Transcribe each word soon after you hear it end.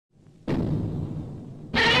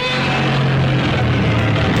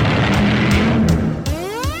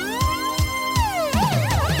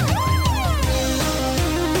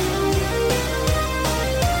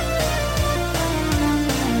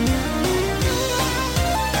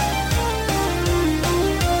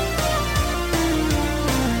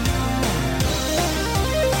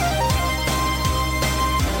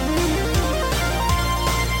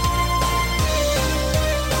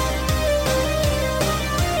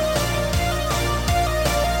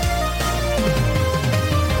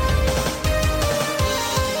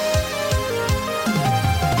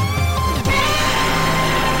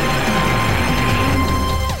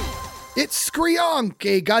Thunk,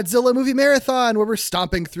 a Godzilla movie marathon where we're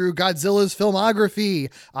stomping through Godzilla's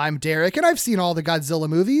filmography. I'm Derek, and I've seen all the Godzilla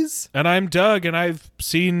movies. And I'm Doug, and I've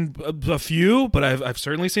seen a few, but I've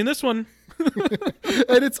certainly seen this one.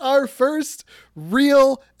 And it's our first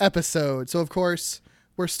real episode. So, of course,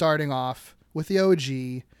 we're starting off with the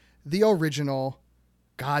OG, the original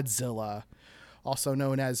Godzilla, also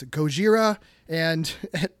known as Gojira, and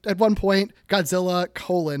at one point, Godzilla,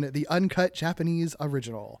 the uncut Japanese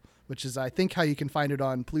original, which is, I think, how you can find it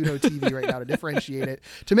on Pluto TV right now to differentiate it,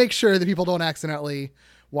 to make sure that people don't accidentally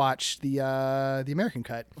watch the American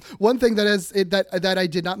cut. One thing that I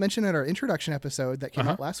did not mention in our introduction episode that came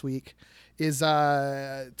out last week is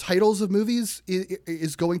titles of movies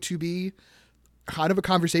is going to be kind of a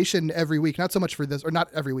conversation every week. Not so much for this, or not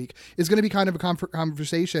every week. It's going to be kind of a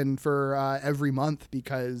conversation for every month,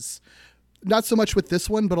 because not so much with this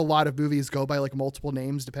one, but a lot of movies go by like multiple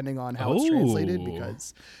names depending on how it's translated.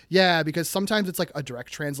 Because sometimes it's like a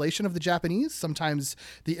direct translation of the Japanese. Sometimes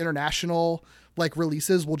the international like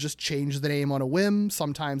releases will just change the name on a whim.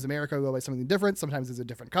 Sometimes America will go by something different. Sometimes there's a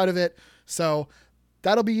different cut of it. So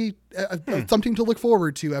that'll be something to look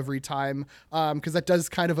forward to every time, because that does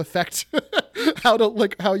kind of affect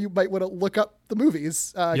how you might want to look up the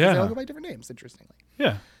movies. They all go by different names, interestingly.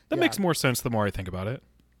 Yeah, that makes more sense the more I think about it.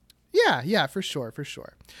 Yeah, for sure.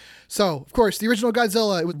 So, of course, the original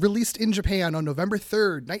Godzilla, it was released in Japan on November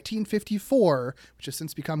 3rd, 1954, which has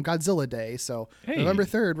since become Godzilla Day. So, November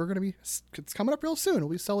 3rd, it's coming up real soon. We'll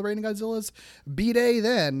be celebrating Godzilla's B-Day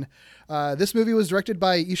then. This movie was directed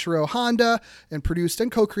by Ishiro Honda and produced and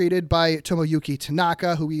co-created by Tomoyuki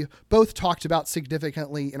Tanaka, who we both talked about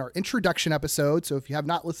significantly in our introduction episode. So if you have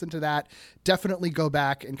not listened to that, definitely go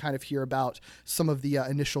back and kind of hear about some of the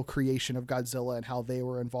initial creation of Godzilla and how they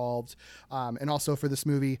were involved. And also for this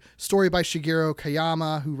movie, story by Shigeru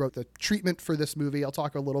Kayama, who wrote the treatment for this movie. I'll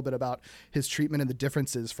talk a little bit about his treatment and the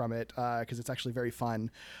differences from it, because it's actually very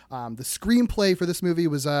fun. The screenplay for this movie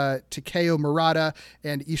was Takeo Murata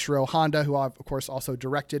and Ishiro Honda, who of course also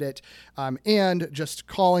directed it. And just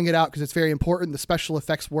calling it out because it's very important, the special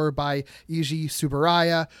effects were by Eiji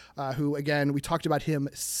Tsuburaya, who, again, we talked about him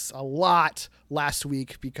a lot last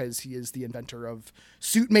week because he is the inventor of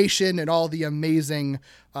Suitmation and all the amazing,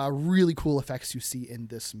 really cool effects you see in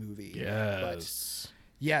this movie.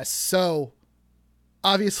 Yes. So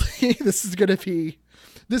obviously this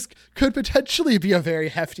could potentially be a very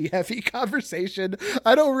hefty conversation.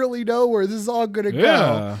 I don't really know where this is all going to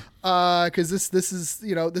go. Cause this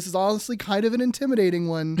is honestly kind of an intimidating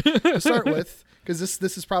one to start with. Cause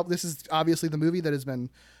this is obviously the movie that has been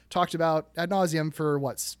talked about ad nauseum for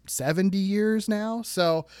 70 years now.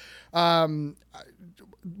 So,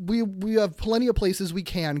 we have plenty of places we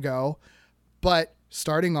can go, but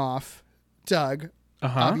starting off, Doug,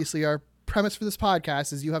 obviously our premise for this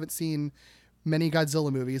podcast is you haven't seen many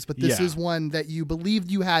Godzilla movies, but this is one that you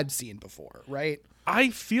believed you had seen before, right? I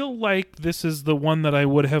feel like this is the one that I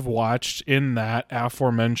would have watched in that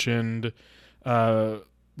aforementioned,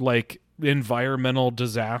 like environmental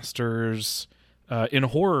disasters, in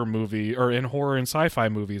horror movie or in horror and sci-fi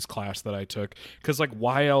movies class that I took. Because like,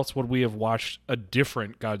 why else would we have watched a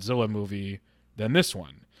different Godzilla movie than this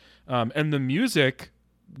one? And the music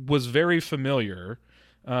was very familiar.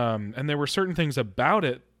 And there were certain things about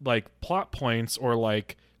it, like plot points or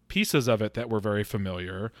like pieces of it that were very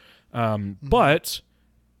familiar. But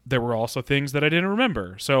there were also things that I didn't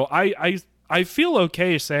remember. So I feel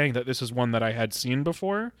okay saying that this is one that I had seen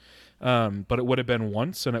before. But it would have been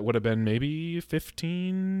once, and it would have been maybe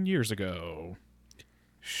 15 years ago.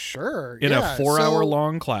 Sure. In a 4-hour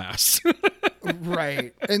long class.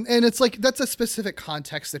 Right. And it's like, that's a specific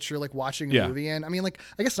context that you're like watching a movie in. I mean, like,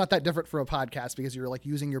 I guess not that different from a podcast because you're like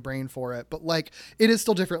using your brain for it, but like, it is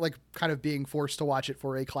still different, like kind of being forced to watch it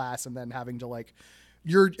for a class and then having to like,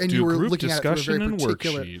 you were looking at it through a very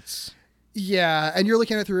particular worksheets. Yeah. And you're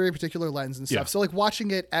looking at it through a very particular lens and stuff. Yeah. So like watching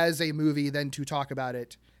it as a movie, then to talk about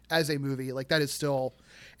it as a movie, like that is still,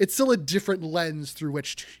 it's still a different lens through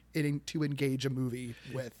which to engage a movie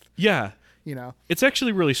with. Yeah. You know, it's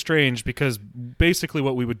actually really strange because basically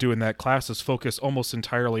what we would do in that class is focus almost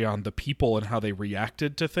entirely on the people and how they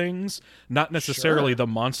reacted to things, not necessarily the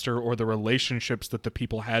monster or the relationships that the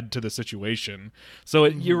people had to the situation. So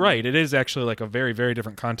you're right. It is actually like a very, very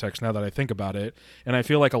different context now that I think about it. And I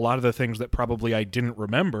feel like a lot of the things that probably I didn't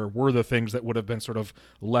remember were the things that would have been sort of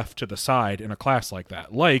left to the side in a class like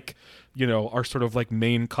that. Like, you know, our sort of like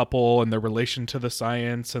main couple and their relation to the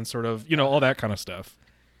science and sort of, you know, all that kind of stuff.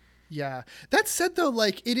 Yeah. That said, though,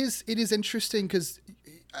 like it is interesting because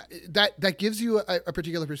that gives you a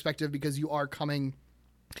particular perspective because you are coming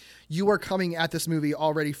at this movie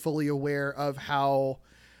already fully aware of how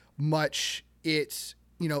much it,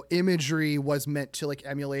 imagery was meant to like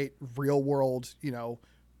emulate real world,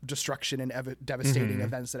 destruction and devastating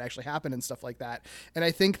events that actually happen and stuff like that. And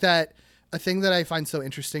I think that a thing that I find so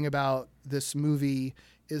interesting about this movie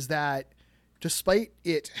is that despite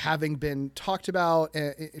it having been talked about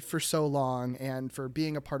for so long and for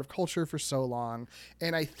being a part of culture for so long,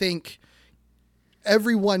 and I think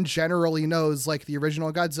everyone generally knows like the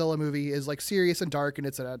original Godzilla movie is like serious and dark and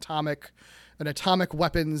it's an atomic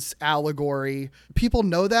weapons allegory. People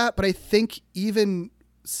know that, but I think even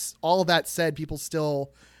all that said, people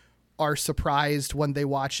still are surprised when they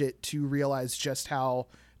watch it to realize just how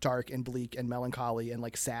dark and bleak and melancholy and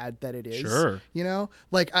like sad that it is. Sure.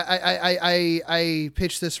 Like I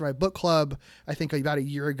pitched this for my book club, I think about a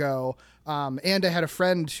year ago. And I had a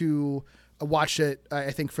friend who watched it, I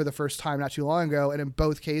think for the first time not too long ago. And in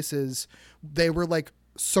both cases, they were like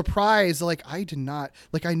surprised. Like I did not,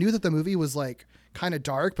 like I knew that the movie was like kind of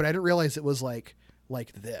dark, but I didn't realize it was like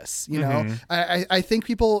this, I think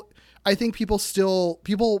people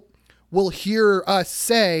will hear us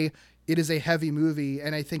say it is a heavy movie,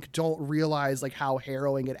 and I think don't realize like how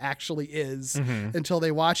harrowing it actually is until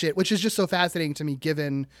they watch it, which is just so fascinating to me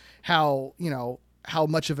given how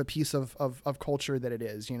much of a piece of culture that it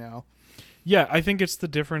is, Yeah, I think it's the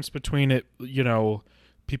difference between it,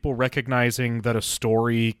 people recognizing that a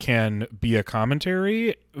story can be a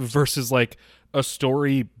commentary versus like a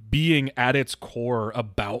story being at its core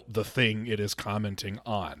about the thing it is commenting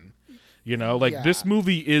on. This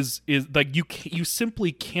movie is like you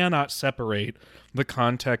simply cannot separate the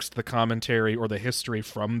context, the commentary, or the history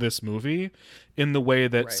from this movie in the way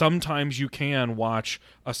that sometimes you can watch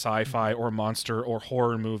a sci-fi or monster or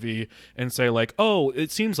horror movie and say like, oh,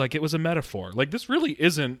 it seems like it was a metaphor. Like this really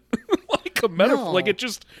isn't like a metaphor. No. Like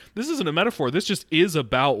this isn't a metaphor. This just is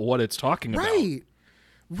about what it's talking about. Right.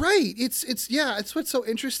 It's what's so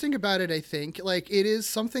interesting about it. I think like it is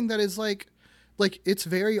something that is like it's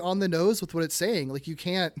very on the nose with what it's saying. Like you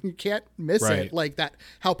can't miss it. Like that,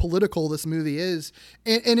 how political this movie is.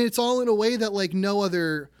 And it's all in a way that like no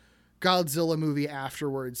other Godzilla movie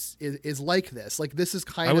afterwards is like this. Like this is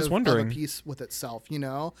kind of a piece with itself,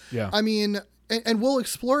 Yeah. I mean, and we'll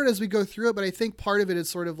explore it as we go through it, but I think part of it is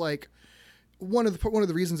sort of like one of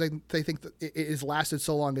the reasons I think that it has lasted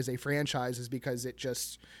so long as a franchise is because it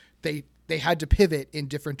just, they had to pivot in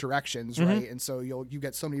different directions, right? And so you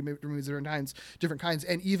get so many movies different kinds.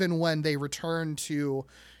 And even when they return to,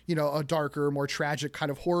 a darker, more tragic kind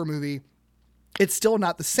of horror movie, it's still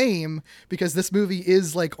not the same because this movie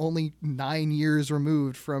is like only 9 years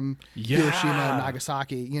removed from Hiroshima and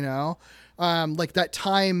Nagasaki, like that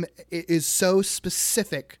time is so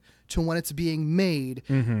specific to when it's being made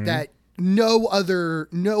that no other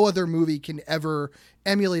movie can ever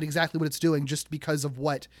emulate exactly what it's doing just because of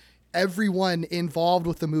what everyone involved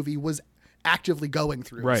with the movie was actively going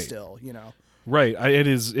through still, Right.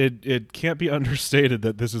 It can't be understated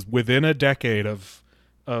that this is within a decade of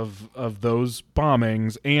those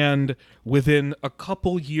bombings and within a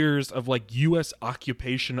couple years of like U.S.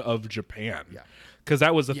 occupation of Japan. Yeah. Because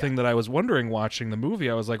that was the thing that I was wondering watching the movie.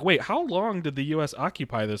 I was like, wait, how long did the U.S.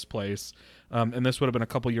 occupy this place? And this would have been a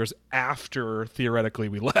couple years after, theoretically,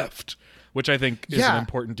 we left, which I think is an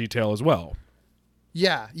important detail as well.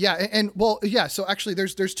 Yeah. And well, yeah. So actually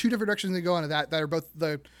there's two different directions that go into that are both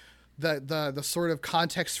the sort of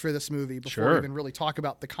context for this movie before we even really talk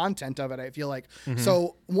about the content of it, I feel like.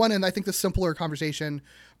 So one, and I think the simpler conversation,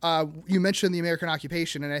 you mentioned the American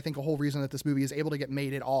occupation. And I think a whole reason that this movie is able to get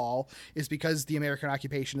made at all is because the American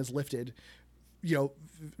occupation is lifted,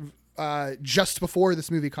 just before this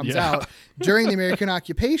movie comes out. During the American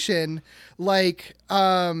occupation,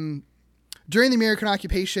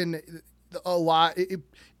 a lot,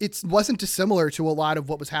 it wasn't dissimilar to a lot of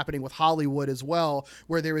what was happening with Hollywood as well,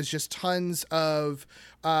 where there was just tons of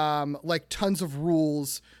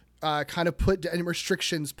rules kind of put and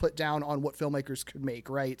restrictions put down on what filmmakers could make,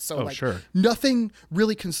 right? So nothing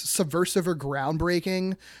really subversive or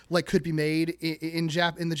groundbreaking like could be made in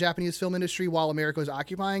the Japanese film industry while America was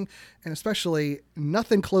occupying, and especially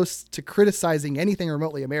nothing close to criticizing anything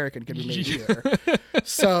remotely American could be made either.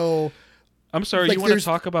 So I'm sorry, you want to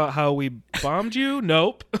talk about how we bombed you?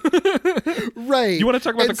 Nope. Right. You want to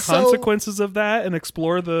talk about the consequences of that and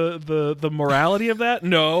explore the morality of that?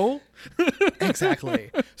 No.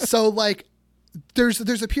 Exactly. So like there's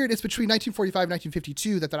a period, it's between 1945 and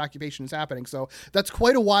 1952 that occupation is happening. So that's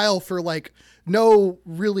quite a while for like no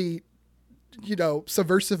really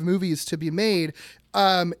subversive movies to be made,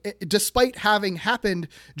 despite having happened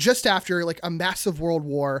just after like a massive world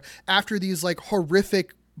war, after these like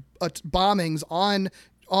horrific bombings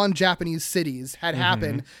on Japanese cities had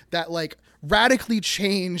happened that like radically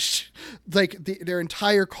changed like their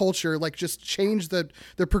entire culture, like just changed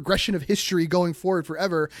the progression of history going forward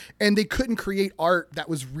forever. And they couldn't create art that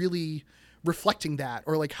was really reflecting that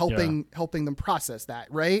or like helping them process that.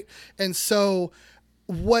 Right. And so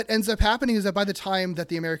what ends up happening is that by the time that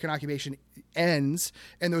the American occupation ends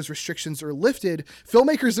and those restrictions are lifted,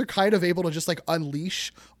 filmmakers are kind of able to just like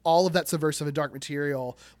unleash all of that subversive and dark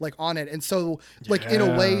material like on it. And so like in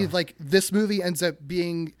a way, like this movie ends up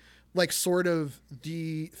being like sort of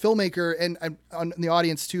the filmmaker and on the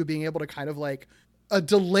audience too, being able to kind of like a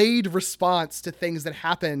delayed response to things that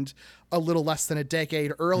happened a little less than a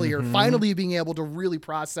decade earlier, finally being able to really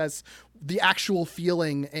process the actual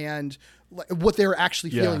feeling and what they were actually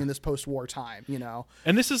feeling in this post-war time, you know?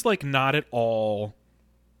 And this is like not at all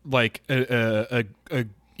like a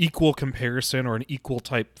equal comparison or an equal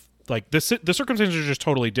type, like the circumstances are just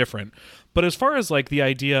totally different. But as far as like the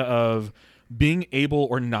idea of being able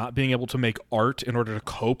or not being able to make art in order to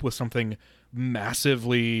cope with something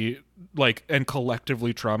massively like and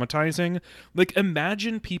collectively traumatizing, like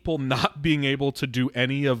imagine people not being able to do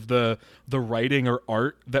any of the writing or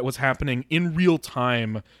art that was happening in real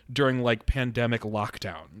time during like pandemic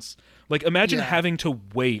lockdowns. Like imagine having to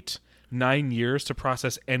wait 9 years to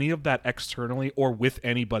process any of that externally or with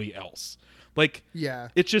anybody else. Like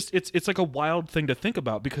it's just it's like a wild thing to think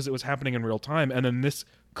about because it was happening in real time, and then this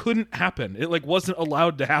couldn't happen. It like wasn't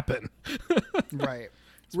allowed to happen. Right.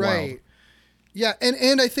 It's wild. Yeah,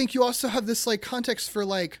 and I think you also have this like context for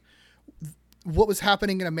like what was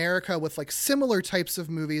happening in America with like similar types of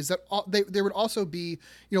movies that there would also be,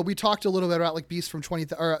 you know, we talked a little bit about like Beast from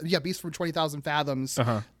 20,000 Fathoms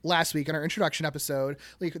last week in our introduction episode.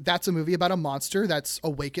 Like that's a movie about a monster that's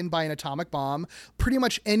awakened by an atomic bomb. Pretty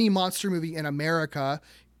much any monster movie in America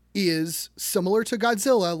is similar to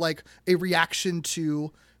Godzilla, like a reaction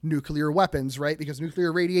to nuclear weapons, right? Because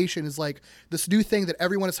nuclear radiation is like this new thing that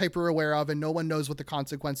everyone is hyper aware of and no one knows what the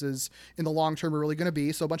consequences in the long term are really going to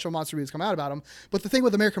be. So a bunch of monster movies come out about them. But the thing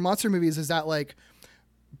with American monster movies is that like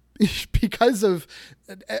because of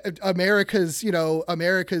America's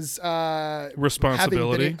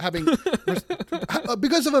responsibility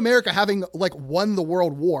because of America having like won the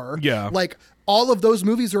World War, like all of those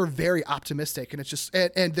movies are very optimistic, and it's just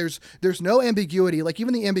and there's no ambiguity. Like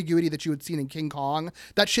even the ambiguity that you had seen in King Kong,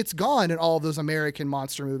 that shit's gone in all of those American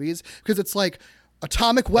monster movies because it's like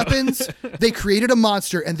atomic weapons, they created a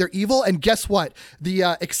monster and they're evil, and guess what? The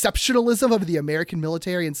exceptionalism of the American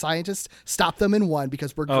military and scientists stopped them and won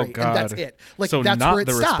because we're great, and that's it. Like so that's not where it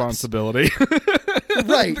the stops. Responsibility.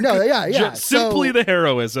 Right. No, yeah. Just simply the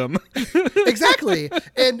heroism. Exactly.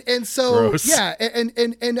 And so Gross.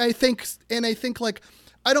 and I think like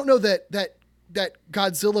I don't know that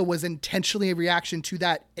Godzilla was intentionally a reaction to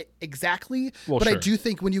that exactly, but sure. I do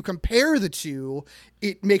think when you compare the two,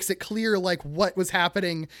 it makes it clear like what was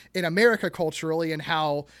happening in America culturally and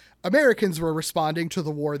how Americans were responding to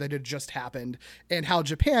the war that had just happened and how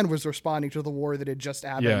Japan was responding to the war that had just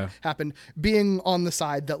happened, being on the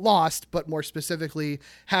side that lost, but more specifically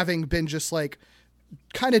having been just like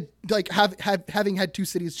kind of like having had two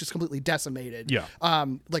cities just completely decimated,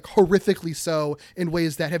 like horrifically so in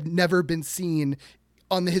ways that have never been seen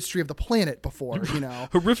on the history of the planet before, you know.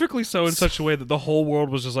 Horrifically so in such a way that the whole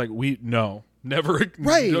world was just like, never,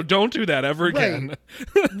 no, don't do that ever again.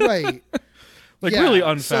 Right. Like really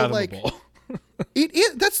unfathomable. So like,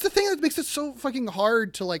 that's the thing that makes it so fucking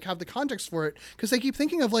hard to like have the context for it, because I keep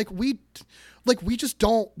thinking of we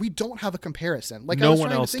don't have a comparison. Like no I was one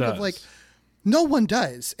trying else to think does. of like no one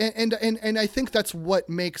does, and I think that's what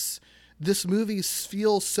makes this movie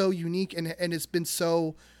feel so unique and it's been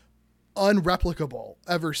so unreplicable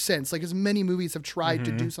ever since. Like as many movies have tried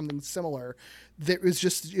to do something similar, it was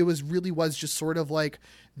just sort of like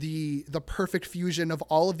the perfect fusion of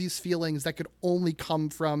all of these feelings that could only come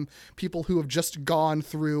from people who have just gone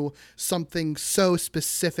through something so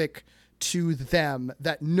specific to them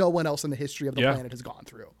that no one else in the history of the planet has gone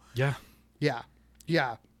through. Yeah.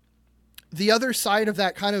 The other side of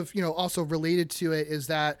that kind of, also related to it is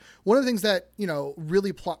that one of the things that,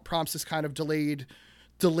 really prompts this kind of delayed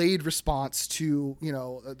response to,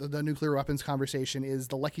 the nuclear weapons conversation is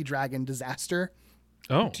the Lucky Dragon disaster.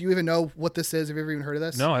 Oh. Do you even know what this is? Have you ever even heard of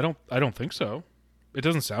this? No, I don't think so. It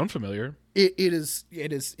doesn't sound familiar. it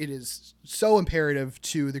is so imperative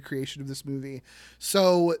to the creation of this movie.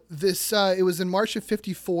 So this it was in March of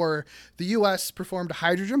 '54. The U.S. performed a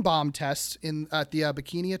hydrogen bomb test at the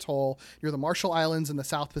Bikini Atoll near the Marshall Islands in the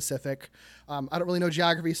South Pacific. I don't really know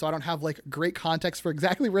geography, so I don't have like great context for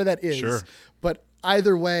exactly where that is. Sure. But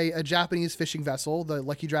either way, a Japanese fishing vessel, the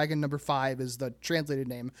Lucky Dragon number 5 is the translated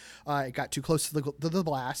name. It got too close to the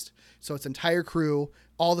blast, so its entire crew,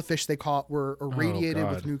 all the fish they caught were irradiated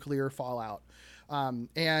with nuclear fallout.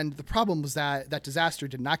 And the problem was that disaster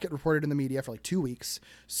did not get reported in the media for like 2 weeks.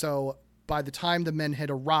 So by the time the men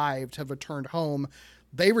had arrived, have returned home,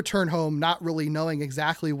 they returned home not really knowing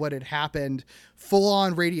exactly what had happened, full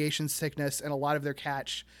on radiation sickness, and a lot of their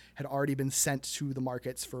catch had already been sent to the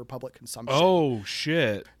markets for public consumption. Oh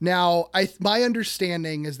shit. Now, my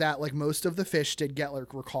understanding is that like most of the fish did get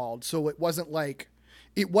like recalled. So it wasn't like,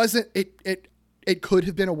 it could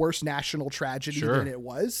have been a worse national tragedy than it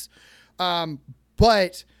was.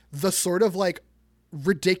 But the sort of like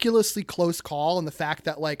ridiculously close call and the fact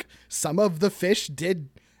that like some of the fish did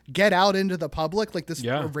get out into the public, like this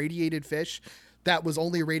irradiated fish that was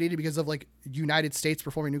only irradiated because of like United States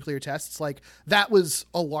performing nuclear tests, like that was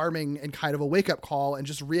alarming and kind of a wake-up call, and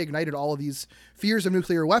just reignited all of these fears of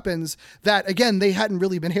nuclear weapons that again they hadn't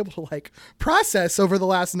really been able to like process over the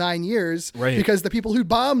last 9 years, because the people who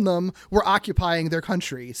bombed them were occupying their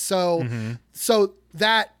country. So so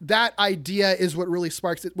that idea is what really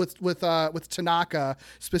sparks it with Tanaka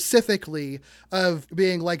specifically, of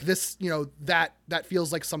being like this, you know, that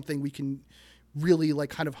feels like something we can really like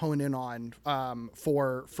kind of hone in on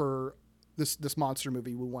for this monster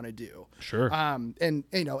movie we want to do. Sure. And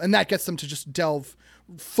you know, and that gets them to just delve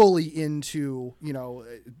fully into, you know,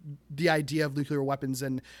 the idea of nuclear weapons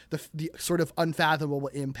and the sort of unfathomable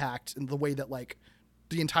impact and the way that like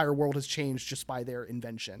the entire world has changed just by their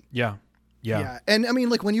invention. Yeah. And I mean,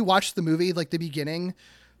 like when you watch the movie, like the beginning,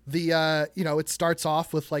 the you know, it starts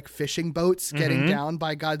off with like fishing boats getting down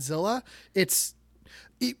by Godzilla.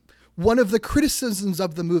 One of the criticisms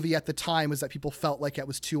of the movie at the time was that people felt like it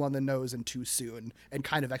was too on the nose and too soon and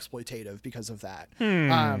kind of exploitative because of that.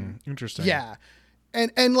 Interesting. Yeah.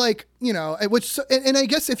 And like, you know, and I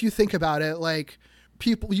guess if you think about it, like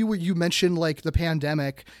people, you mentioned like the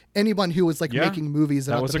pandemic, anyone who was like making movies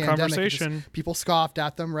about the pandemic, conversation. People scoffed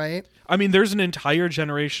at them, right? I mean, there's an entire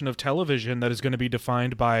generation of television that is going to be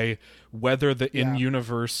defined by whether the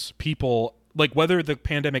in-universe people, like whether the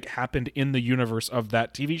pandemic happened in the universe of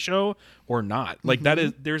that TV show or not. Like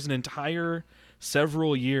there's an entire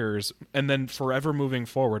several years and then forever moving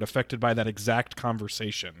forward affected by that exact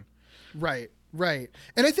conversation. Right.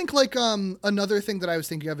 And I think like another thing that I was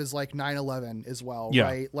thinking of is like 9/11 as well,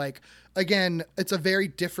 right? Like again, it's a very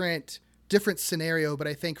different scenario, but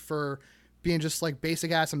I think for being just like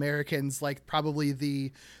basic ass Americans, like probably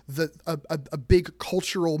a big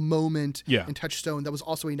cultural moment and touchstone that was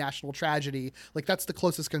also a national tragedy. Like that's the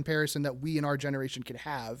closest comparison that we in our generation could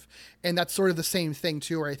have. And that's sort of the same thing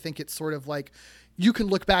too, where I think it's sort of like you can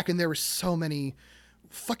look back and there were so many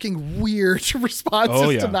fucking weird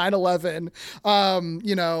responses to 9/11.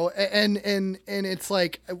 You know, and it's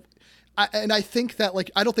like, I think that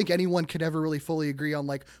like I don't think anyone could ever really fully agree on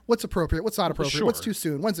like what's appropriate, what's not appropriate, what's too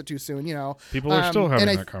soon, when's it too soon, you know. People are still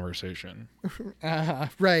having that conversation.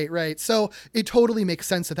 Right. So it totally makes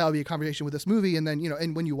sense that would be a conversation with this movie, and then, you know,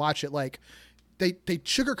 and when you watch it, like they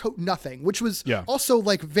sugarcoat nothing, which was also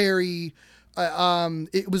like very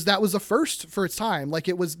that was a first for its time. Like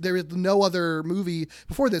there was no other movie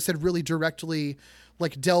before this had really directly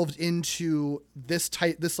like delved into this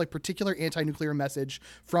like particular anti-nuclear message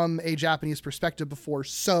from a Japanese perspective before,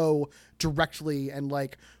 so directly and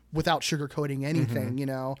like without sugarcoating anything, you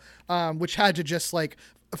know, which had to just like,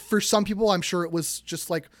 for some people, I'm sure it was just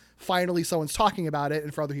like finally someone's talking about it,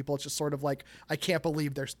 and for other people it's just sort of like, I can't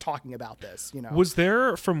believe they're talking about this, you know. Was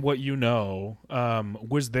there, from what you know,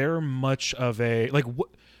 was there much of a like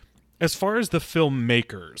as far as the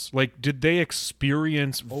filmmakers, like, did they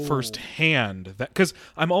experience firsthand that? Because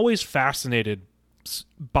I'm always fascinated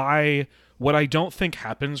by what I don't think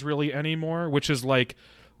happens really anymore, which is like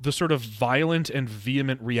the sort of violent and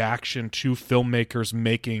vehement reaction to filmmakers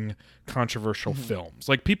making controversial films.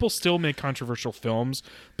 Like, people still make controversial films,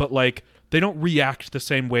 but like they don't react the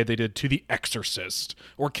same way they did to The Exorcist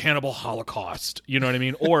or Cannibal Holocaust. You know what I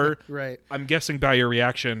mean? Or I'm guessing by your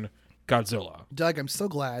reaction, Godzilla. Doug, I'm so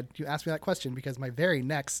glad you asked me that question, because my very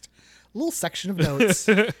next little section of notes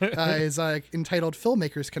is entitled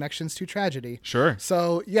 "Filmmakers' Connections to Tragedy." Sure.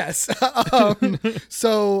 So yes,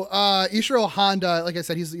 so Ishiro Honda, like I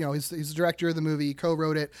said, he's the director of the movie,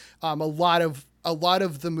 co-wrote it. A lot of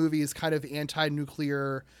the movie's kind of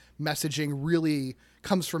anti-nuclear messaging really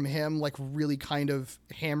comes from him, like really kind of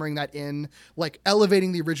hammering that in, like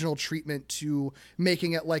elevating the original treatment to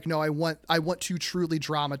making it like, no, I want to truly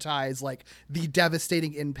dramatize like the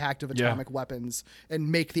devastating impact of atomic weapons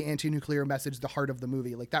and make the anti-nuclear message the heart of the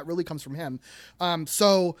movie. Like that really comes from him.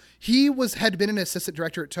 So he had been an assistant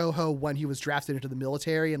director at Toho when he was drafted into the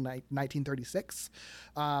military in 1936.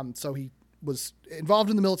 So he was involved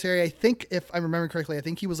in the military. I think, if I remember correctly, I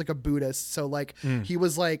think he was like a Buddhist. So like he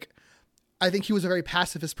was like, I think he was a very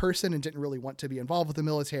pacifist person and didn't really want to be involved with the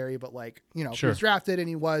military, but like, you know, he was drafted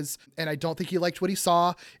and I don't think he liked what he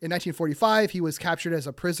saw. In 1945, he was captured as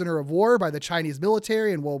a prisoner of war by the Chinese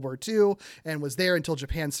military in World War II and was there until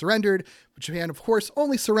Japan surrendered. Japan, of course,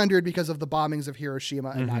 only surrendered because of the bombings of Hiroshima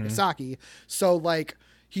and Nagasaki. So like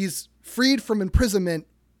he's freed from imprisonment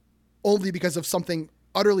only because of something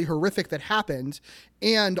utterly horrific that happened,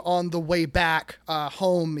 and on the way back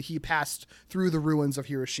home he passed through the ruins of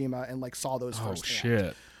Hiroshima and like saw those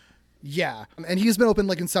firsthand. Yeah, and he's been open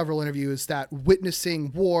like in several interviews that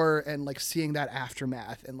witnessing war and like seeing that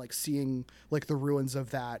aftermath and like seeing like the ruins of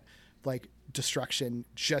that like destruction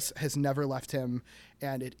just has never left him,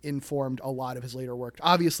 and it informed a lot of his later work.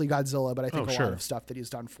 Obviously Godzilla, but I think a lot of stuff that he's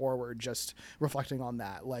done forward just reflecting on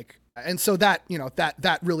that. Like, and so that, you know,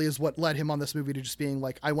 that really is what led him on this movie to just being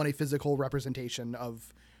like, I want a physical representation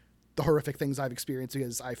of the horrific things I've experienced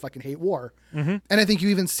because I fucking hate war. And I think you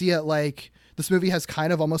even see it like this movie has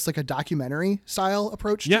kind of almost like a documentary style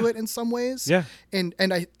approach to it in some ways. And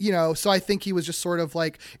I, you know, so I think he was just sort of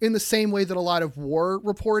like in the same way that a lot of war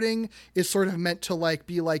reporting is sort of meant to like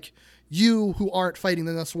be like, you who aren't fighting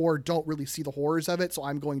in this war don't really see the horrors of it, so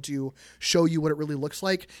I'm going to show you what it really looks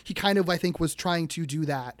like. He kind of, I think, was trying to do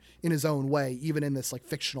that in his own way, even in this like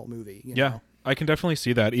fictional movie. You know? I can definitely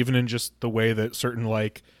see that, even in just the way that certain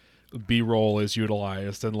like B-roll is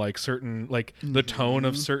utilized and like certain like the tone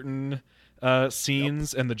of certain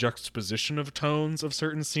scenes and the juxtaposition of tones of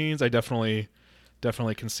certain scenes. I definitely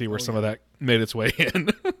can see where some of that made its way in.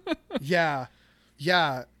 Yeah.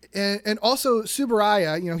 And also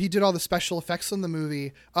Tsuburaya, you know, he did all the special effects in the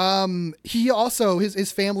movie. He also,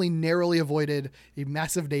 his family narrowly avoided a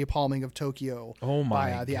massive napalming of Tokyo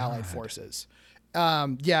by the Allied forces.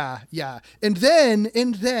 Yeah. And then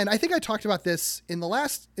I think I talked about this in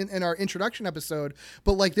our introduction episode,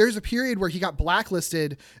 but like there's a period where he got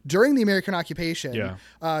blacklisted during the American occupation,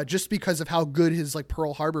 just because of how good his like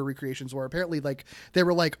Pearl Harbor recreations were. Apparently like they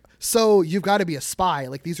were like, so you've got to be a spy.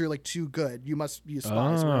 Like these are like too good. You must be a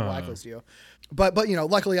spy. So we're gonna blacklist you. But you know,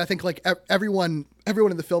 luckily I think like everyone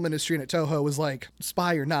in the film industry and at Toho was like,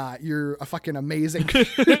 spy or not, you're a fucking amazing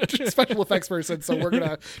special effects person. So we're going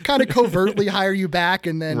to kind of covertly hire you back.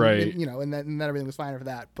 And then, and then everything was fine for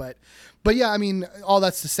that. But yeah, I mean, all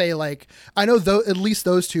that's to say, like, I know at least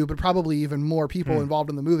those two, but probably even more people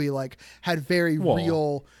involved in the movie, like had very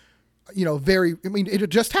real, you know, I mean, it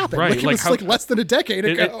just happened. Right. Like, it was like less than a decade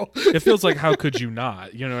ago. It feels like, how could you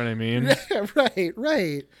not? You know what I mean? Yeah,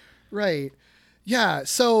 right. Yeah.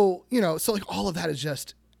 So, you know, so like all of that is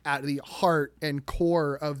just at the heart and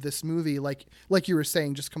core of this movie. Like you were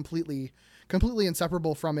saying, just completely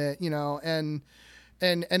inseparable from it, you know, and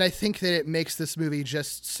I think that it makes this movie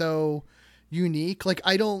just so unique. Like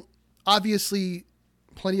obviously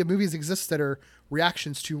plenty of movies exist that are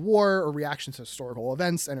reactions to war or reactions to historical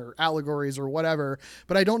events and or allegories or whatever,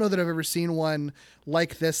 but I don't know that I've ever seen one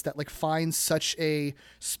like this that like finds such a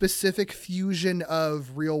specific fusion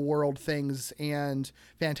of real world things and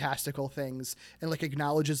fantastical things and like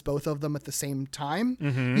acknowledges both of them at the same time.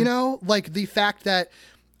 You know, like the fact that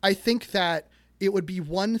I think that it would be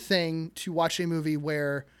one thing to watch a movie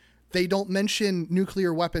where they don't mention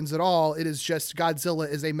nuclear weapons at all. It is just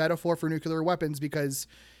Godzilla is a metaphor for nuclear weapons because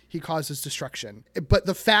he causes destruction. But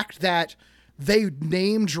the fact that they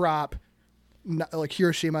name drop like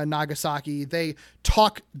Hiroshima and Nagasaki, they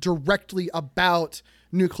talk directly about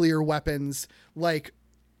nuclear weapons, like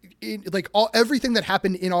everything that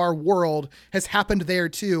happened in our world has happened there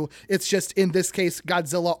too. It's just in this case,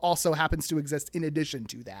 Godzilla also happens to exist in addition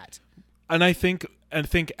to that. And I think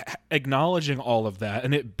acknowledging all of that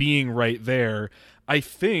and it being right there, I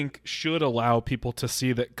think should allow people to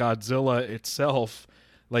see that Godzilla itself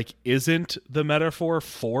like isn't the metaphor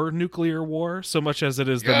for nuclear war so much as it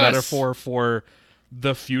is the metaphor for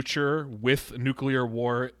the future with nuclear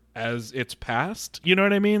war as it's past. You know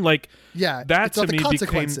what I mean? Like, yeah, that to me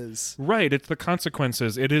consequences. Right. It's the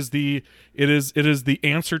consequences. It is the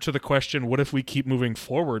answer to the question, what if we keep moving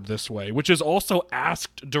forward this way? Which is also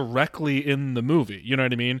asked directly in the movie. You know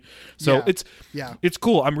what I mean? So it's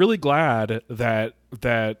cool. I'm really glad that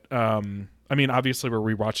I mean, obviously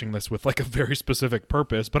we're rewatching this with like a very specific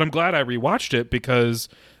purpose, but I'm glad I rewatched it because,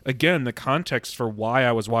 again, the context for why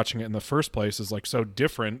I was watching it in the first place is like so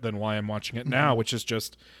different than why I'm watching it now, which is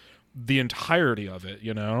just the entirety of it,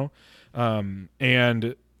 you know?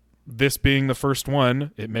 And this being the first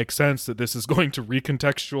one, it makes sense that this is going to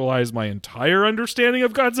recontextualize my entire understanding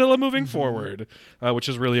of Godzilla moving forward, which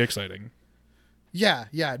is really exciting. Yeah,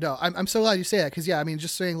 no, I'm so glad you say that because I mean,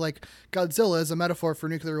 just saying like Godzilla is a metaphor for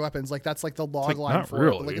nuclear weapons, like that's like the log line for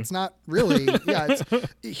it. But, like it's not really. Yeah,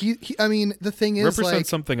 it's I mean, the thing is represents like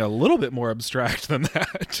something a little bit more abstract than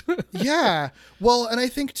that. Yeah, well, and I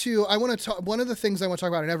think too, I want to talk. One of the things I want to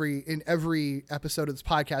talk about in every episode of this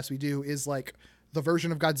podcast we do is like the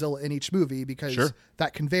version of Godzilla in each movie because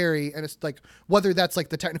that can vary, and it's like whether that's like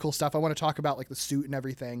the technical stuff. I want to talk about like the suit and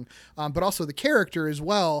everything, but also the character as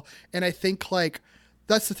well. And I think like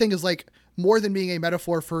that's the thing is like more than being a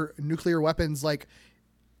metaphor for nuclear weapons, like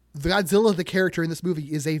Godzilla, the character in this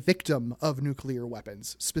movie, is a victim of nuclear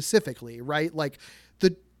weapons specifically, right? Like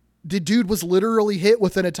the dude was literally hit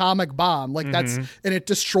with an atomic bomb, like that's, and it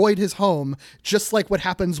destroyed his home, just like what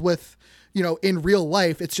happens with, you know, in real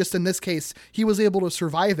life. It's just in this case, he was able to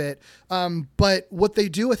survive it. But what they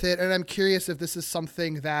do with it, and I'm curious if this is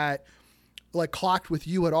something that like clocked with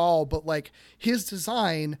you at all, but like his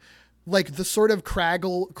design, like the sort of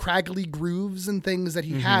craggly grooves and things that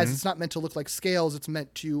he has, it's not meant to look like scales. It's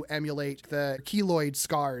meant to emulate the keloid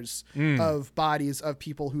scars of bodies of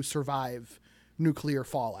people who survive nuclear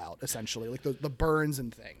fallout, essentially, like the burns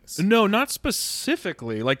and things. No, not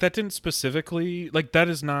specifically. Like that didn't specifically, like that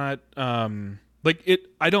is not like it.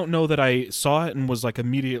 I don't know that I saw it and was like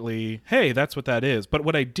immediately, hey, that's what that is. But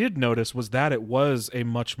what I did notice was that it was a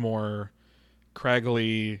much more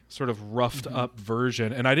craggly, sort of roughed up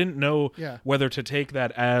version, and I didn't know whether to take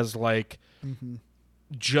that as like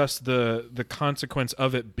just the consequence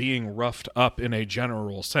of it being roughed up in a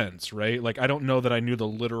general sense, right? Like I don't know that I knew the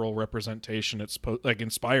literal representation it's like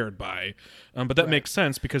inspired by, but that makes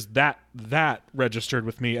sense because that registered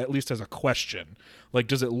with me at least as a question. Like,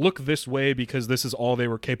 does it look this way because this is all they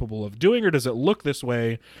were capable of doing, or does it look this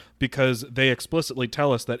way because they explicitly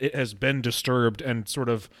tell us that it has been disturbed and sort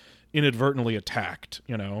of inadvertently attacked,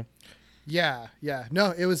 you know? Yeah.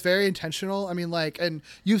 No, it was very intentional. I mean, like, and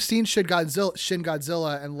you've seen Shin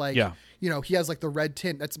Godzilla, and like, you know, he has like the red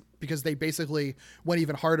tint. That's because they basically went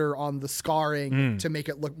even harder on the scarring to make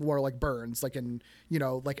it look more like burns, like in, you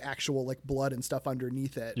know, like actual like blood and stuff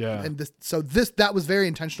underneath it. Yeah. And that was very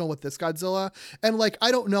intentional with this Godzilla. And like,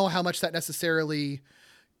 I don't know how much that necessarily,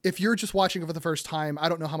 if you're just watching it for the first time, I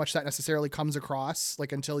don't know how much that necessarily comes across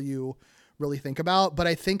like until you really think about. But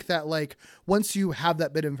I think that like once you have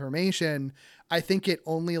that bit of information, I think it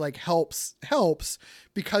only like helps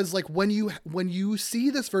because like when you see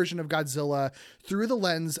this version of Godzilla through the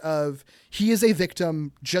lens of he is a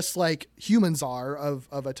victim just like humans are of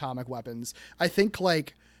atomic weapons, I think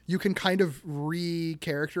like you can kind of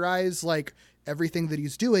recharacterize like everything that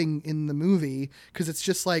he's doing in the movie, because it's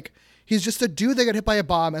just like he's just a dude that got hit by a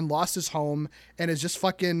bomb and lost his home and is just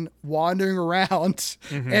fucking wandering around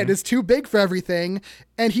and is too big for everything.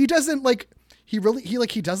 And he doesn't like, he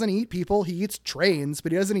doesn't eat people. He eats trains,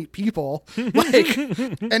 but he doesn't eat people. Like,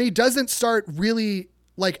 and he doesn't start really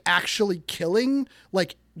like actually killing,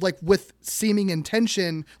 like with seeming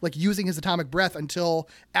intention, like using his atomic breath until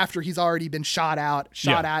after he's already been shot at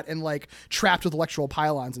and like trapped with electrical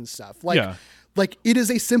pylons and stuff. Like it is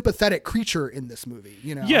a sympathetic creature in this movie,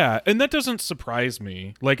 you know? Yeah. And that doesn't surprise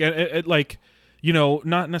me. Like, it like, you know,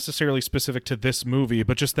 not necessarily specific to this movie,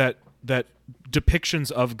 but just that depictions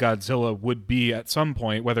of Godzilla would be at some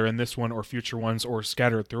point, whether in this one or future ones or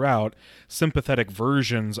scattered throughout, sympathetic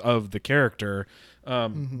versions of the character.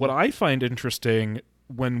 What I find interesting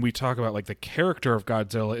when we talk about like the character of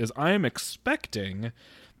Godzilla is I am expecting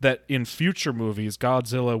that in future movies,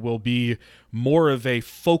 Godzilla will be more of a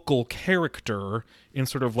focal character in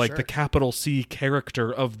sort of like the capital C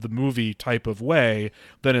character of the movie type of way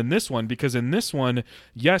than in this one. Because in this one,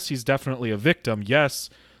 yes, he's definitely a victim. Yes,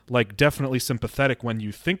 like definitely sympathetic when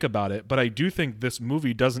you think about it. But I do think this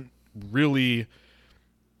movie doesn't really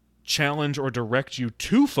challenge or direct you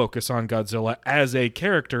to focus on Godzilla as a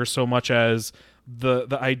character so much as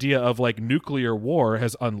the idea of like nuclear war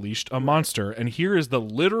has unleashed a monster, and here is the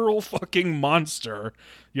literal fucking monster,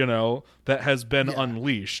 you know, that has been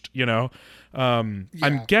unleashed, you know. I'm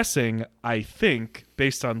guessing, I think,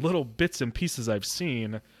 based on little bits and pieces I've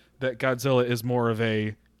seen, that Godzilla is more of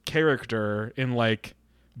a character in like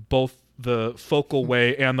both the focal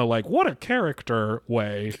way and the like what a character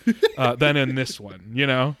way than in this one, you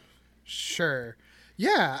know. Sure.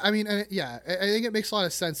 Yeah, I mean, I think it makes a lot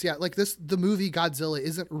of sense. Yeah, like the movie Godzilla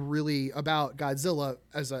isn't really about Godzilla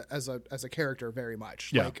as a character very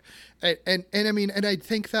much. Yeah. Like, and I mean, and I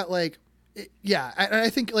think that like, and I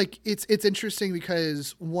think like it's interesting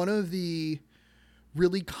because one of the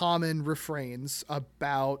really common refrains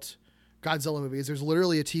about Godzilla movies, there's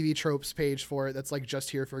literally a TV tropes page for it that's like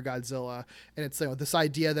just here for Godzilla, and it's this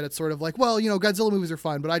idea that it's sort of like, well, Godzilla movies are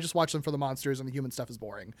fun, but I just watch them for the monsters and the human stuff is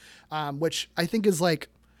boring, which I think is like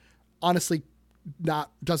honestly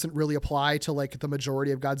doesn't really apply to like the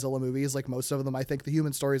majority of Godzilla movies. Like most of them, I think the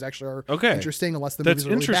human stories actually are interesting, unless the movies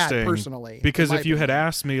are really bad personally. Because if you had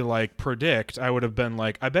asked me like predict, I would have been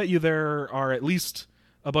like, I bet you there are at least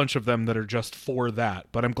a bunch of them that are just for that,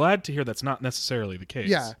 but I'm glad to hear that's not necessarily the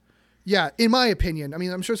case. Yeah, in my opinion. I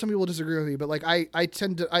mean, I'm sure some people disagree with me, but like I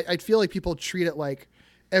tend to I feel like people treat it like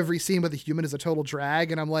every scene with a human is a total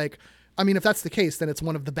drag, and I'm like, I mean, if that's the case, then it's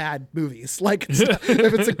one of the bad movies. Like, if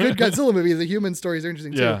it's a good Godzilla movie, the human stories are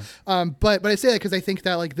interesting too. But I say that because I think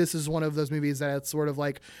that like this is one of those movies that it's sort of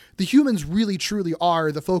like the humans really truly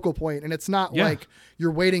are the focal point, and it's not like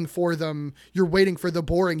you're waiting for the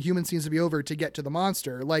boring human scenes to be over to get to the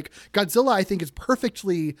monster. Like Godzilla, I think is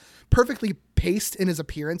perfectly paced in his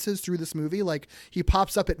appearances through this movie. Like he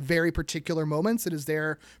pops up at very particular moments and is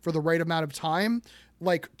there for the right amount of time,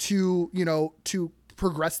 like to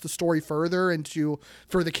progress the story further and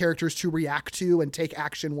for the characters to react to and take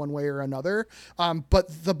action one way or another.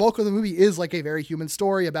 But the bulk of the movie is like a very human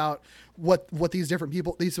story about what these different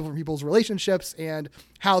people's relationships and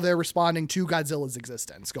how they're responding to Godzilla's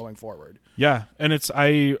existence going forward. Yeah. And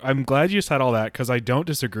I'm glad you said all that, because I don't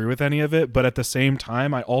disagree with any of it. But at the same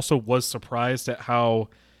time, I also was surprised at how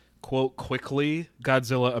quote quickly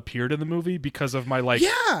Godzilla appeared in the movie, because of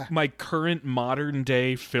my current modern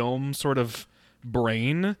day film sort of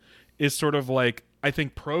brain is sort of like, I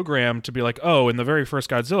think, programmed to be like, oh, in the very first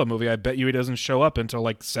Godzilla movie, I bet you he doesn't show up until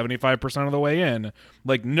like 75% of the way in.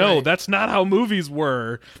 Like, no, That's not how movies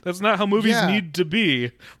were. That's not how movies need to be.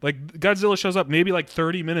 Like, Godzilla shows up maybe like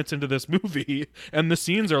 30 minutes into this movie, and the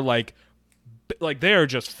scenes are like they are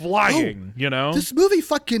just flying, This movie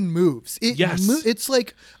fucking moves. It's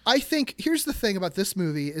like, I think, here's the thing about this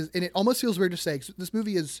movie is, and it almost feels weird to say, 'cause this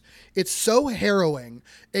movie it's so harrowing,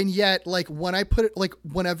 and yet like when I put it, like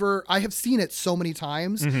whenever I have seen it so many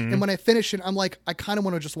times, and when I finish it, I'm like, I kind of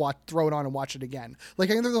want to just throw it on and watch it again. Like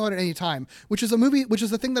I can throw it on at any time, which is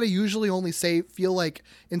the thing that I usually only say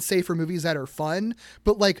for movies that are fun.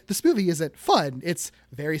 But like this movie isn't fun. It's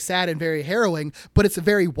very sad and very harrowing, but it's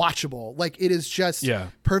very watchable. Like it is just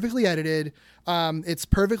perfectly edited. It's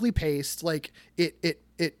perfectly paced. Like it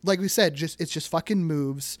like we said, it's just fucking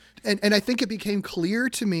moves. And I think it became clear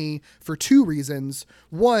to me for two reasons.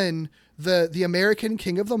 One, the American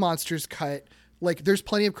King of the Monsters cut, like there's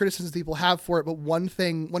plenty of criticisms people have for it, but one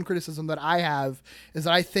criticism that I have is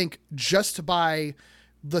that I think just by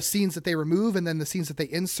the scenes that they remove and then the scenes that they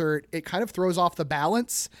insert, it kind of throws off the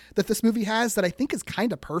balance that this movie has that I think is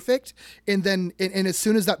kind of perfect. And then, and as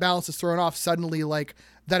soon as that balance is thrown off, suddenly like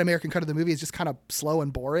that American cut of the movie is just kind of slow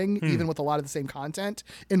and boring, even with a lot of the same content,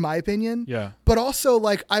 in my opinion. Yeah. But also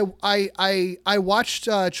like I watched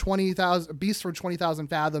 20,000 Beast from 20,000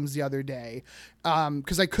 Fathoms the other day.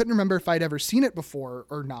 Cause I couldn't remember if I'd ever seen it before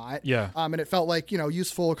or not. Yeah. And it felt like,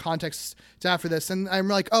 useful context to have for this. And I'm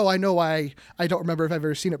like, oh, I know why I don't remember if I've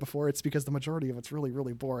ever seen it before. It's because the majority of it's really,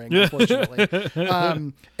 really boring, unfortunately.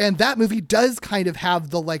 And that movie does kind of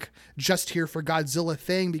have the like just here for Godzilla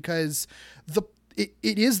thing, because it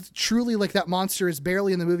is truly like that monster is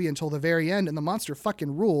barely in the movie until the very end, and the monster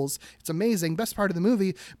fucking rules. It's amazing, best part of the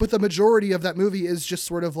movie. But the majority of that movie is just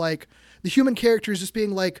sort of like the human characters just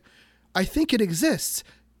being like, I think it exists,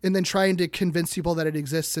 and then trying to convince people that it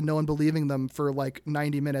exists and no one believing them for like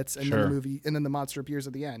 90 minutes, and then the monster appears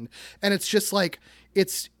at the end. And it's just like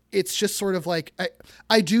it's just sort of like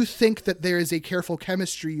I do think that there is a careful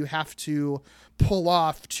chemistry you have to pull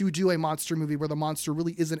off to do a monster movie where the monster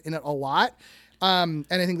really isn't in it a lot. And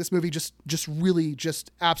I think this movie just really just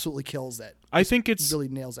absolutely kills it. I think it's really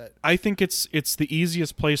nails it. I think it's the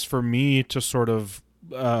easiest place for me to sort of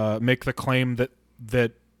make the claim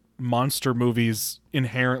that monster movies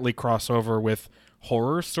inherently cross over with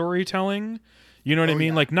horror storytelling. You know what I mean?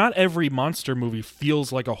 Yeah. Like, not every monster movie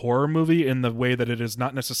feels like a horror movie in the way that it is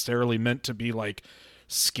not necessarily meant to be like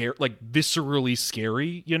viscerally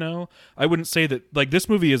scary, I wouldn't say that, like, this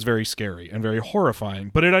movie is very scary and very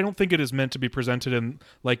horrifying, but I don't think it is meant to be presented in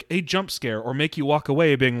like a jump scare or make you walk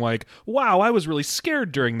away being like, wow, I was really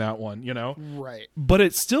scared during that one, Right. But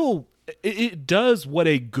it still, it does what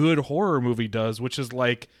a good horror movie does, which is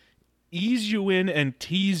like, ease you in and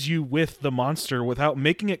tease you with the monster without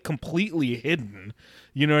making it completely hidden.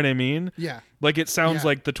 You know what I mean? Yeah. Like it sounds Yeah.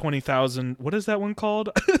 like the 20,000. What is that one called?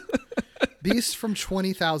 Beast from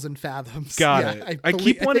 20,000 Fathoms. Got Yeah, it. I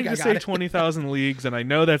keep wanting to say 20,000 Leagues, and I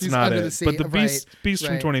know that's He's not under it. the sea, But the right, Beast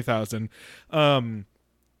from right. 20,000.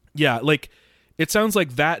 Yeah, like it sounds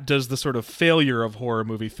like that does the sort of failure of horror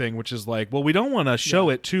movie thing, which is like, well, we don't want to show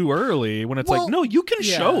it too early. When it's Well, like, no, you can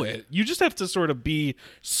yeah. show it. You just have to sort of be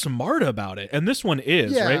smart about it. And this one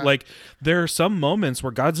is, Yeah. right? Like there are some moments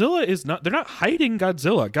where Godzilla is not. They're not hiding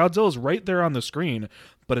Godzilla. Godzilla's right there on the screen.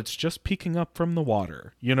 But it's just peeking up from the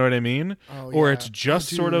water. You know what I mean? Oh, or yeah. it's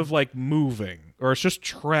just Oh, sort dude. of like moving, or it's just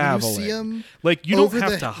traveling. see him like you don't over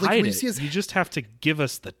have the- to like, hide when you it. see his- You just have to give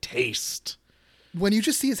us the taste. When you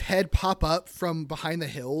just see his head pop up from behind the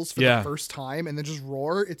hills for Yeah. the first time and then just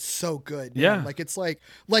roar, it's so good. Man. Yeah. Like it's like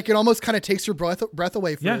it almost kind of takes your breath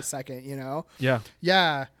away for Yeah. a second, you know? Yeah.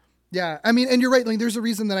 Yeah. Yeah. I mean, and you're right. Like there's a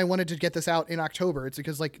reason that I wanted to get this out in October. It's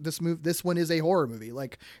because like this one is a horror movie.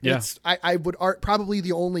 Like Yeah. it's, I would probably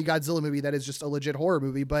the only Godzilla movie that is just a legit horror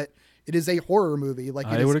movie, but it is a horror movie. Like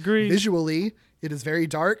I would agree. Visually, it is very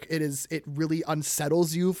dark. It really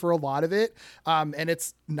unsettles you for a lot of it. And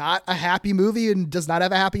it's not a happy movie and does not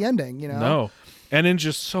have a happy ending, you know? No. And in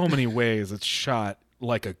just so many ways, it's shot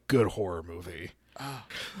like a good horror movie.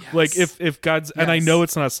 Yes. Like if God's and I Yes. know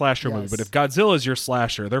it's not a slasher movie, Yes. but if Godzilla is your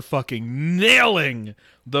slasher, they're fucking nailing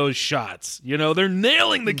those shots. You know, they're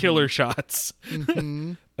nailing the killer shots.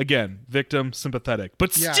 Again, victim sympathetic,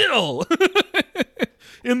 but Yeah. still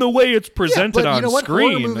in the way it's presented but on you know what?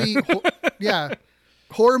 screen.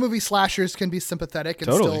 Horror movie slashers can be sympathetic and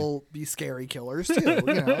Totally. still be scary killers too.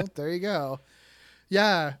 You know, there you go.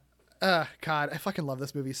 Yeah. God, I fucking love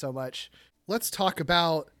this movie so much. Let's talk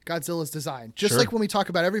about Godzilla's design. Just Sure. like when we talk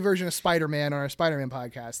about every version of Spider-Man on our Spider-Man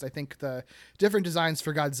podcast, I think the different designs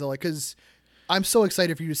for Godzilla, because I'm so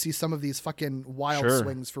excited for you to see some of these fucking wild Sure.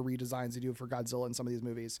 swings for redesigns they do for Godzilla in some of these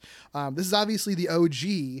movies. This is obviously the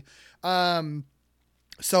OG.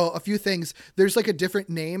 So a few things. There's like a different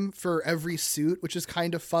name for every suit, which is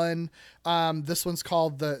kind of fun. This one's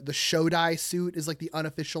called the Shodai suit is like the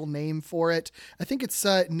unofficial name for it. I think it's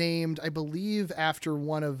named, I believe, after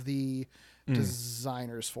one of the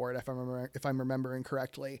designers for it, if I'm remembering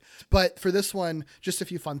correctly. But for this one, just a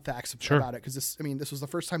few fun facts about it, because this was the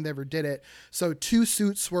first time they ever did it. So 2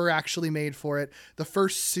 suits were actually made for it. The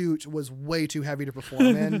first suit was way too heavy to perform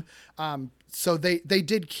in. So they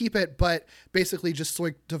did keep it, but basically just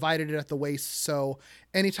like divided it at the waist. So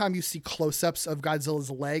anytime you see close-ups of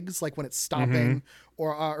Godzilla's legs, like when it's stomping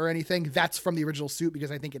or anything, that's from the original suit,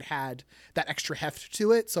 because I think it had that extra heft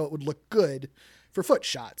to it, so it would look good for foot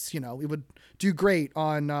shots. You know, it would do great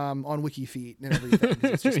on WikiFeet and everything.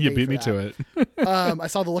 It's just You made beat for me that. to it. I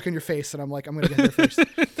saw the look on your face and I'm like, I'm going to get there first.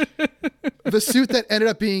 The suit that ended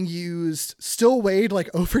up being used still weighed like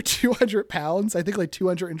over 200 pounds. I think like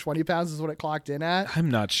 220 pounds is what it clocked in at. I'm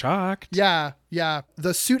not shocked. Yeah, yeah.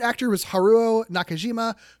 The suit actor was Haruo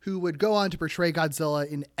Nakajima, who would go on to portray Godzilla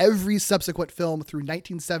in every subsequent film through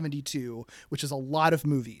 1972, which is a lot of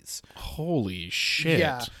movies. Holy shit.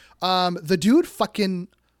 Yeah. The dude fucking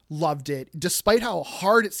loved it, despite how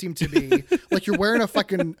hard it seemed to be. Like you're wearing a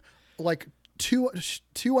fucking like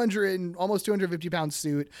 200 and almost 250 pound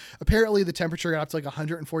suit. Apparently the temperature got up to like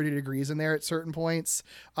 140 degrees in there at certain points.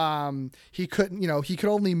 He could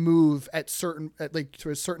only move to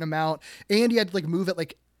a certain amount, and he had to like move at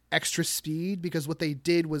like extra speed, because what they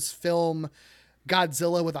did was film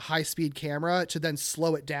Godzilla with a high-speed camera to then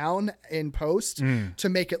slow it down in post to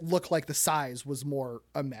make it look like the size was more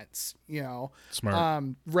immense, you know? Smart.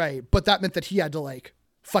 Right. But that meant that he had to like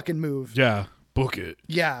fucking move. Yeah. Book it.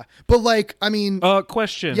 Yeah. But like, I mean,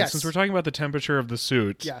 Question. Yes. Since we're talking about the temperature of the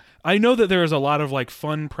suit, Yeah. I know that there is a lot of like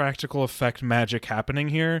fun practical effect magic happening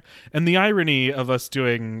here, and the irony of us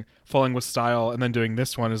doing Falling with Style and then doing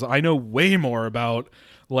this one is I know way more about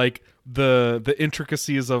like the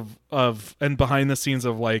intricacies of and behind the scenes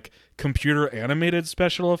of like computer animated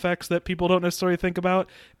special effects that people don't necessarily think about,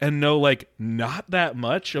 and know like not that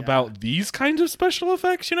much about these kinds of special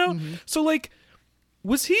effects, you know? So like,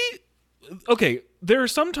 was he okay? There are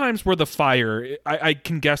some times where the fire, I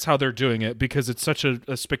can guess how they're doing it because it's such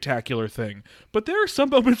a spectacular thing. But there are some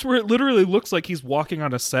moments where it literally looks like he's walking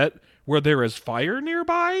on a set where there is fire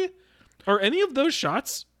nearby. Are any of those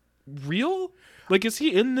shots real? Like, is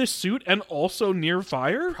he in this suit and also near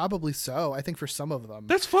fire? probably so. I think for some of them.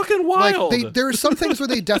 That's fucking wild. Like there are some things where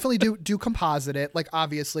they definitely do composite it, like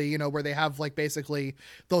obviously, you know, where they have like basically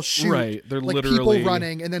they'll shoot Right, they're like literally- people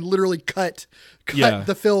running and then literally cut Yeah.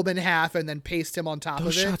 the film in half and then paste him on top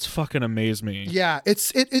Those of it. shots fucking amaze me. Yeah,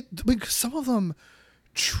 it like, some of them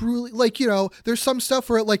truly, like, you know, there's some stuff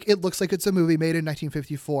where it looks like it's a movie made in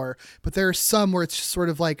 1954, but there are some where it's just sort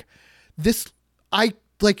of like this. I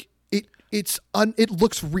like it. It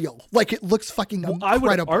looks real. Like, it looks fucking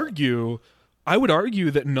incredible. I would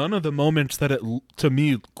argue that none of the moments that it, to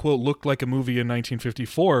me, quote, looked like a movie in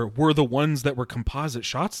 1954 were the ones that were composite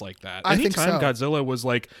shots like that. I think Anytime so. Godzilla was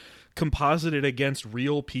like composited against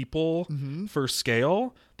real people for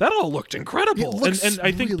scale, that all looked incredible. It looks and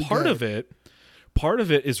I think really part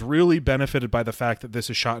of it is really benefited by the fact that this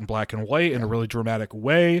is shot in black and white in a really dramatic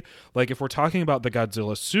way. Like, if we're talking about the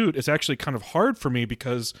Godzilla suit, it's actually kind of hard for me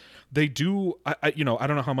because they do, I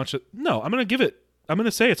don't know how much I'm going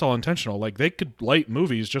to say it's all intentional. Like, they could light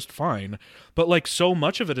movies just fine, but like so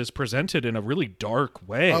much of it is presented in a really dark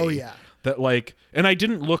way. Oh yeah. That like, and I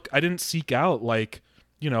didn't seek out like,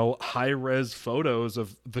 you know, high res photos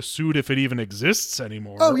of the suit if it even exists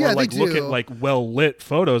anymore. Oh yeah, or like they do. look at like well lit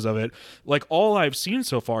photos of it. Like, all I've seen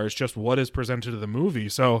so far is just what is presented to the movie.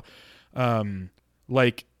 So,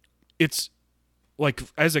 like, it's like,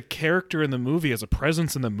 as a character in the movie, as a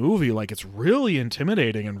presence in the movie, like, it's really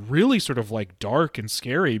intimidating and really sort of like dark and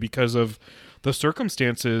scary because of the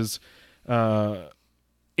circumstances,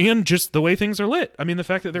 and just the way things are lit. I mean, the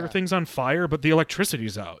fact that there are things on fire, but the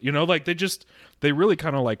electricity's out, you know, like they really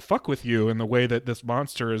kind of like fuck with you in the way that this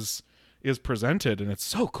monster is presented. And it's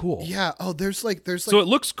so cool. Yeah. Oh, there's so it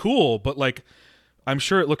looks cool, but like, I'm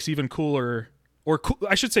sure it looks even cooler, or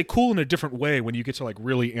I should say cool in a different way when you get to like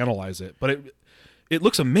really analyze it. But it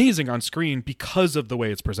looks amazing on screen because of the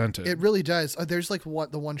way it's presented. It really does. There's like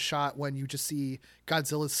the one shot when you just see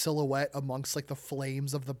Godzilla's silhouette amongst like the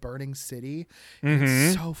flames of the burning city.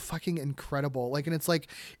 It's so fucking incredible. Like, and it's like,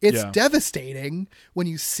 it's devastating when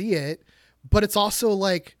you see it, but it's also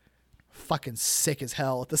like fucking sick as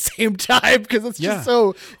hell at the same time, because it's just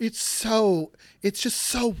it's just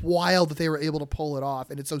so wild that they were able to pull it off,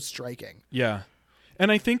 and it's so striking. Yeah.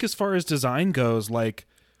 And I think as far as design goes, like,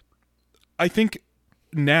 I think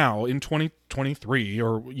now in 2023,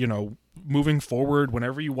 or, you know, moving forward,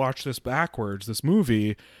 whenever you watch this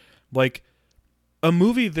movie, like, a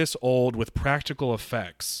movie this old with practical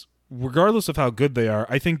effects, regardless of how good they are,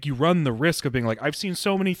 I think you run the risk of being like, I've seen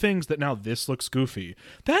so many things that now this looks goofy.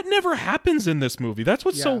 That never happens in this movie. That's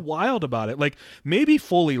what's so wild about it. Like, maybe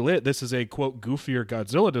fully lit, this is a, quote, goofier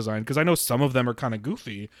Godzilla design, because I know some of them are kind of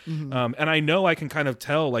goofy. And I know I can kind of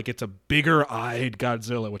tell, like, it's a bigger-eyed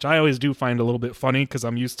Godzilla, which I always do find a little bit funny, because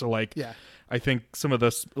I'm used to, like... I think some of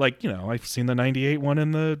this, like, you know, I've seen the 98 one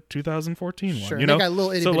and the 2014 one, you know? They got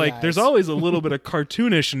little so, like, eyes. There's always a little bit of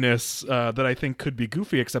cartoonishness that I think could be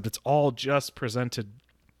goofy, except it's all just presented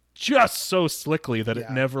just so slickly that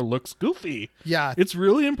it never looks goofy. Yeah. It's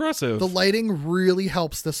really impressive. The lighting really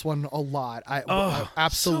helps this one a lot.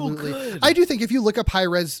 Absolutely. So good. I do think if you look up high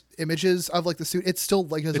res images of like the suit, it still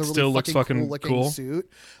like has a really looks fucking cool looking cool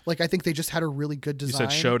suit. Like, I think they just had a really good design.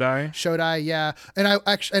 You said Shodai? Shodai, yeah.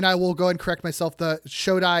 And I will go and correct myself. The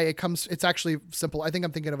Shodai, it's actually simple. I think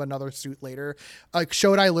I'm thinking of another suit later.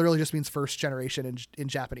 Shodai literally just means first generation in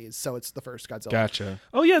Japanese, so it's the first Godzilla. Gotcha.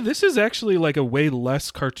 Oh yeah, this is actually like a way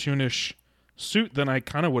less cartoonish suit than I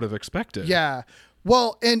kind of would have expected. Yeah.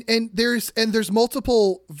 Well, and there's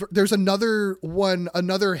multiple. There's another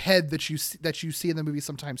head that you see in the movie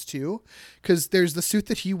sometimes too, because there's the suit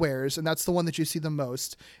that he wears, and that's the one that you see the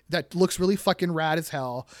most. That looks really fucking rad as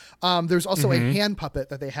hell. There's also a hand puppet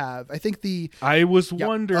that they have. I think I was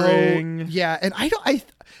wondering. And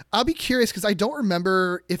I'll be curious, because I don't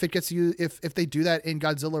remember if it gets you if they do that in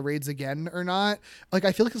Godzilla Raids again or not. Like,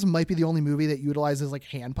 I feel like this might be the only movie that utilizes like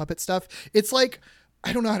hand puppet stuff. It's like,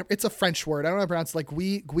 I don't know it's a French word. I don't know how to pronounce it. Like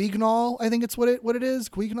guignol, I think it's what it is.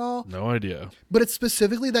 Guignol. No idea. But it's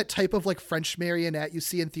specifically that type of like French marionette you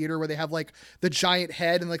see in theater where they have like the giant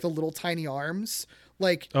head and like the little tiny arms.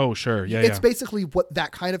 Like, oh sure. Yeah. It's basically what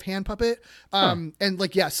that kind of hand puppet. And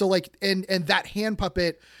like, so like, and that hand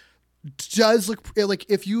puppet does look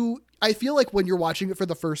like, I feel like when you're watching it for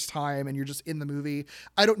the first time and you're just in the movie,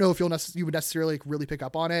 I don't know if you would necessarily like really pick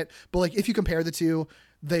up on it, but like if you compare the two,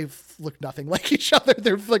 they look nothing like each other.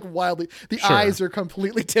 They're like wildly, the eyes are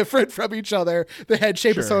completely different from each other. The head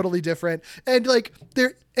shape is totally different. And like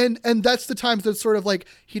and that's the times that sort of like,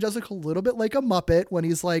 he does look a little bit like a Muppet when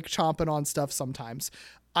he's like chomping on stuff sometimes.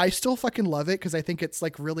 I still fucking love it, because I think it's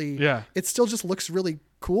like really, it still just looks really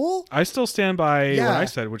cool. I still stand by what I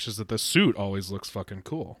said, which is that the suit always looks fucking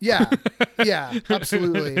cool. Yeah,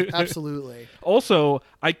 absolutely. Also,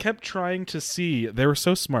 I kept trying to see, they were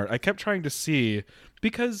so smart. I kept trying to see,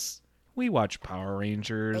 because We watch Power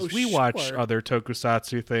Rangers. Oh, we watch sure. other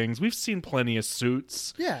tokusatsu things. We've seen plenty of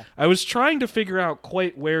Suits. Yeah. I was trying to figure out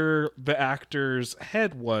quite where the actor's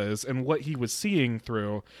head was and what he was seeing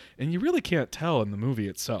through, and you really can't tell in the movie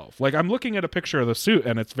itself. Like, I'm looking at a picture of the suit,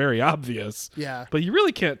 and it's very obvious. Yeah. But you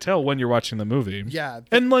really can't tell when you're watching the movie. Yeah.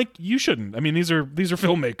 And, like, you shouldn't. I mean, these are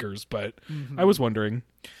filmmakers, but I was wondering,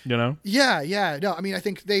 you know? Yeah. Yeah. No, I mean,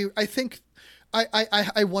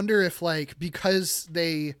 I wonder if, like, because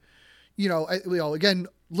they, again,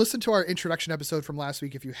 listen to our introduction episode from last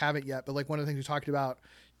week if you haven't yet. But, like, one of the things we talked about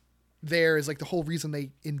there is, like, the whole reason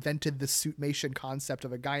they invented the suitmation concept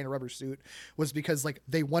of a guy in a rubber suit was because, like,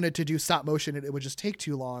 they wanted to do stop motion and it would just take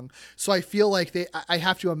too long. So I feel like I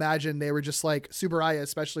have to imagine they were just like, Subaraya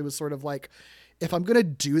especially was sort of like, if I'm going to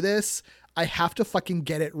do this, I have to fucking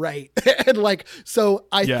get it right. And like, so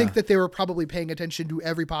I think that they were probably paying attention to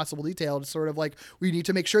every possible detail to sort of like, we need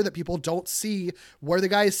to make sure that people don't see where the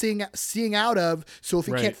guy is seeing out of. So if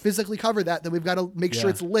we can't physically cover that, then we've got to make sure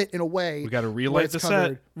it's lit in a way. We got to relight the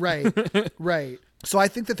covered. set. Right. Right. So I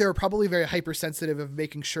think that they were probably very hypersensitive of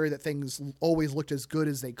making sure that things always looked as good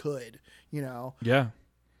as they could, you know? Yeah.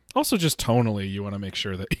 Also, just tonally, you want to make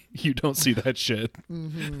sure that you don't see that shit.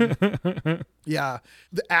 Mm-hmm. Yeah.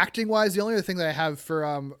 The acting wise, the only other thing that I have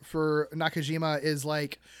for Nakajima is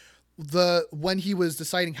like when he was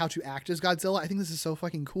deciding how to act as Godzilla. I think this is so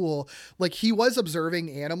fucking cool. Like, he was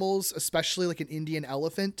observing animals, especially like an Indian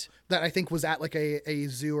elephant that I think was at like a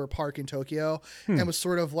zoo or park in Tokyo, and was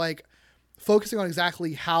sort of like focusing on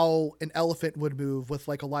exactly how an elephant would move with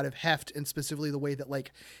like a lot of heft, and specifically the way that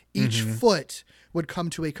like each foot would come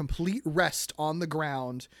to a complete rest on the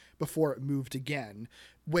ground before it moved again,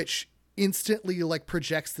 which instantly like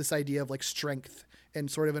projects this idea of like strength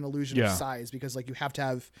and sort of an illusion of size, because like you have to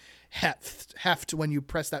have heft when you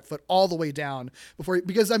press that foot all the way down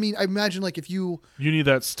because I mean, I imagine like if you need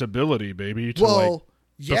that stability, baby, before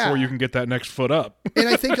you can get that next foot up. And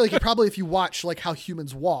I think like probably if you watch like how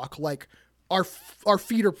humans walk, like our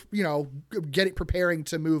feet are, preparing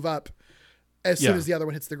to move up as soon as the other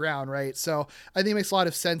one hits the ground, right? So I think it makes a lot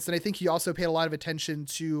of sense. And I think he also paid a lot of attention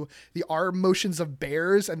to the arm motions of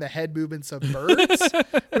bears and the head movements of birds,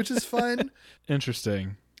 which is fun.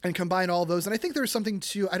 Interesting. And combine all those. And I think there's something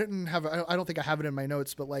too, I don't think I have it in my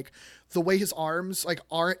notes, but like the way his arms like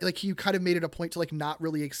aren't like, he kind of made it a point to like not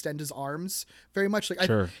really extend his arms very much.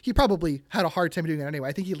 Like he probably had a hard time doing it anyway.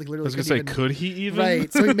 I think he like literally could he even?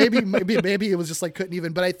 Right. So maybe it was just like couldn't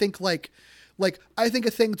even, but I think like I think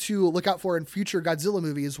a thing to look out for in future Godzilla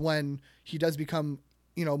movies when he does become,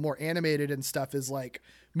 more animated and stuff is like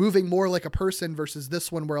moving more like a person versus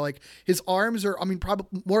this one where like his arms are,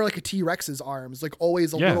 probably more like a T-Rex's arms, like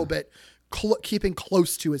always a little bit keeping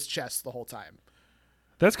close to his chest the whole time.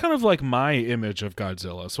 That's kind of like my image of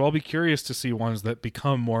Godzilla. So I'll be curious to see ones that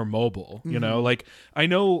become more mobile, like I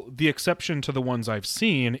know the exception to the ones I've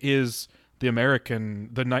seen is the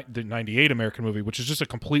 98 American movie, which is just a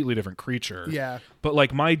completely different creature. Yeah. But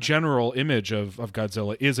like my general image of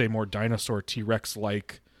Godzilla is a more dinosaur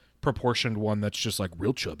T-Rex-like proportioned one that's just like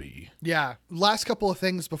real chubby. Yeah. Last couple of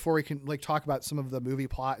things before we can like talk about some of the movie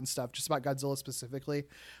plot and stuff, just about Godzilla specifically.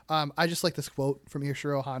 I just like this quote from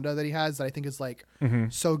Ishiro Honda that he has that I think is like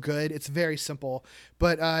so good. It's very simple,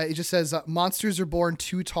 but it just says, monsters are born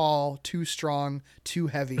too tall, too strong, too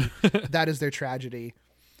heavy. That is their tragedy.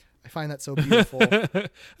 I find that so beautiful.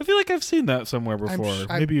 I feel like I've seen that somewhere before.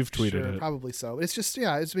 Maybe you've tweeted it. Probably so. It's just,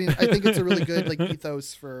 I think it's a really good like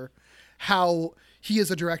ethos for how he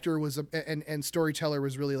as a director was and storyteller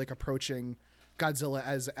was really like approaching Godzilla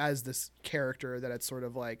as this character that it's sort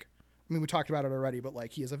of like, we talked about it already, but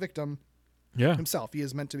like he is a victim himself. He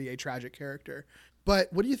is meant to be a tragic character.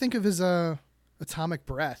 But what do you think of his atomic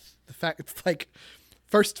breath? The fact it's like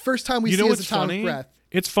first time we see his atomic breath.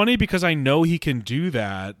 It's funny because I know he can do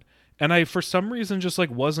that. And I, for some reason, just like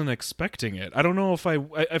wasn't expecting it. I don't know if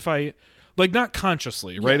I like not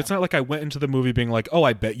consciously, right? It's not like I went into the movie being like, oh,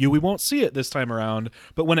 I bet you we won't see it this time around.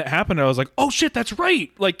 But when it happened, I was like, oh shit, that's right.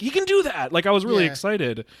 Like he can do that. Like I was really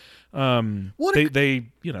excited. They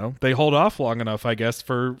hold off long enough, I guess,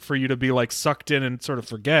 for you to be like sucked in and sort of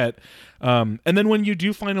forget. And then when you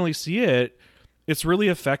do finally see it, it's really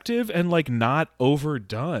effective and like not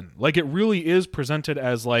overdone. Like it really is presented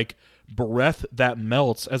as like breath that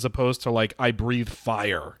melts as opposed to like I breathe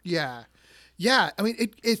fire. Yeah.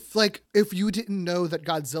 It's like if you didn't know that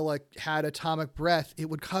Godzilla had atomic breath, it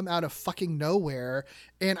would come out of fucking nowhere.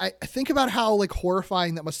 And I think about how like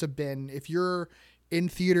horrifying that must have been if you're in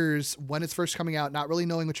theaters when it's first coming out, not really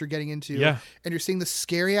knowing what you're getting into, and you're seeing the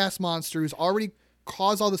scary ass monster who's already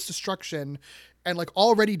caused all this destruction and like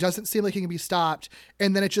already doesn't seem like he can be stopped,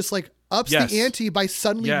 and then it just like ups the ante by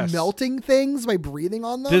suddenly melting things by breathing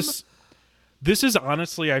on them. This is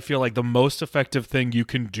honestly, I feel like, the most effective thing you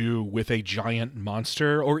can do with a giant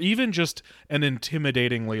monster, or even just an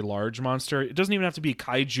intimidatingly large monster. It doesn't even have to be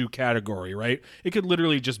kaiju category, right? It could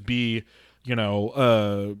literally just be,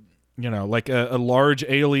 like a large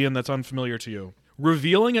alien that's unfamiliar to you.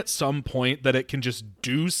 Revealing at some point that it can just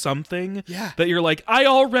do something that you're like, I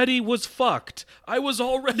already was fucked. I was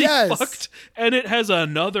already fucked. And it has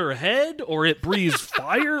another head, or it breathes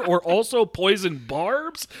fire, or also poison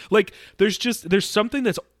barbs. Like, there's something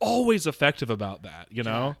that's always effective about that, you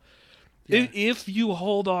know? Yeah. If you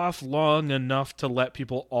hold off long enough to let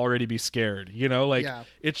people already be scared,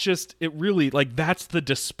 it really, like, that's the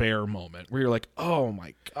despair moment where you're like, oh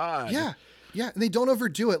my God. Yeah. Yeah, and they don't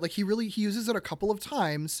overdo it. Like, he uses it a couple of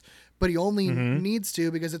times, but he only needs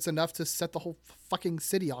to because it's enough to set the whole fucking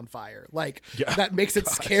city on fire. Like, that makes it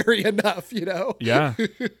scary enough, you know? Yeah.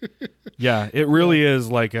 Yeah, it really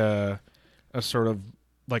is like a sort of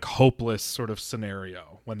like hopeless sort of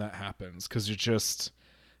scenario when that happens, because it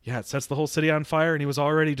sets the whole city on fire, and he was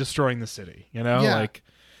already destroying the city, you know? Yeah. Like,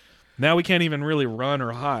 now we can't even really run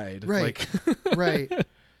or hide. Right. Like, right.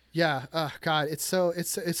 Yeah. God, it's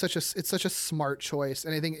such a smart choice.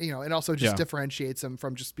 And I think, it also just differentiates him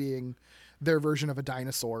from just being their version of a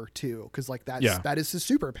dinosaur too. Cause like that is his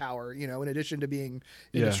superpower, in addition to being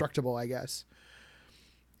indestructible, I guess.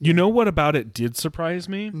 You know what about it did surprise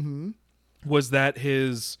me? Mm-hmm. Was that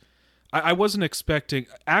I wasn't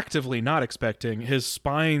actively not expecting his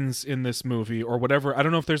spines in this movie, or whatever. I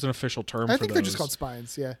don't know if there's an official term for those. I think they're just called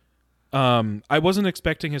spines. Yeah. I wasn't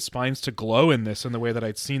expecting his spines to glow in this in the way that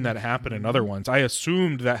I'd seen that happen in other ones. I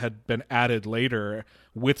assumed that had been added later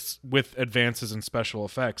with advances in special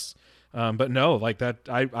effects. But no, like that,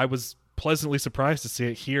 I was pleasantly surprised to see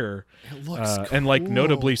it here. It looks cool. And like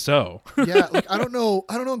notably so. Yeah, like I don't know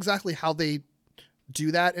exactly how they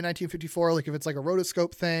do that in 1954. Like if it's like a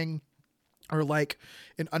rotoscope thing or like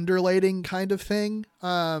an underlighting kind of thing.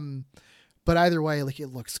 But either way, like, it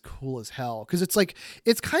looks cool as hell. Cause it's like,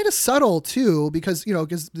 it's kind of subtle too, because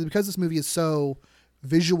this movie is so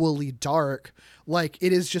visually dark. Like,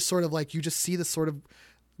 it is just sort of like, you just see this sort of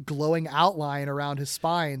glowing outline around his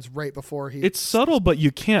spines right before it's subtle, but you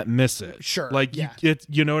can't miss it. Sure. Like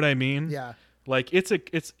you know what I mean? Yeah. Like it's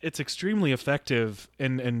extremely effective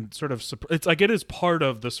and sort of, it's like, it is part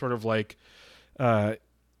of the sort of like, not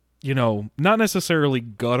necessarily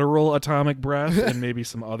guttural atomic breath and maybe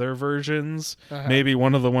some other versions, maybe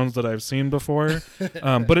one of the ones that I've seen before.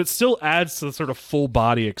 But it still adds to the sort of full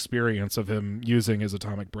body experience of him using his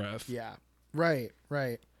atomic breath. Yeah. Right.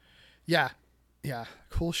 Yeah. Yeah.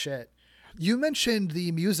 Cool shit. You mentioned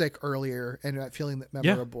the music earlier and feeling that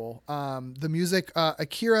memorable. Yeah. The music,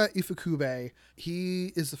 Akira Ifukube,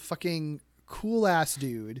 he is a fucking cool ass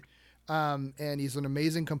dude. And he's an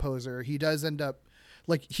amazing composer. He does end up,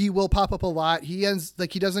 like, he will pop up a lot. He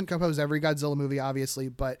doesn't compose every Godzilla movie, obviously,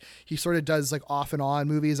 but he sort of does like off and on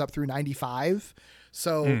movies up through 95.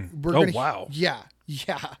 So wow. Yeah.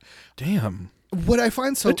 Damn. What I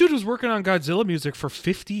find that dude was working on Godzilla music for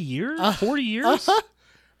 50 years, 40 years.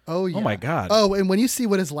 Oh yeah. Oh my God. Oh, and when you see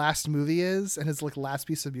what his last movie is and his like last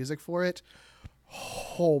piece of music for it,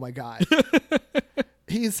 oh my God.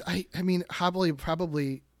 He's, I mean,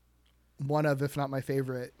 probably one of, if not my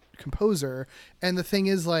favorite composer. And the thing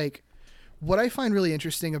is, like, what I find really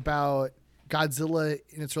interesting about Godzilla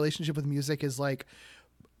in its relationship with music is like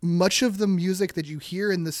much of the music that you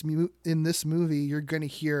hear in this movie, you're going to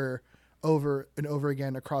hear over and over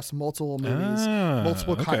again across multiple movies,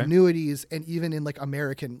 multiple continuities, and even in like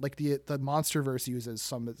American, like the Monsterverse uses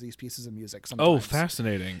some of these pieces of music sometimes. Oh,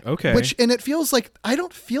 fascinating. Okay. And it feels like, I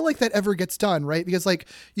don't feel like that ever gets done, right? Because like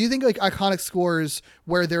you think like iconic scores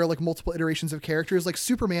where there are like multiple iterations of characters, like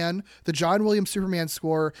Superman, the John Williams Superman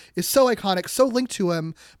score is so iconic, so linked to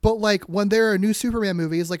him. But like when there are new Superman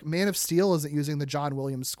movies, like Man of Steel isn't using the John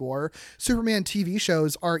Williams score. Superman TV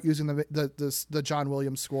shows aren't using the John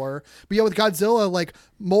Williams score. But yeah, with Godzilla, like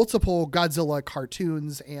multiple Godzilla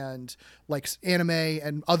cartoons and like anime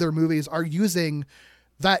and other movies are using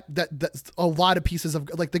that a lot of pieces of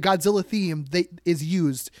like the Godzilla theme is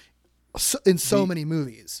used in so many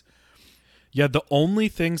movies. Yeah, the only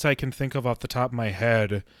things I can think of off the top of my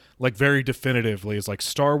head, like very definitively is like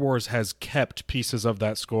Star Wars has kept pieces of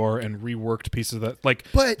that score and reworked pieces of that. Like,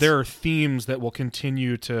 but there are themes that will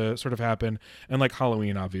continue to sort of happen, and like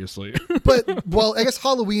Halloween, obviously. But well, I guess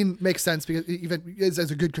Halloween makes sense because even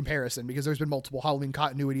as a good comparison, because there's been multiple Halloween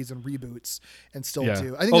continuities and reboots and still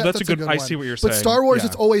do. I think that's a good. I one. see what you're saying. But Star Wars, yeah.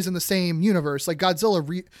 it's always in the same universe. Like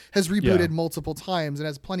Godzilla has rebooted multiple times and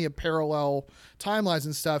has plenty of parallel timelines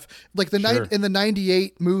and stuff. Like in the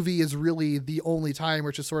 98 movie is really the only time where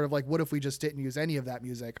it's just sort of like, what if we just didn't use any of that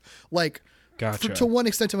music? Like, gotcha. To one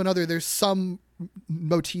extent or another, there's some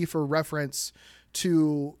motif or reference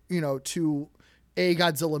to a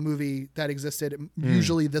Godzilla movie that existed,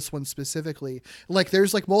 usually this one specifically. Like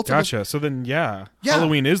there's like multiple. Gotcha. So then,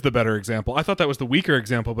 Halloween is the better example. I thought that was the weaker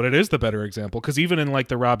example, but it is the better example because even in like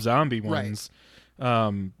the Rob Zombie ones,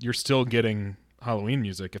 you're still getting Halloween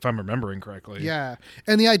music, if I'm remembering correctly. Yeah,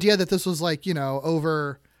 and the idea that this was like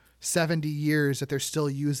over 70 years that they're still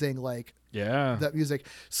using like that music.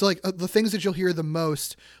 So like the things that you'll hear the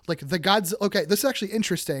most, like the okay, this is actually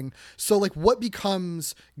interesting. So like what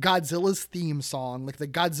becomes Godzilla's theme song, like the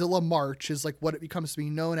Godzilla March is like what it becomes to be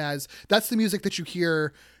known as. That's the music that you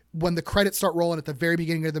hear when the credits start rolling at the very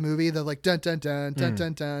beginning of the movie. They're like dun dun dun dun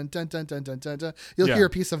dun dun dun dun dun dun dun dun. You'll hear a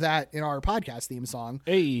piece of that in our podcast theme song.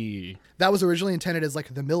 Hey, that was originally intended as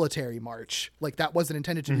like the military march. Like that wasn't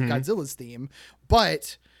intended to be Godzilla's theme,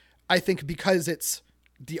 but I think because it's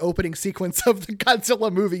the opening sequence of the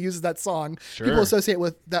Godzilla movie uses that song, people associate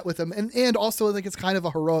that with them. And also like it's kind of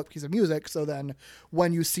a heroic piece of music. So then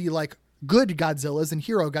when you see like good Godzillas and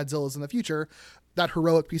hero Godzillas in the future, that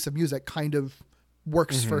heroic piece of music kind of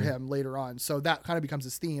works for him later on. So that kind of becomes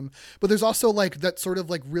his theme. But there's also like that sort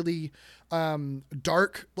of like really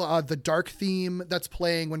dark, the dark theme that's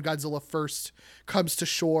playing when Godzilla first comes to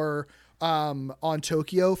shore on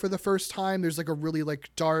Tokyo for the first time. There's like a really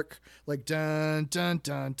like dark, like dun dun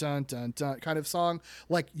dun dun dun dun kind of song.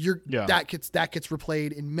 Like that gets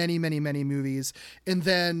replayed in many movies. And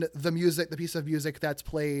then the piece of music that's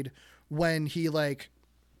played when he like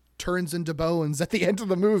turns into bones at the end of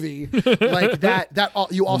the movie, like that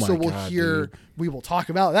you also will hear. Dude. We will talk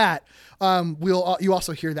about that. You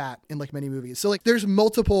also hear that in like many movies. So like there's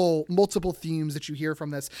multiple themes that you hear from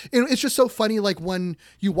this, and it's just so funny. Like when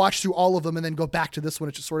you watch through all of them and then go back to this one,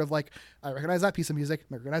 it's just sort of like I recognize that piece of music,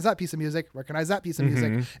 recognize that piece of music, recognize that piece of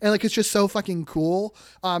music, and like it's just so fucking cool.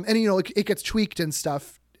 And it gets tweaked and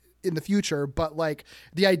stuff in the future, but like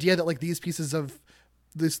the idea that like these pieces of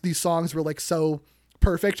these songs were like so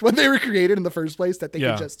perfect when they were created in the first place that they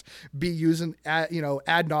could just be using ad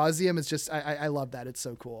nauseum. It's just I love that. It's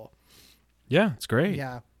so cool. Yeah, it's great.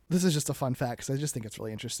 Yeah, this is just a fun fact because I just think it's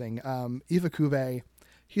really interesting. Ifukube,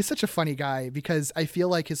 he's such a funny guy because I feel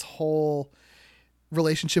like his whole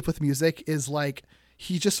relationship with music is like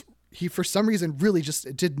he for some reason really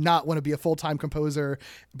just did not want to be a full-time composer,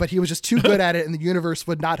 but he was just too good at it and the universe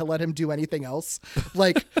would not let him do anything else.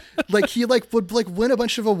 Like he like would like win a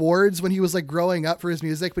bunch of awards when he was like growing up for his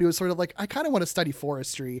music, but he was sort of like, I kind of want to study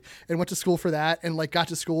forestry, and went to school for that and like got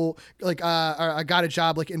to school, like I got a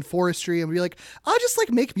job like in forestry, and be like, I'll just like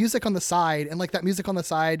make music on the side, and like that music on the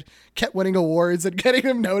side kept winning awards and getting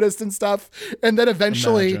him noticed and stuff. And then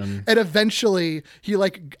eventually he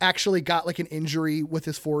like actually got like an injury with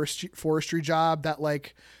his forestry job that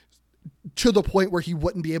like to the point where he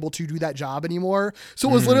wouldn't be able to do that job anymore. So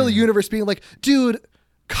it was literally universe being like, dude,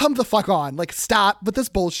 come the fuck on, like stop with this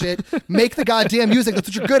bullshit, make the goddamn music. That's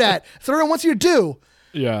what you're good at. That's what everyone wants you to do.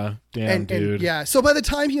 Yeah. Damn, dude. And so by the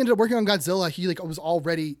time he ended up working on Godzilla, he like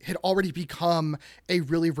had already become a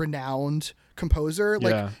really renowned composer.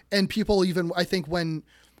 Like, and people even, I think when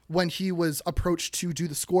he was approached to do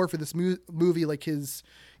the score for this movie, like his,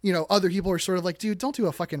 other people were sort of like, dude, don't do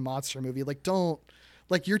a fucking monster movie. Like, don't,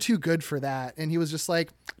 like, you're too good for that. And he was just like,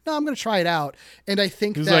 no, I'm going to try it out. And I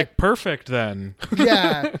think he's like, perfect then.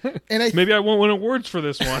 Yeah. And maybe I won't win awards for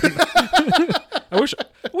this one. I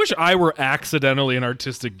wish I were accidentally an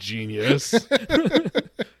artistic genius.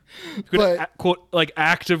 Could quote like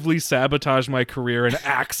actively sabotage my career and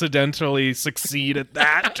accidentally succeed at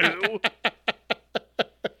that too.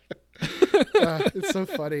 It's so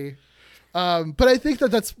funny. But I think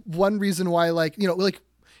that's one reason why, like, like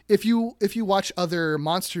if you watch other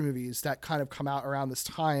monster movies that kind of come out around this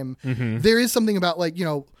time, there is something about like,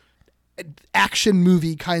 action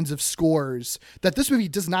movie kinds of scores that this movie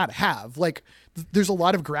does not have. Like there's a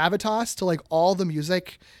lot of gravitas to like all the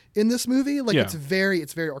music in this movie. Like it's very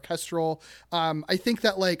orchestral. I think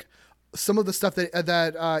that like some of the stuff that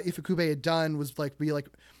Ifukube had done was like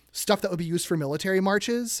stuff that would be used for military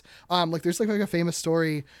marches. Like there's like a famous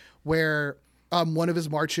story where One of his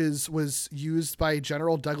marches was used by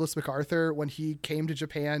General Douglas MacArthur when he came to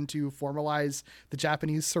Japan to formalize the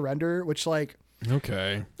Japanese surrender, which like,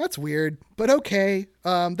 okay, that's weird, but okay.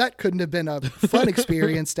 That couldn't have been a fun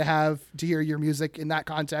experience to hear your music in that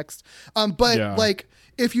context. But like,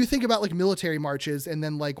 if you think about like military marches and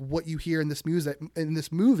then like what you hear in this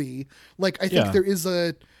movie, like I think there is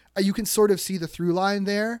you can sort of see the through line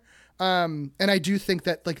there. And I do think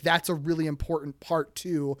that like that's a really important part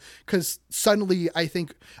too, because suddenly I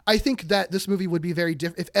think that this movie would be very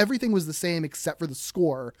different if everything was the same except for the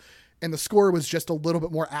score, and the score was just a little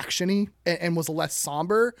bit more actiony and was less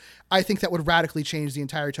somber. I think that would radically change the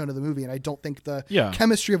entire tone of the movie, and I don't think the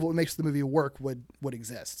chemistry of what makes the movie work would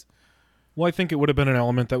exist. Well, I think it would have been an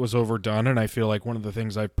element that was overdone, and I feel like one of the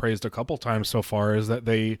things I've praised a couple times so far is that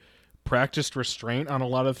they practiced restraint on a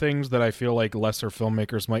lot of things that I feel like lesser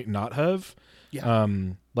filmmakers might not have. Yeah.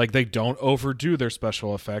 Like they don't overdo their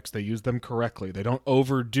special effects. They use them correctly. They don't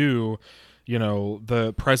overdo,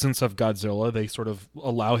 the presence of Godzilla. They sort of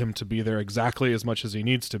allow him to be there exactly as much as he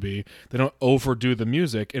needs to be. They don't overdo the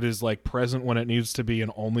music. It is like present when it needs to be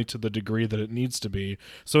and only to the degree that it needs to be.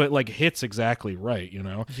 So it like hits exactly right,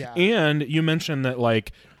 Yeah. And you mentioned that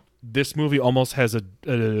like this movie almost has a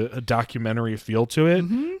documentary feel to it.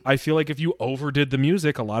 Mm-hmm. I feel like if you overdid the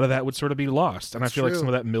music, a lot of that would sort of be lost. And I feel like some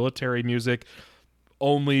of that military music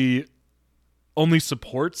only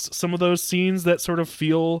supports some of those scenes that sort of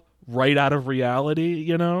feel right out of reality,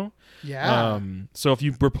 Yeah. So if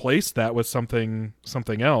you replaced that with something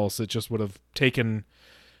else, it just would have taken,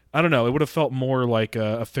 I don't know, it would have felt more like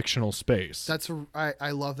a fictional space.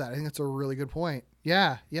 I love that. I think that's a really good point.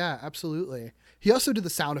 Yeah, absolutely. He also did the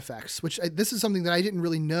sound effects, which this is something that I didn't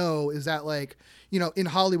really know, is that like, in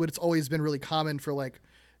Hollywood, it's always been really common for like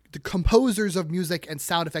the composers of music and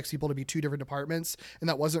sound effects people to be two different departments. And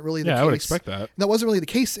that wasn't really the case. Yeah, I would expect that. That wasn't really the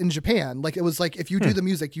case in Japan. Like it was like, if you do the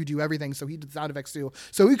music, you do everything. So he did sound effects too.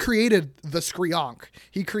 So he created the Screonk.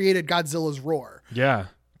 He created Godzilla's roar. Yeah.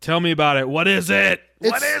 Tell me about it. What is it?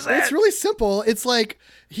 What is it? It's really simple. It's like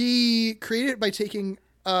he created it by taking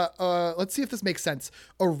let's see if this makes sense.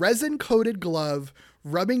 A resin coated glove,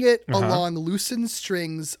 rubbing it along loosened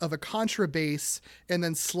strings of a contrabass, and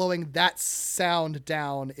then slowing that sound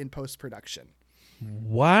down in post production.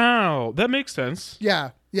 Wow, that makes sense.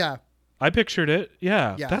 Yeah. I pictured it.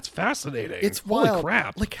 Yeah. That's fascinating. It's Holy wild.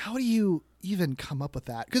 crap. Like, how do you even come up with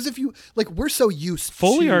that? Because if you like, we're so used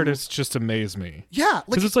Foley to artists just amaze me. Yeah,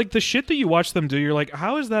 because it's like the shit that you watch them do. You're like,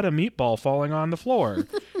 how is that a meatball falling on the floor?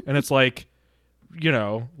 And it's like,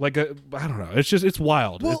 like I don't know. It's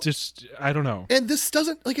wild. Well, it's just, I don't know. And this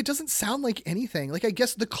it doesn't sound like anything. Like, I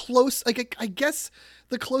guess the closest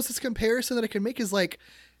comparison that I can make is like,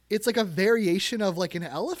 it's like a variation of like an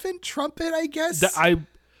elephant trumpet, I guess.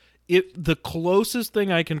 The closest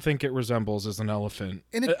thing I can think it resembles is an elephant.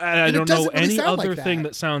 And I don't know any other like thing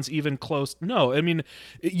that sounds even close. No, I mean,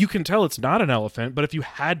 you can tell it's not an elephant, but if you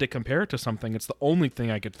had to compare it to something, it's the only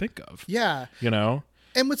thing I could think of. Yeah.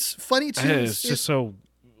 And what's funny too is just so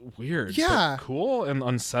weird. Yeah. But cool and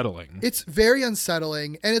unsettling. It's very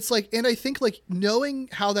unsettling. And it's like, and I think like knowing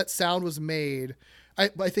how that sound was made, I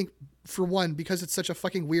think for one, because it's such a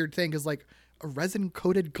fucking weird thing, is like a resin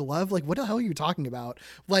coated glove. Like, what the hell are you talking about?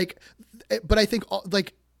 Like, but I think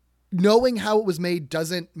like knowing how it was made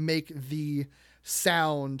doesn't make the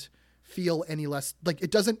sound feel any less, like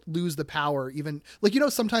it doesn't lose the power. Even like,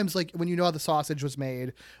 sometimes like when how the sausage was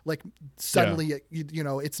made, like suddenly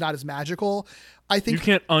it's not as magical. I think you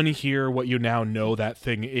can't unhear what you now know that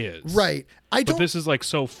thing is. Right. But this is like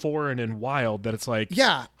so foreign and wild that it's like,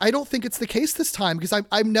 yeah, I don't think it's the case this time, because I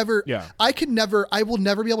will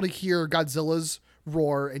never be able to hear Godzilla's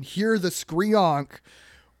roar and hear the Screonk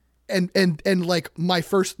and like my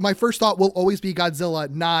first thought will always be Godzilla,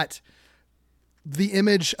 not the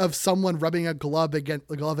image of someone rubbing a glove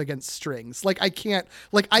against strings. Like I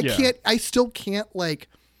still can't, like,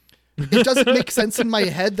 it doesn't make sense in my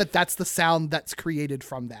head that that's the sound that's created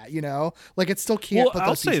from that, like it still can't. Well,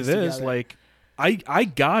 I'll say this, together. Like I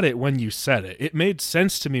got it when you said it. It made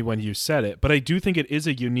sense to me when you said it, but I do think it is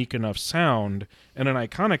a unique enough sound and an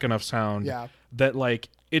iconic enough sound that like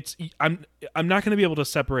I'm not going to be able to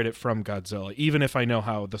separate it from Godzilla, even if I know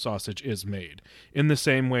how the sausage is made, in the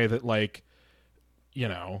same way that like,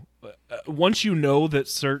 once you know that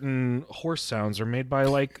certain horse sounds are made by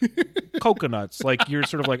like coconuts, like you're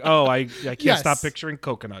sort of like, oh, I can't stop picturing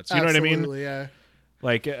coconuts. You know what I mean? Yeah.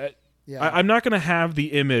 Like, I'm not going to have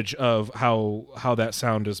the image of how that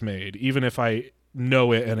sound is made, even if I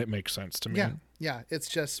know it and it makes sense to me. Yeah. It's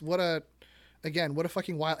just again, what a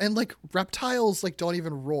fucking wild, and like reptiles like don't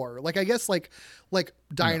even roar. Like I guess like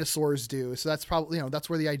dinosaurs do. So that's probably, that's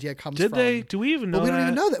where the idea comes from. Did they? Do we even know But we that? don't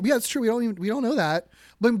even know that. Yeah, it's true. We don't know that.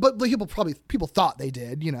 But people thought they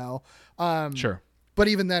did, Sure. But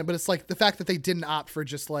even then, it's like the fact that they didn't opt for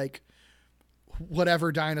just like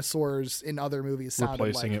whatever dinosaurs in other movies sounded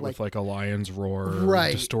replacing it with like a lion's roar,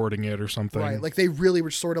 right, distorting it or something. Right. Like they really were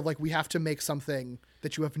sort of like, we have to make something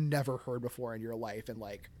that you have never heard before in your life. And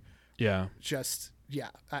like, just,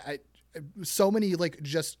 I so many like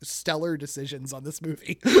just stellar decisions on this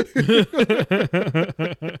movie.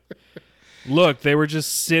 Look, they were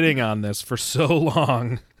just sitting on this for so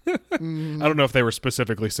long. I don't know if they were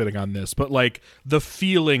specifically sitting on this, but like the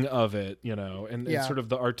feeling of it, and sort of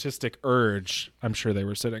the artistic urge, I'm sure they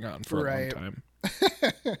were sitting on for a long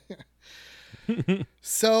time.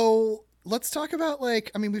 So let's talk about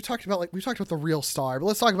we've talked about the real star, but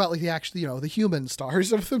let's talk about like the actual, the human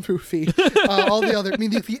stars of the movie. All the other,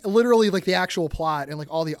 literally like the actual plot and like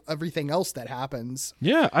all the everything else that happens.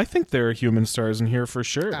 Yeah, I think there are human stars in here for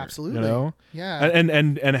sure. Absolutely. Yeah.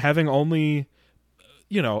 And having only,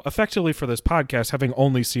 effectively for this podcast, having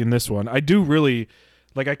only seen this one, I do really,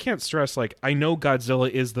 like, I can't stress, like, I know Godzilla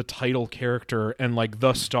is the title character and, like,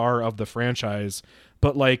 the star of the franchise,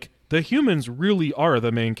 but, like, the humans really are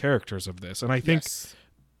the main characters of this, and I think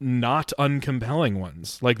not uncompelling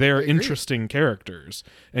ones. Like, they are interesting characters,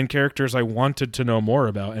 and characters I wanted to know more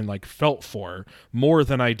about and, like, felt for more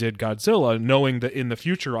than I did Godzilla, knowing that in the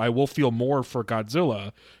future I will feel more for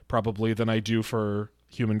Godzilla, probably, than I do for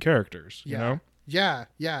human characters, you know? Yeah.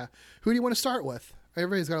 Who do you want to start with?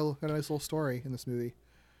 Everybody's got a nice little story in this movie.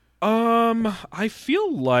 I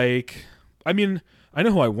feel like, I know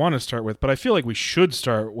who I want to start with, but I feel like we should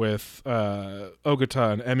start with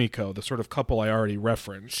Ogata and Emiko, the sort of couple I already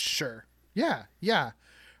referenced. Sure. Yeah.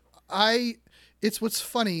 It's what's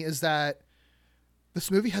funny is that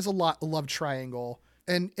this movie has a love triangle,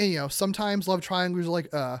 and sometimes love triangles are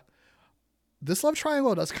like, this love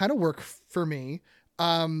triangle does kind of work for me.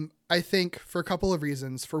 I think for a couple of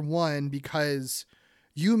reasons. For one, because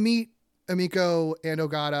you meet Emiko and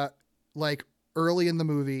Ogata like early in the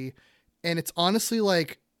movie, and it's honestly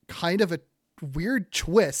like kind of a weird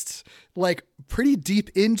twist, like pretty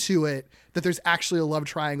deep into it, that there's actually a love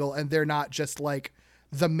triangle and they're not just like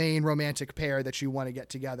the main romantic pair that you want to get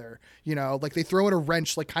together. Like they throw in a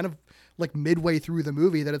wrench, like kind of like midway through the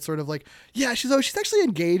movie, that it's sort of like, she's actually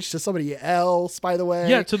engaged to somebody else, by the way.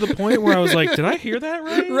 Yeah, to the point where I was like, did I hear that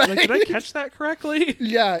right? Like, did I catch that correctly?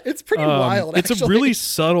 Yeah, it's pretty wild. It's a really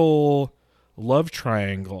subtle love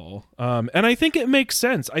triangle. And I think it makes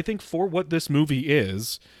sense. I think for what this movie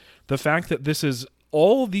is, the fact that this is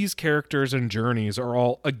all these characters and journeys are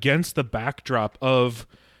all against the backdrop of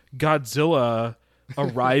Godzilla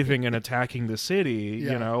arriving and attacking the city,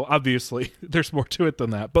 obviously there's more to it than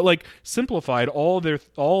that, but like simplified, all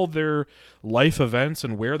their life events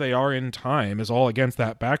and where they are in time is all against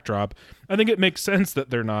that backdrop. I think it makes sense that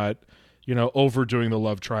they're not, overdoing the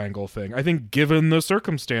love triangle thing. I think given the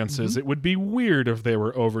circumstances, it would be weird if they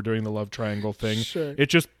were overdoing the love triangle thing. Sure. It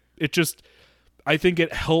just I think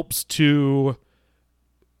it helps to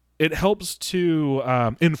inform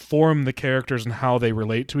the characters and how they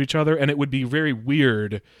relate to each other, and it would be very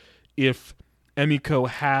weird if Emiko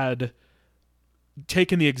had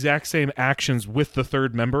taken the exact same actions with the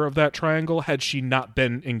third member of that triangle had she not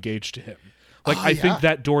been engaged to him. Like, I think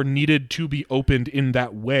that door needed to be opened in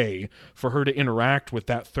that way for her to interact with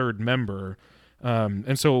that third member,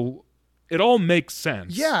 and so it all makes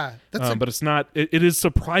sense. Yeah. But it's not, it is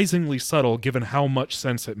surprisingly subtle given how much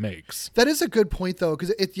sense it makes. That is a good point though.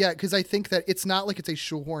 Cause I think that it's not like it's a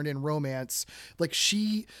shoehorned in romance. Like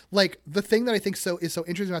the thing that I think is so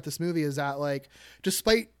interesting about this movie is that like,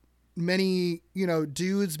 despite many,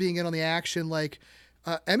 dudes being in on the action, like,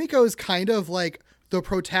 Emiko is kind of like the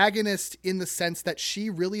protagonist in the sense that she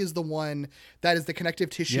really is the one that is the connective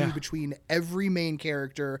tissue between every main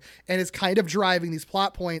character and is kind of driving these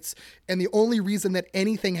plot points. And the only reason that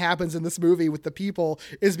anything happens in this movie with the people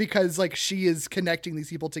is because like she is connecting these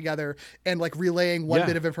people together and like relaying one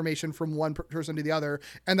bit of information from one person to the other.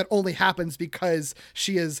 And that only happens because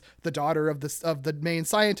she is the daughter of the main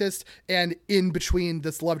scientist, and in between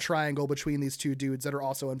this love triangle between these two dudes that are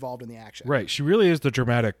also involved in the action. Right. She really is the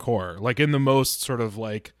dramatic core, like in the most sort of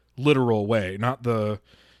like literal way, not the,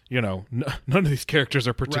 none of these characters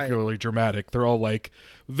are particularly dramatic. They're all like,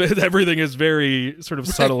 everything is very sort of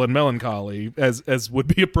subtle and melancholy as would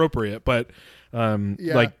be appropriate. But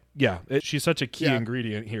she's such a key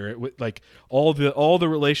ingredient here. Like all the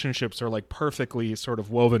relationships are like perfectly sort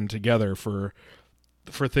of woven together for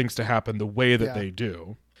things to happen the way that they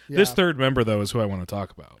do. This third member, though, is who I want to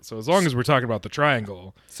talk about. So as long as we're talking about the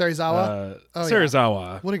triangle, Serizawa.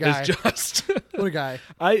 Serizawa, what a guy! Is just what a guy!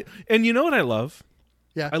 And you know what I love?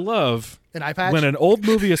 Yeah, I love an eye patch when an old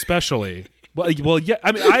movie, especially. Well, yeah.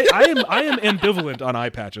 I mean, I am ambivalent on eye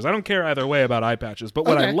patches. I don't care either way about eye patches. But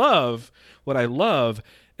what I love,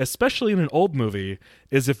 especially in an old movie,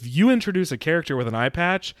 is if you introduce a character with an eye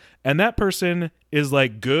patch and that person is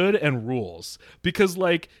like good and rules, because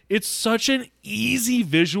like it's such an easy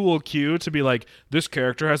visual cue to be like, this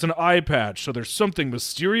character has an eye patch, so there's something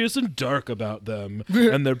mysterious and dark about them,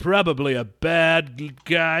 and they're probably a bad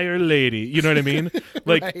guy or lady. You know what I mean?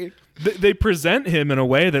 Like right. They present him in a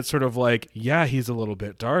way that's sort of like, yeah, he's a little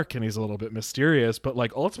bit dark and he's a little bit mysterious, but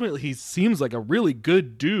like ultimately he seems like a really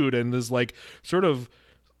good dude and is like sort of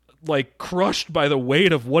like crushed by the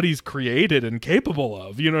weight of what he's created and capable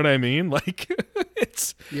of. You know what I mean? Like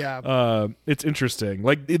it's interesting.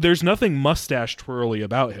 Like there's nothing mustache twirly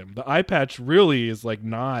about him. The eye patch really is like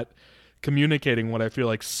not communicating what I feel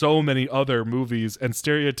like so many other movies and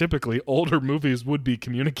stereotypically older movies would be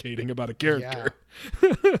communicating about a character.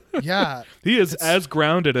 Yeah. He is as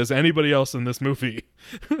grounded as anybody else in this movie.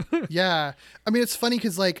 Yeah. I mean, it's funny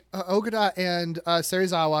because like Ogata and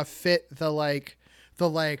Serizawa fit the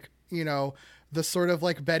you know, the sort of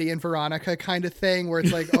like Betty and Veronica kind of thing where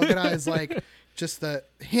it's like Ogata is like just the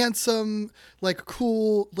handsome, like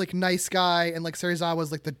cool, like nice guy, and like Serizawa is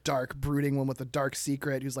like the dark, brooding one with a dark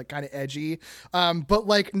secret who's like kind of edgy. But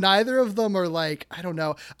like neither of them are like, I don't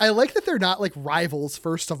know. I like that they're not like rivals.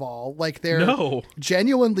 First of all, like they're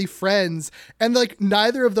genuinely friends, and like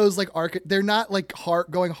neither of those like they're not like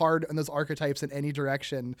going hard on those archetypes in any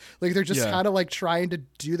direction. Like they're just kind of like trying to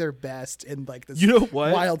do their best in like this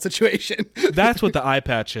wild situation. That's what the eye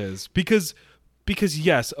patch is, because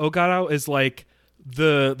yes, Ogata is like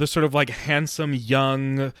the sort of like handsome,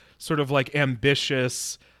 young, sort of like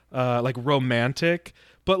ambitious, like romantic.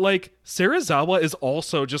 But like Serizawa is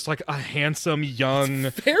also just like a handsome,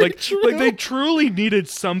 young, very true. Like they truly needed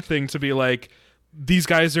something to be like, these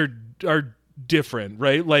guys are different,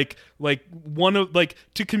 right? Like one of like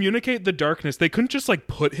to communicate the darkness, they couldn't just like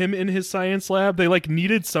put him in his science lab. They like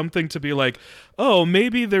needed something to be like, oh,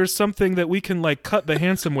 maybe there's something that we can like cut the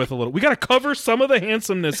handsome with a little. We got to cover some of the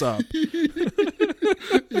handsomeness up.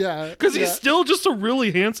 Yeah, because he's still just a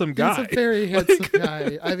really handsome guy. He's a very handsome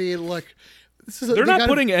guy. I mean, look, they're not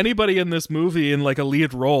putting anybody in this movie in like a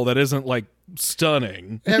lead role that isn't like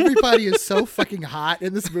stunning. Everybody is so fucking hot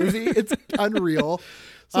in this movie. It's unreal.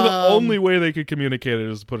 So the only way they could communicate it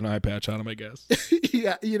is to put an eye patch on him, I guess.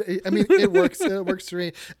 Yeah, I mean, it works. It works for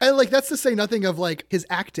me. And like, that's to say nothing of like his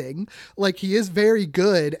acting. Like he is very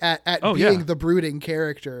good at being the brooding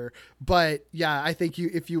character. But yeah, I think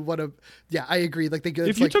if you want to, I agree. Like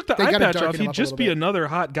if you took the eye patch off, he'd just be another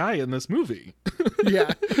hot guy in this movie.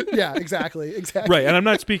 yeah, exactly. Right, and I'm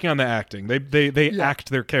not speaking on the acting. They act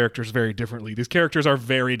their characters very differently. These characters are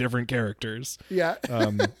very different characters. Yeah.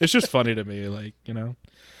 It's just funny to me, like, you know.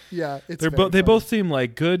 Yeah, they both seem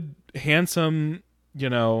like good, handsome, you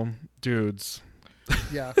know, dudes.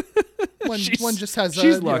 Yeah. One just has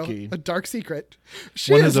lucky. A dark secret.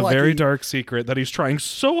 One has a very dark secret that he's trying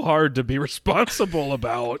so hard to be responsible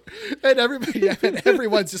about. And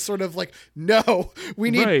everyone's just sort of like, no,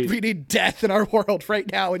 we need death in our world right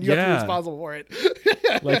now, and you have to be responsible for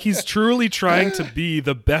it. Like he's truly trying to be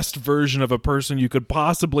the best version of a person you could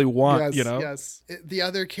possibly want, yes, you know? Yes. The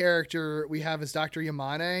other character we have is Dr.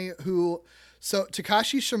 Yamane, so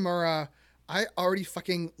Takashi Shimura, I already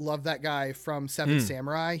fucking love that guy from Seventh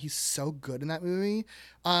Samurai. He's so good in that movie.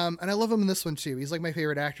 And I love him in this one too. He's like my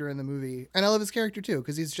favorite actor in the movie. And I love his character too,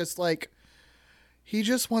 because he's just like, he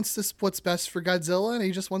just wants what's best for Godzilla, and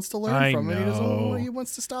he just wants to learn from him. He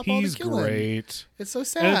wants to stop all the killing. He's great. It's so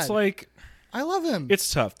sad. And it's like, I love him.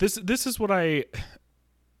 It's tough. This is what I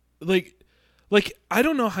like. Like, I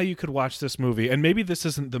don't know how you could watch this movie, and maybe this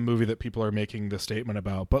isn't the movie that people are making the statement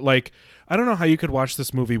about, but like, I don't know how you could watch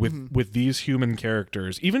this movie with these human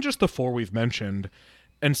characters, even just the four we've mentioned,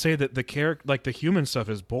 and say that the human stuff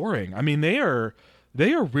is boring. I mean, they are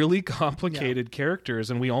really complicated characters,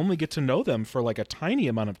 and we only get to know them for like a tiny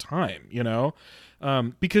amount of time, you know?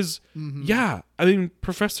 Because I mean,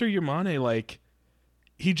 Professor Yamane, like,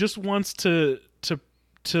 he just wants to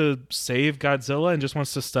save Godzilla and just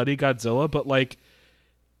wants to study Godzilla, but like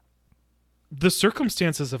the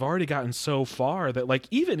circumstances have already gotten so far that like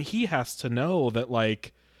even he has to know that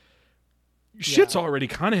like shit's already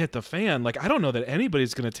kind of hit the fan. Like I don't know that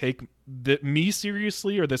anybody's going to take me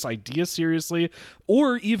seriously or this idea seriously,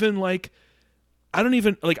 or even like I don't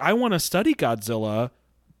even like I want to study Godzilla,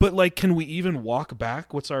 But like, can we even walk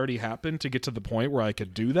back what's already happened to get to the point where I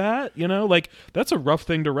could do that? You know, like that's a rough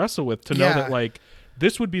thing to wrestle with, to know that like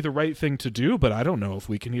this would be the right thing to do, but I don't know if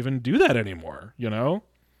we can even do that anymore, you know?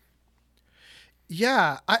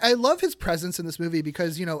 Yeah, I love his presence in this movie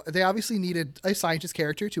because, you know, they obviously needed a scientist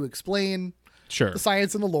character to explain the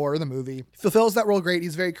science and the lore of the movie. Fulfills that role great.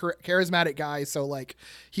 He's a very charismatic guy, so like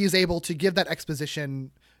he's able to give that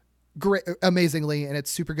exposition great, amazingly, and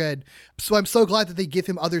it's super good. So I'm so glad that they give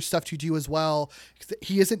him other stuff to do as well.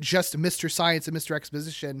 He isn't just Mr. Science and Mr.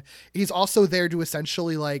 Exposition. He's also there to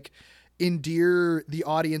essentially like endear the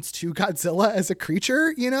audience to Godzilla as a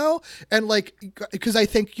creature, you know? And like, because I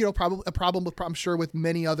think, you know, probably a problem with, I'm sure, with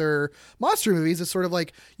many other monster movies is sort of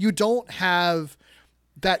like, you don't have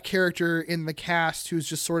that character in the cast who's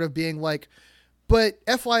just sort of being like, but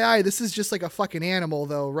FYI, this is just like a fucking animal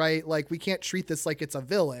though, right? Like we can't treat this like it's a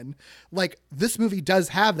villain. Like this movie does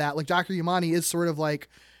have that. Like Dr. Yamane is sort of like,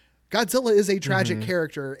 Godzilla is a tragic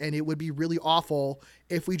character and it would be really awful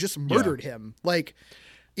if we just murdered him. Like,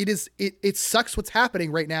 it sucks what's happening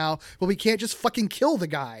right now, but we can't just fucking kill the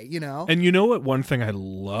guy, you know? And you know what? One thing I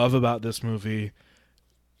love about this movie,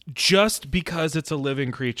 just because it's a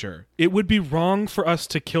living creature, it would be wrong for us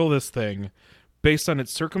to kill this thing based on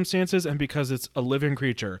its circumstances and because it's a living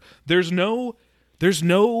creature. There's no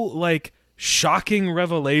like shocking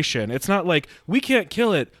revelation. It's not like we can't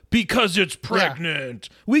kill it because it's pregnant.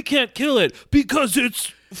 Yeah. We can't kill it because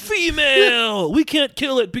it's female. We can't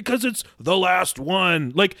kill it because it's the last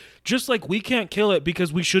one. Like, just like we can't kill it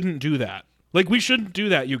because we shouldn't do that. Like, we shouldn't do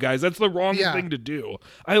that, you guys. That's the wrong thing to do.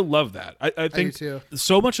 I love that. I think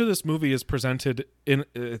so much of this movie is presented in,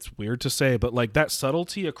 it's weird to say, but like that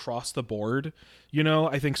subtlety across the board, you know,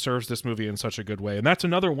 I think serves this movie in such a good way. And that's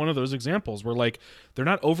another one of those examples where like they're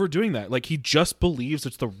not overdoing that. Like he just believes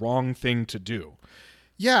it's the wrong thing to do.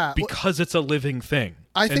 Yeah. Because it's a living thing.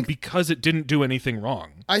 I think because it didn't do anything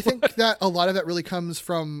wrong. I think that a lot of that really comes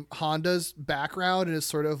from Honda's background and is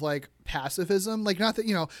sort of like pacifism. Like, not that,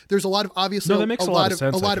 you know, there's a lot of obviously a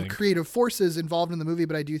lot of creative forces involved in the movie,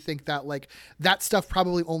 but I do think that like that stuff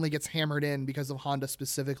probably only gets hammered in because of Honda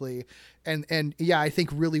specifically. And yeah, I think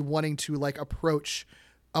really wanting to like approach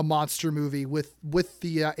a monster movie with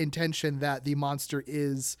the intention that the monster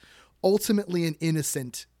is ultimately an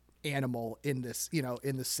innocent animal in this, you know,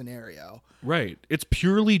 in this scenario. Right. It's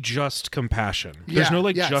purely just compassion. There's no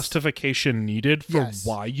like justification needed for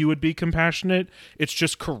why you would be compassionate. It's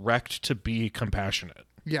just correct to be compassionate.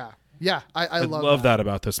 Yeah. Yeah. I love that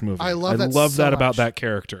about this movie. I love that so much. About that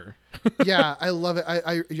character. Yeah, I love it.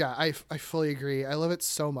 I fully agree. I love it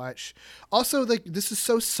so much. Also, like, this is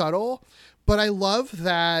so subtle, but I love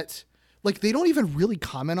that like they don't even really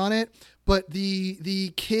comment on it. But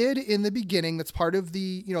the kid in the beginning, that's part of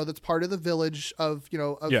the, you know, that's part of the village of, you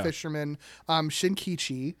know, of fishermen,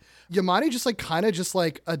 Shinkichi, Yamane just like kind of just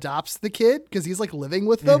like adopts the kid because he's like living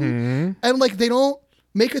with them, and like they don't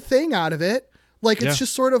make a thing out of it. Like it's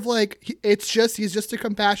just sort of like he's just a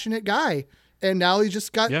compassionate guy, and now he's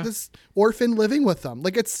just got this orphan living with them.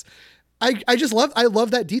 Like it's. I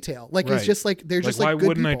love that detail. Like, it's just like, they're just like, why good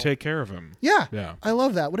wouldn't people. I take care of him? Yeah. Yeah. I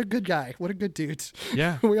love that. What a good guy. What a good dude.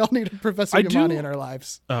 Yeah. We all need a Professor Yamane in our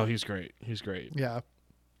lives. Oh, he's great. He's great. Yeah.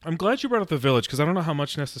 I'm glad you brought up the village because I don't know how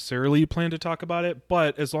much necessarily you plan to talk about it,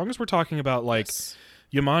 but as long as we're talking about like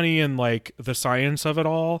Yamane and like the science of it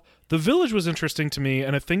all, the village was interesting to me.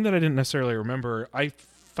 And a thing that I didn't necessarily remember, I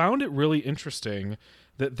found it really interesting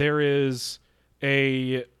that there is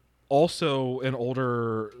also an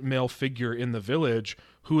older male figure in the village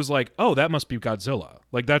who is like, oh, that must be Godzilla.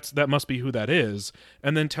 Like that must be who that is.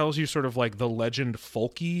 And then tells you sort of like the legend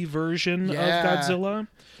folky version of Godzilla.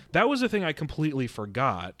 That was a thing I completely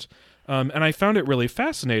forgot. And I found it really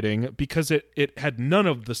fascinating because it had none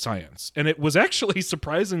of the science. And it was actually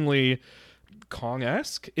surprisingly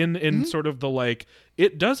Kong-esque in sort of the like,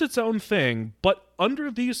 it does its own thing, but under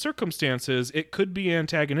these circumstances, it could be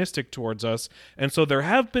antagonistic towards us. And so there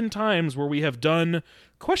have been times where we have done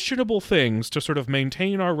questionable things to sort of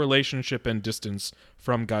maintain our relationship and distance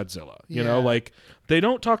from Godzilla. You know, like they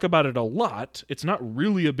don't talk about it a lot. It's not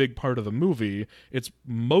really a big part of the movie. It's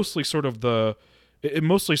mostly sort of it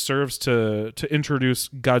mostly serves to introduce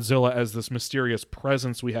Godzilla as this mysterious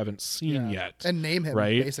presence we haven't seen yet. And name him,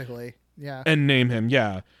 right? Basically. Yeah. And name him,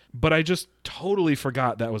 But I just totally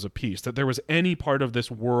forgot that was a piece, that there was any part of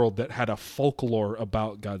this world that had a folklore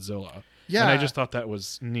about Godzilla. Yeah. And I just thought that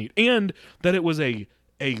was neat. And that it was a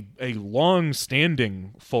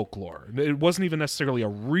long-standing folklore. It wasn't even necessarily a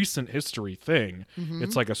recent history thing.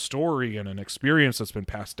 It's like a story and an experience that's been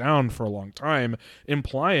passed down for a long time,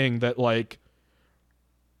 implying that like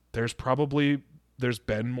there's probably there's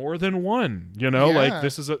been more than one, you know, like Yeah.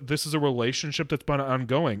 this is a relationship that's been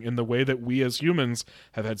ongoing in the way that we as humans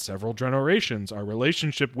have had several generations. Our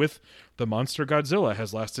relationship with the monster Godzilla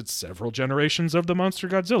has lasted several generations of the monster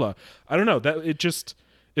Godzilla. I don't know, that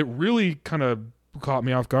it really kind of caught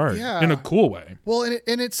me off guard in a cool way. Well,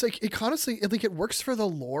 and it's like, it honestly, like, it works for the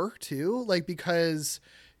lore too, like, because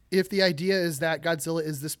if the idea is that Godzilla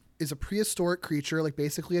is a prehistoric creature, like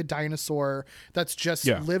basically a dinosaur that's just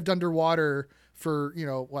lived underwater for, you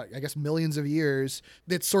know, what, I guess millions of years,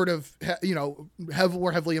 that sort of, you know,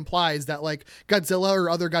 more heavily implies that like Godzilla or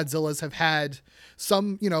other Godzillas have had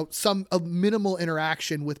some, you know, a minimal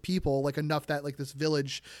interaction with people, like enough that like this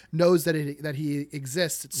village knows that he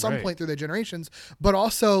exists at some point through their generations, but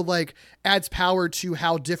also like adds power to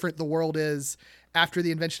how different the world is after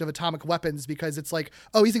the invention of atomic weapons, because it's like,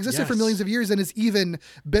 oh, he's existed for millions of years and has even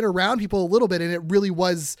been around people a little bit, and it really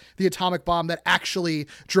was the atomic bomb that actually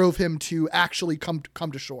drove him to actually come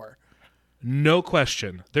to shore. No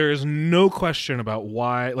question. There is no question about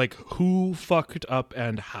why, like, who fucked up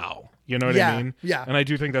and how. You know what I mean? Yeah. And I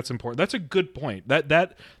do think that's important. That's a good point.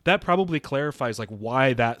 That probably clarifies like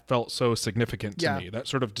why that felt so significant to me. That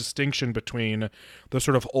sort of distinction between the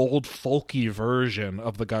sort of old folky version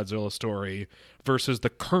of the Godzilla story versus the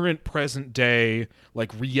current present day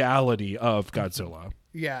like reality of Godzilla.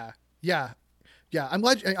 Yeah. I'm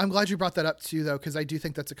glad you brought that up too, though, because I do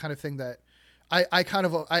think that's the kind of thing that I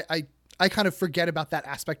kind of forget about that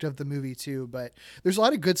aspect of the movie too, but there's a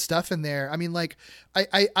lot of good stuff in there. I mean, like,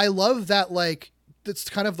 I love that, like, that's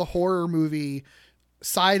kind of the horror movie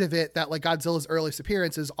side of it, that like Godzilla's earliest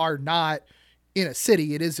appearances are not in a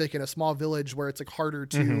city. It is like in a small village where it's like harder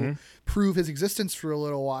to prove his existence for a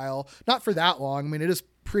little while. Not for that long. I mean, it is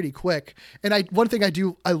pretty quick. And one thing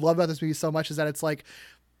I love about this movie so much is that it's like,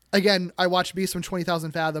 again, I watched Beast from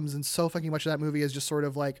 20,000 Fathoms, and so fucking much of that movie is just sort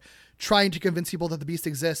of like trying to convince people that the beast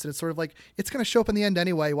exists. And it's sort of like, it's going to show up in the end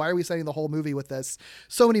anyway. Why are we setting the whole movie with this?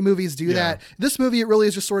 So many movies do that. This movie, it really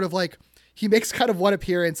is just sort of like, he makes kind of one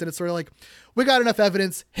appearance and it's sort of like, we got enough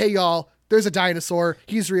evidence. Hey, y'all, there's a dinosaur.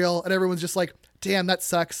 He's real. And everyone's just like, damn, that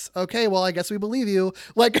sucks. Okay, well, I guess we believe you.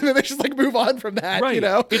 Like, and then they just like move on from that, right. You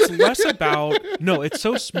know? It's less about, no, it's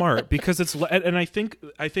so smart because and I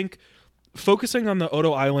think focusing on the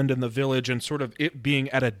Odo Island and the village and sort of it being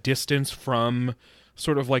at a distance from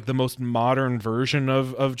sort of like the most modern version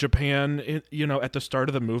of Japan, you know, at the start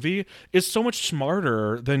of the movie is so much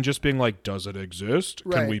smarter than just being like, does it exist?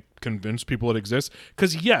 Right. Can we convince people it exists?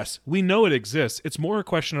 Because yes, we know it exists. It's more a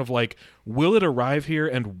question of like, will it arrive here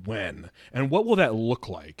and when? And what will that look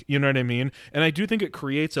like? You know what I mean? And I do think it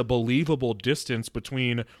creates a believable distance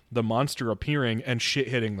between the monster appearing and shit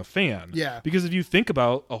hitting the fan. Yeah. Because if you think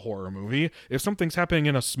about a horror movie, if something's happening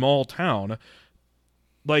in a small town,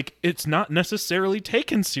 like, it's not necessarily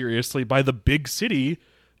taken seriously by the big city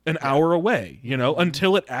an hour away, you know,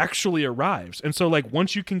 until it actually arrives. And so, like,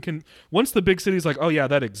 once the big city's like, oh yeah,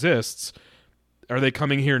 that exists, are they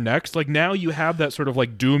coming here next? Like, now you have that sort of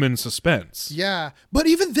like doom and suspense. Yeah. But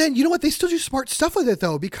even then, you know what? They still do smart stuff with it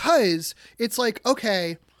though, because it's like,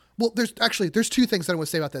 okay, well, there's two things that I want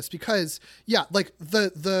to say about this, because like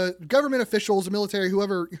the government officials, the military,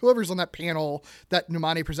 whoever's on that panel that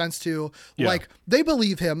Numani presents to, like, they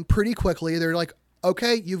believe him pretty quickly. They're like,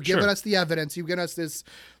 okay, you've given us the evidence. You've given us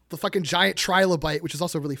the fucking giant trilobite, which is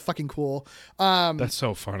also really fucking cool. That's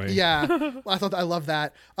so funny. Yeah. I love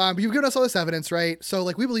that. But you've given us all this evidence, right? So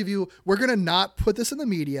like, we believe you. We're going to not put this in the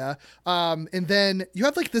media. And then you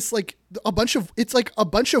have like this, like a bunch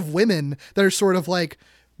of women that are sort of like,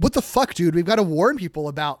 what the fuck, dude? We've got to warn people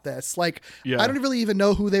about this. Like, I don't really even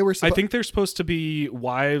know who they were. I think they're supposed to be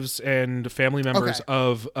wives and family members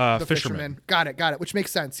of the fishermen. Got it. Which makes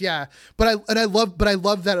sense. Yeah. But I love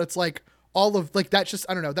that it's like all of like, that just,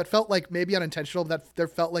 I don't know, that felt like maybe unintentional, that there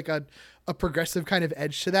felt like a progressive kind of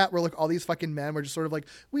edge to that, where like all these fucking men were just sort of like,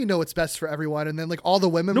 we know what's best for everyone. And then like all the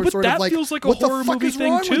women were sort of like, feels like a what horror the fuck movie is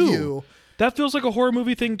thing wrong too. with you? That feels like a horror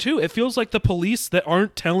movie thing too. It feels like the police that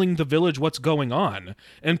aren't telling the village what's going on,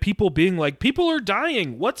 and people being like, people are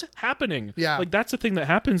dying. What's happening? Yeah. Like, that's a thing that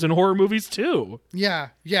happens in horror movies too. Yeah.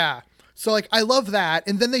 So like, I love that.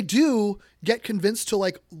 And then they do get convinced to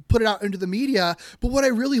like put it out into the media. But what I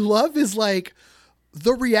really love is like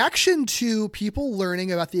the reaction to people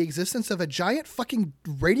learning about the existence of a giant fucking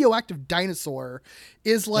radioactive dinosaur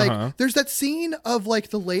is like, there's that scene of like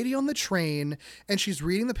the lady on the train and she's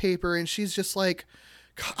reading the paper and she's just like,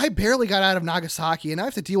 I barely got out of Nagasaki and I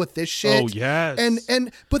have to deal with this shit. Oh yes.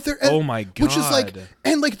 But oh my God. Which is like,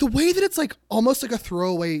 and like the way that it's like almost like a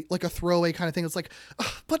throwaway kind of thing. It's like,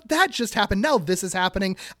 but that just happened. Now this is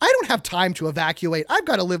happening. I don't have time to evacuate. I've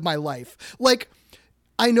got to live my life. Like,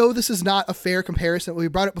 I know this is not a fair comparison. We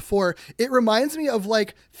brought it before. It reminds me of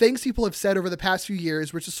like things people have said over the past few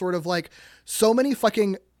years, which is sort of like so many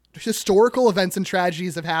fucking historical events and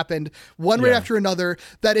tragedies have happened one right after another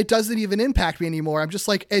that it doesn't even impact me anymore. I'm just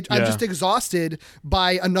like, I'm just exhausted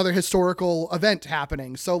by another historical event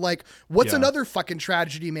happening. So like, what's another fucking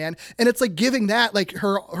tragedy, man? And it's like giving that, like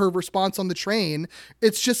her response on the train.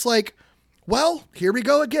 It's just like, well, here we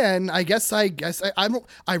go again. I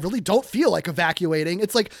really don't feel like evacuating.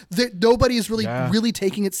 It's like nobody's really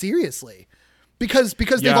taking it seriously because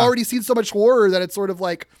they've already seen so much horror that it's sort of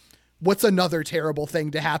like, what's another terrible thing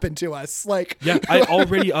to happen to us? Like, I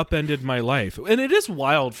already upended my life. And it is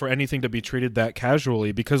wild for anything to be treated that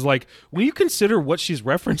casually because, like, when you consider what she's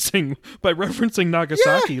referencing by referencing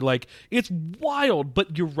Nagasaki, like, it's wild.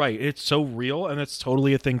 But you're right. It's so real, and it's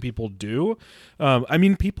totally a thing people do. I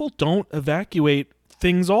mean, people don't evacuate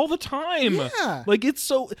things all the time. Yeah. Like, it's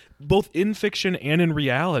so, both in fiction and in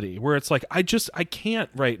reality, where it's like, I can't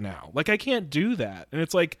right now. Like, I can't do that. And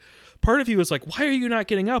it's like, part of you is like, why are you not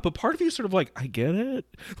getting up? But part of you is sort of like, I get it.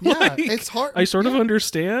 Yeah, like, it's hard. I sort of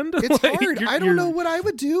understand. It's like, hard. I don't know what I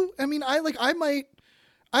would do. I mean, I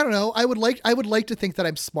don't know. I would like to think that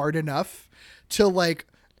I'm smart enough to like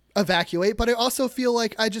evacuate, but I also feel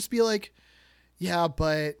like I'd just be like, yeah,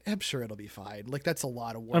 but I'm sure it'll be fine. Like, that's a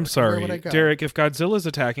lot of work. I'm sorry, Derek, if Godzilla's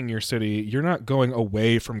attacking your city, you're not going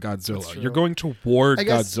away from Godzilla. You're going toward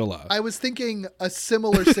Godzilla. I was thinking a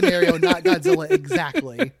similar scenario, not Godzilla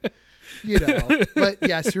exactly. You know, but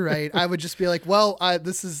yes, you're right. I would just be like, well,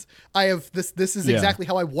 this is exactly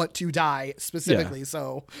how I want to die specifically. Yeah.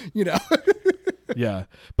 So, you know. Yeah.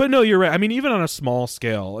 But no, you're right. I mean, even on a small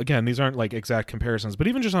scale, again, these aren't like exact comparisons, but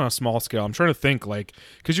even just on a small scale, I'm trying to think like,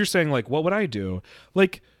 because you're saying like, what would I do?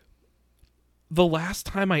 Like, the last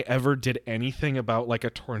time I ever did anything about like a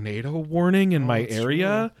tornado warning in my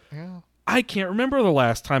area, I can't remember the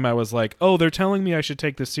last time I was like, oh, they're telling me I should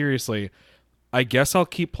take this seriously. I guess I'll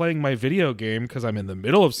keep playing my video game because I'm in the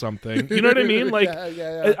middle of something. You know what I mean? Like,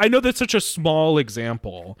 I know that's such a small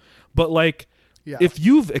example, but like, if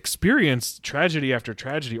you've experienced tragedy after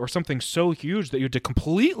tragedy or something so huge that you had to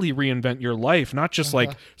completely reinvent your life, not just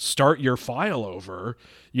like start your file over,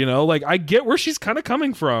 you know, like I get where she's kind of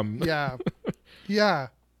coming from. Yeah.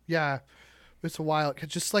 It's wild.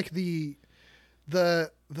 Just like the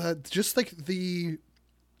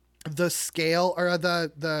scale or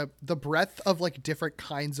the breadth of like different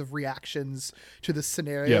kinds of reactions to the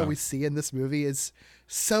scenario we see in this movie is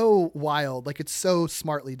so wild. Like, it's so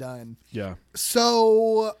smartly done. Yeah.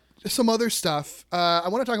 So some other stuff. I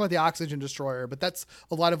want to talk about the oxygen destroyer, but that's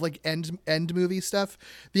a lot of like end movie stuff.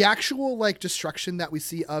 The actual like destruction that we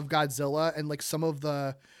see of Godzilla and like some of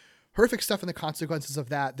the horrific stuff and the consequences of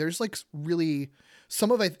that. There's like really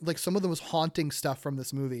some of the most haunting stuff from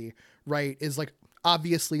this movie, right? Is like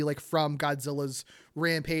obviously like from Godzilla's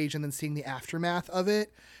rampage and then seeing the aftermath of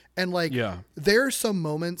it. And like, there are some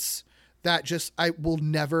moments that just, I will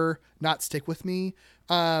never not stick with me.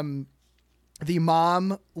 The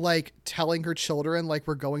mom, like telling her children, like,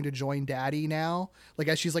 we're going to join daddy now. Like,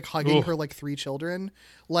 as she's like hugging her, like 3 children.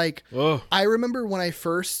 Like, I remember when I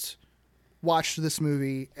first watched this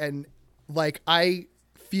movie and like, I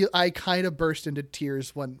kind of burst into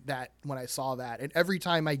tears when I saw that. And every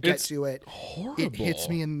time I get to it, horrible. It hits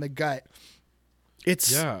me in the gut.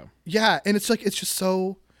 It's and it's like, it's just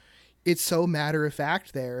so, it's so matter of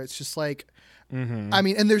fact there. It's just like, I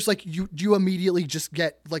mean, and there's like, you immediately just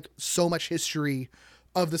get like so much history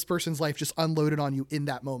of this person's life just unloaded on you in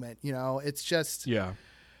that moment. You know, it's just,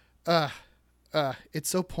 it's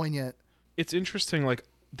so poignant. It's interesting. Like,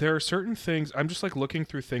 there are certain things, I'm just like looking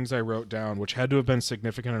through things I wrote down, which had to have been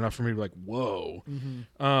significant enough for me to be like, whoa.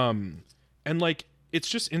 And like, it's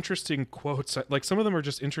just interesting quotes. Like, some of them are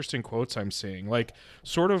just interesting quotes I'm seeing, like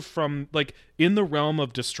sort of from like in the realm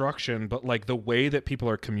of destruction, but like the way that people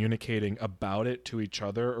are communicating about it to each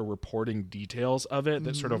other or reporting details of it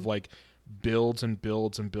that sort of like builds and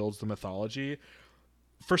builds and builds the mythology.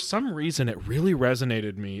 For some reason, it really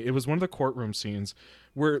resonated me. It was one of the courtroom scenes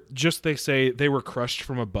where just they say they were crushed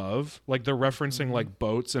from above. Like, they're referencing like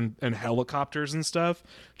boats and helicopters and stuff.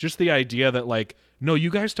 Just the idea that like, no, you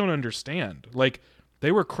guys don't understand. Like,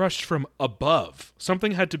 they were crushed from above.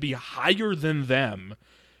 Something had to be higher than them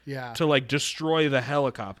to like destroy the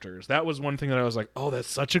helicopters. That was one thing that I was like, oh, that's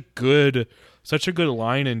such a good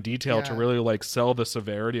line in detail to really like sell the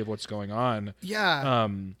severity of what's going on.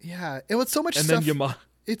 And with so much and stuff. Then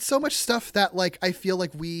It's so much stuff that like I feel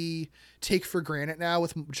like we take for granted now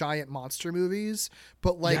with giant monster movies,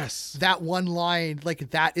 but like that one line,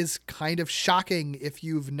 like that is kind of shocking if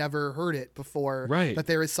you've never heard it before. Right. That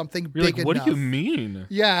there is something You're big like, what enough. do you mean?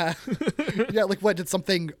 Yeah. Yeah. Like what, did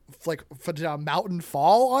something like did a mountain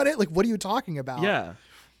fall on it? Like what are you talking about? Yeah.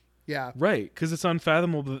 Yeah. Right. Because it's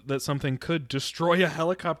unfathomable that something could destroy a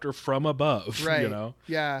helicopter from above. Right. You know?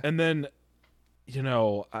 Yeah. And then, you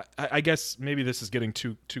know, I guess maybe this is getting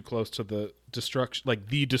too close to the destruction, like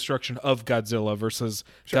the destruction of Godzilla versus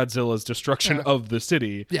Godzilla's destruction of the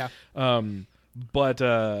city. Yeah. But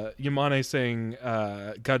Yamane saying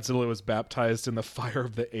Godzilla was baptized in the fire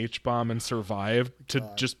of the H-bomb and survived to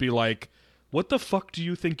just be like, what the fuck do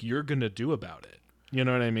you think you're going to do about it? You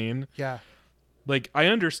know what I mean? Yeah. Like, I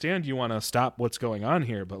understand you want to stop what's going on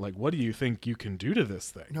here, but like, what do you think you can do to this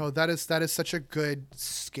thing? No, that is such a good,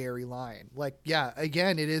 scary line. Like, yeah,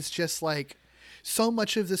 again, it is just like so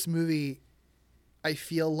much of this movie, I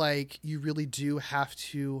feel like you really do have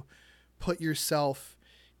to put yourself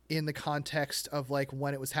in the context of like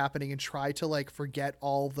when it was happening and try to like forget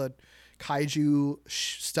all the kaiju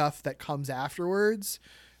stuff that comes afterwards,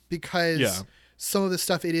 because some of the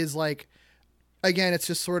stuff it is like, again, it's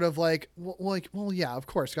just sort of like, well, yeah, of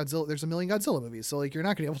course, Godzilla. There's a million Godzilla movies, so like you're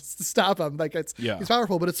not gonna be able to stop him. Like he's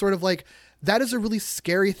powerful, but it's sort of like that is a really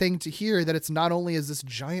scary thing to hear. That it's not only is this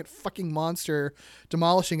giant fucking monster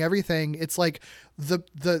demolishing everything, it's like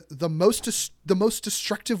the most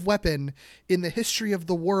destructive weapon in the history of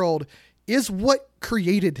the world is what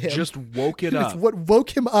created him. Just woke it up. It's what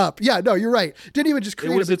woke him up. Yeah, no, you're right. Didn't even just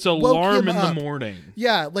create it was him, its alarm in up. the morning.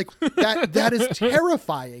 Yeah, like that is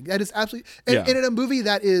terrifying. That is absolutely and in a movie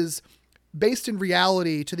that is based in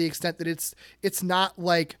reality to the extent that it's not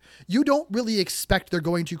like you don't really expect they're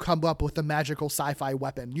going to come up with a magical sci-fi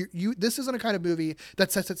weapon. You this isn't a kind of movie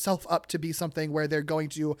that sets itself up to be something where they're going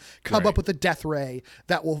to come up with a death ray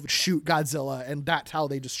that will shoot Godzilla and that's how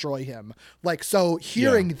they destroy him. Like, so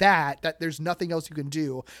hearing that there's nothing else you can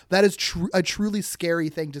do, that is a truly scary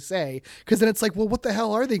thing to say, because then it's like, well, what the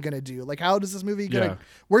hell are they going to do? Like, how does this movie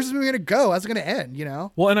where's this movie going to go? How's it going to end, you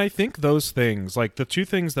know? Well, and I think those things, like the two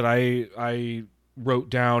things that I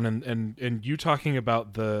wrote down and you talking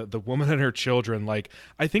about the woman and her children, like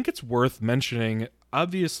I think it's worth mentioning,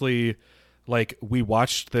 obviously, like we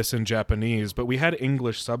watched this in Japanese, but we had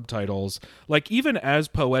English subtitles. Like even as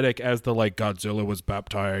poetic as the like Godzilla was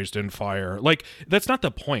baptized in fire, like that's not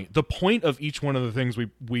the point. The point of each one of the things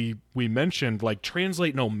we mentioned like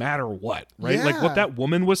translate no matter what, right? Like what that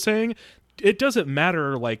woman was saying, it doesn't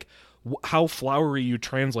matter like how flowery you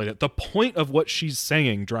translate it. The point of what she's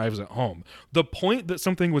saying drives it home. The point that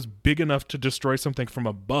something was big enough to destroy something from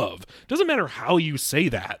above, doesn't matter how you say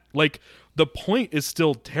that. Like the point is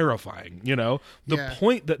still terrifying, you know? The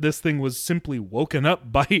point that this thing was simply woken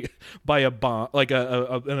up by a bomb, like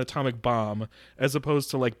an atomic bomb, as opposed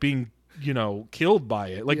to like being, you know, killed by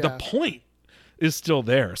it. Like the point is still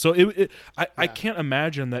there. So I can't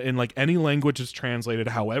imagine that in like any language is translated,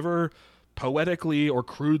 however poetically or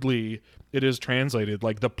crudely it is translated,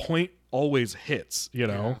 like the point always hits, you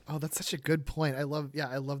know? Oh, that's such a good point. I love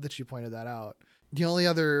that you pointed that out. The only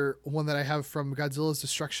other one that I have from Godzilla's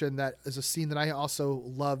destruction that is a scene that I also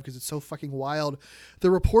love because it's so fucking wild. The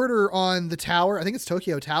reporter on the tower, I think it's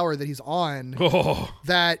Tokyo Tower that he's on,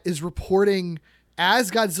 that is reporting as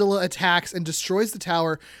Godzilla attacks and destroys the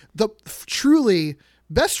tower. The truly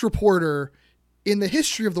best reporter in the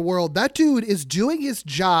history of the world. That dude is doing his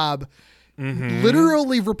job,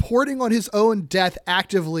 literally reporting on his own death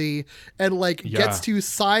actively, and like gets to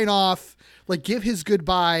sign off, like give his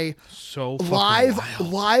goodbye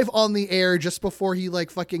live on the air just before he like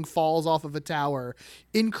fucking falls off of a tower.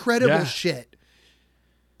 Incredible shit.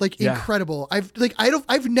 Like incredible.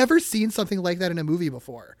 I've never seen something like that in a movie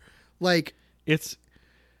before. Like it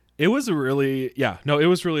was really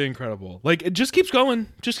incredible. Like it just keeps going.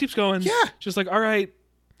 Yeah. Just like, all right,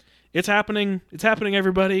 it's happening. It's happening,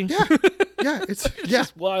 everybody. Yeah. Yeah. It's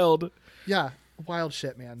just wild. Yeah. Wild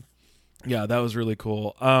shit, man. Yeah, that was really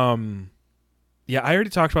cool. Yeah, I already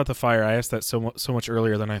talked about the fire. I asked that so much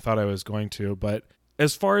earlier than I thought I was going to. But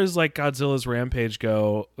as far as like Godzilla's rampage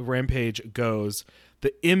goes,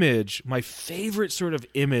 the image, my favorite sort of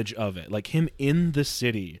image of it, like him in the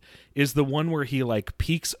city, is the one where he like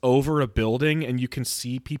peeks over a building and you can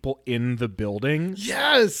see people in the building.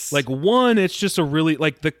 Yes. Like one, it's just a really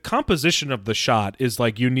like the composition of the shot is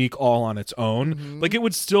like unique all on its own. Mm-hmm. Like it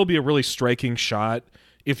would still be a really striking shot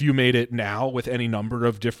if you made it now with any number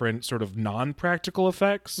of different sort of non-practical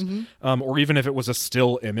effects, or even if it was a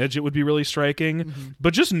still image, it would be really striking. Mm-hmm.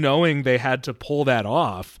 But just knowing they had to pull that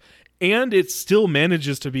off, and it still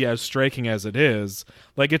manages to be as striking as it is.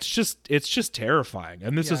 Like it's just terrifying.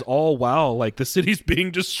 And this is all while like the city's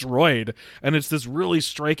being destroyed, and it's this really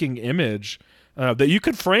striking image that you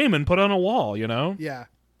could frame and put on a wall, you know? Yeah.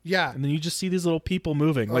 And then you just see these little people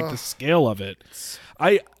moving, like the scale of it.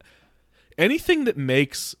 Anything that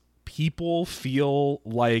makes people feel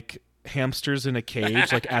like hamsters in a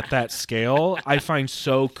cage, like at that scale, I find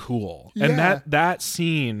so cool. And that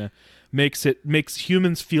scene makes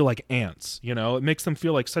humans feel like ants, you know? It makes them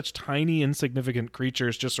feel like such tiny, insignificant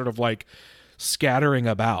creatures just sort of like scattering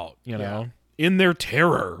about, you know? In their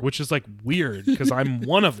terror, which is like weird because I'm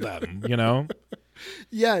one of them, you know?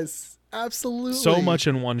 Yes, absolutely. So much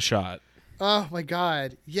in one shot. Oh my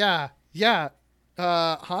God. Yeah.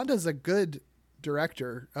 Honda's a good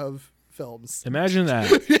director of films. Imagine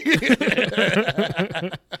that.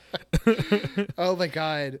 Oh my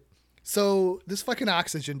God. So this fucking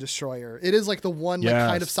oxygen destroyer, it is like the one like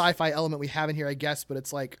kind of sci-fi element we have in here, I guess, but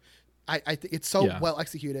it's like, I think it's so well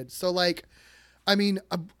executed. So like, I mean,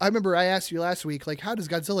 I remember I asked you last week, like, how does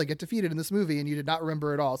Godzilla get defeated in this movie? And you did not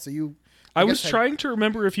remember at all. So I was trying to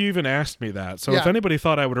remember if you even asked me that. So if anybody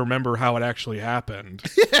thought I would remember how it actually happened.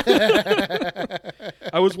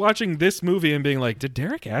 I was watching this movie and being like, did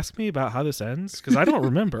Derek ask me about how this ends? Because I don't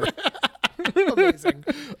remember.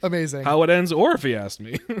 Amazing. How it ends, or if he asked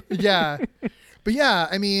me. Yeah. But yeah,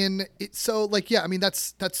 I mean,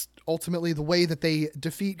 that's ultimately the way that they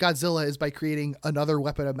defeat Godzilla is by creating another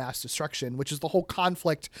weapon of mass destruction, which is the whole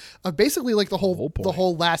conflict of basically like the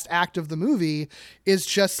whole last act of the movie is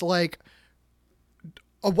just like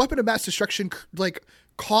a weapon of mass destruction, like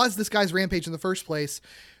caused this guy's rampage in the first place.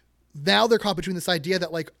 Now they're caught between this idea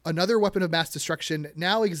that like another weapon of mass destruction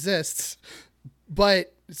now exists,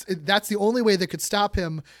 but that's the only way that could stop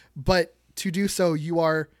him. But to do so, you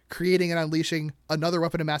are creating and unleashing another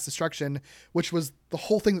weapon of mass destruction, which was the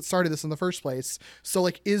whole thing that started this in the first place. So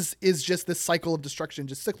like, is just this cycle of destruction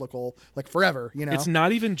just cyclical, like forever, you know? It's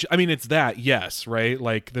not even, I mean, it's that, yes, right?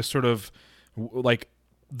 Like this sort of like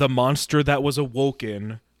the monster that was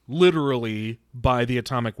awoken literally by the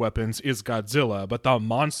atomic weapons is Godzilla, but the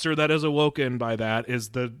monster that is awoken by that is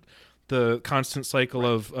the constant cycle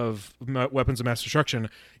of weapons of mass destruction.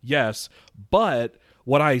 Yes, but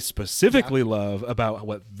what I specifically love about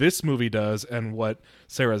what this movie does and what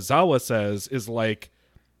Serizawa says is like,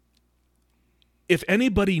 if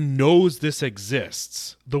anybody knows this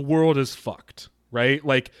exists, the world is fucked, right?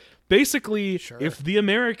 Like basically, if the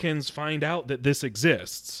Americans find out that this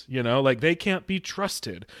exists, you know, like they can't be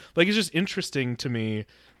trusted. Like it's just interesting to me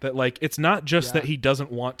that like it's not just that he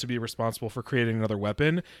doesn't want to be responsible for creating another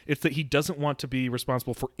weapon, it's that he doesn't want to be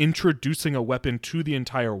responsible for introducing a weapon to the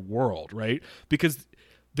entire world, right? Because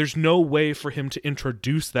there's no way for him to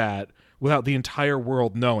introduce that without the entire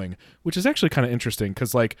world knowing, which is actually kind of interesting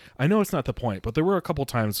because like I know it's not the point, but there were a couple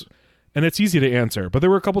times, and it's easy to answer, but there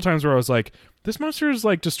were a couple times where I was like, this monster has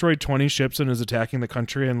like destroyed 20 ships and is attacking the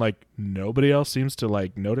country and like nobody else seems to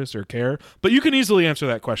like notice or care. But you can easily answer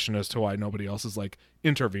that question as to why nobody else is like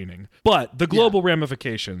intervening. But the global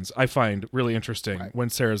ramifications I find really interesting when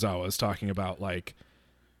Serizawa is talking about like,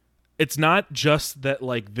 it's not just that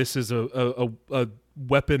like this is a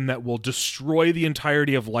weapon that will destroy the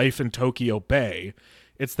entirety of life in Tokyo Bay.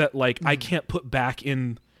 It's that like I can't put back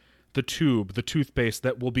in the toothpaste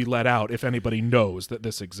that will be let out if anybody knows that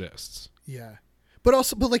this exists. Yeah. But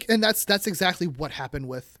like, and that's exactly what happened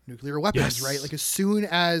with nuclear weapons, right? Like as soon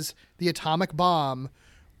as the atomic bomb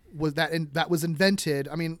that was invented.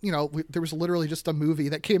 I mean, you know, there was literally just a movie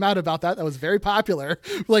that came out about that was very popular.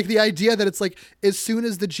 Like the idea that it's like, as soon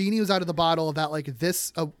as the genie was out of the bottle, that like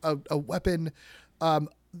this, a weapon,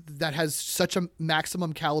 that has such a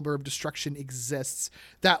maximum caliber of destruction exists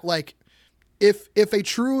that like, if a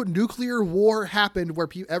true nuclear war happened where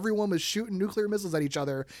everyone was shooting nuclear missiles at each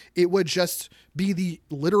other, it would just be the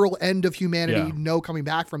literal end of humanity. Yeah. No coming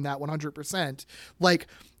back from that 100%. Like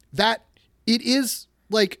that, it is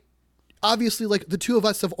like, obviously like the two of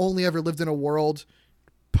us have only ever lived in a world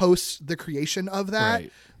post the creation of that.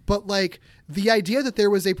 Right. But like the idea that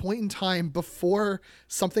there was a point in time before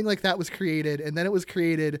something like that was created and then it was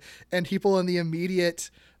created and people in the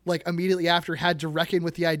immediately after had to reckon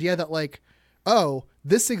with the idea that like, oh,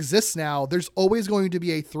 this exists now. There's always going to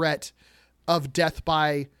be a threat of death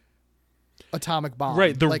by atomic bomb.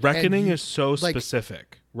 Right. The reckoning is so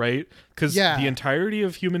specific, right? Because the entirety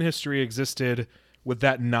of human history existed with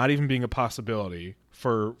that not even being a possibility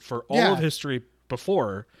for all of history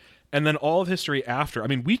before, and then all of history after. I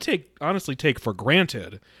mean, we honestly take for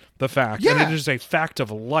granted the fact, and it is a fact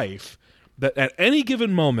of life, that at any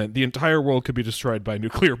given moment, the entire world could be destroyed by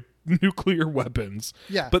nuclear nuclear weapons.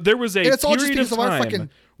 Yeah. But there was a And it's all just period of because of our time fucking-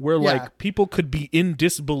 where Yeah. like people could be in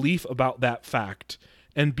disbelief about that fact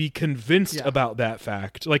and be convinced Yeah. about that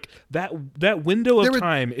fact. Like that window of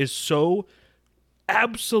time is so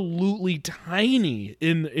absolutely tiny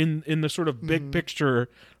in the sort of big picture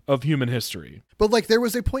of human history. But like there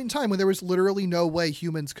was a point in time when there was literally no way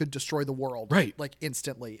humans could destroy the world, Right? Like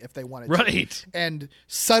instantly if they wanted Right. to. And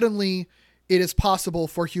suddenly it is possible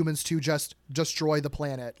for humans to just destroy the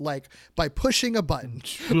planet, like by pushing a button,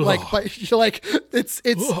 like it's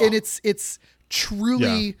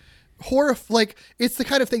truly like it's the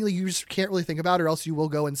kind of thing that you just can't really think about, or else you will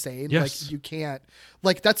go insane. Yes. Like you can't.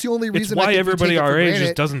 Like that's the only reason. It's I why think we everybody take it for our age granted.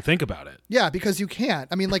 just doesn't think about it. Yeah, because you can't.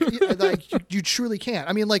 I mean, like, you truly can't.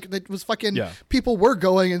 I mean, like, it was fucking. Yeah. People were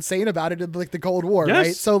going insane about it in like the Cold War, Yes.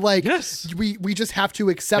 right? So like, Yes. we just have to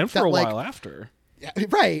accept And for that, a like, while after.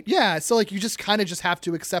 right? Yeah. So like, you just kind of just have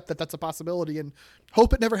to accept that that's a possibility and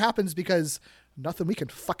hope it never happens, because nothing we can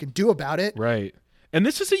fucking do about it. Right. And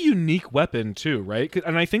this is a unique weapon too, right?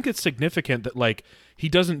 And I think it's significant that like he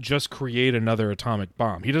doesn't just create another atomic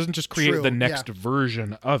bomb. He doesn't just create True, the next yeah.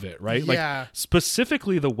 version of it, right? Yeah. Like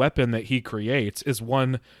specifically the weapon that he creates is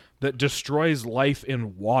one that destroys life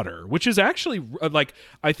in water, which is actually like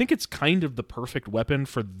I think it's kind of the perfect weapon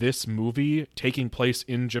for this movie taking place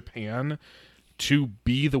in Japan to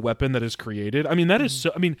be the weapon that is created. I mean, that is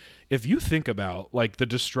so I mean, if you think about like the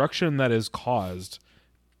destruction that is caused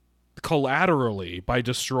collaterally by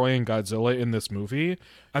destroying Godzilla in this movie,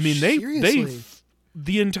 I mean Seriously.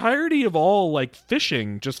 the entirety of all like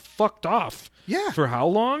fishing just fucked off. Yeah. For how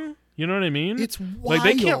long? You know what I mean? It's like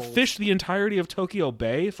they can't wild. fish the entirety of Tokyo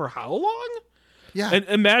Bay for how long? Yeah. And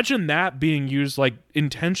imagine that being used like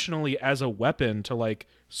intentionally as a weapon to like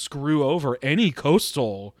screw over any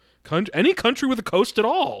coastal country, any country with a coast at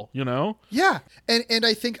all, you know? Yeah. And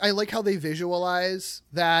I think I like how they visualize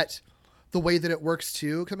that, the way that it works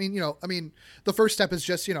too. I mean, the first step is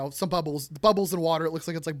just, some bubbles in water. It looks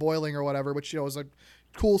like it's like boiling or whatever, which, is a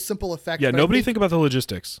cool, simple effect. Yeah, But nobody think about the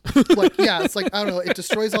logistics. like, yeah, it's like, I don't know, it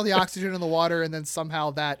destroys all the oxygen in the water, and then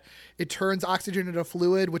somehow that it turns oxygen into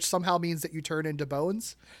fluid, which somehow means that you turn into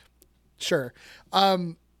bones. Sure.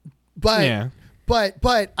 But Yeah.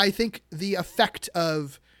 but I think the effect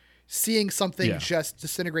of seeing something Yeah. just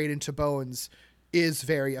disintegrate into bones is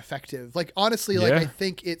very effective. Like, honestly, like, Yeah. I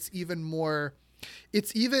think it's even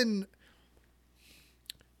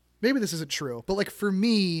maybe this isn't true, but like for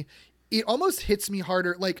me, it almost hits me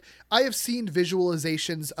harder. Like, I have seen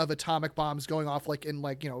visualizations of atomic bombs going off, like in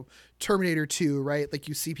like, Terminator 2, right? Like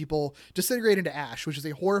you see people disintegrate into ash, which is a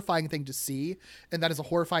horrifying thing to see. And that is a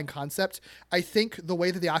horrifying concept. I think the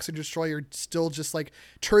way that the oxygen destroyer still just like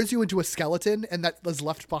turns you into a skeleton and that is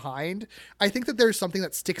left behind. I think that there's something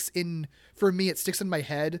that for me, it sticks in my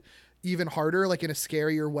head even harder, like in a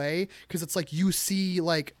scarier way. Cause it's like, you see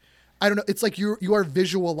like, I don't know. It's like you are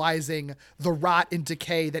visualizing the rot and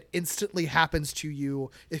decay that instantly happens to you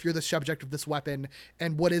if you're the subject of this weapon,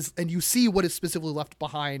 and you see what is specifically left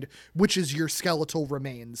behind, which is your skeletal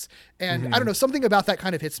remains. And I don't know, something about that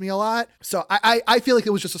kind of hits me a lot. So I feel like it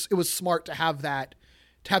was smart to have that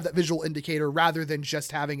visual indicator rather than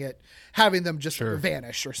just having them just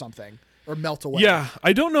vanish or something or melt away. Yeah,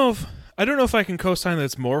 I don't know if I can co-sign that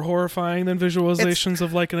it's more horrifying than visualizations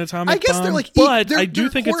of like an atomic bomb. I guess they're like, but I do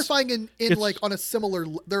think horrifying it's like on a similar.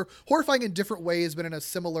 They're horrifying in different ways, but in a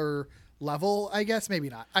similar level. I guess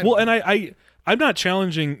maybe not. and I'm not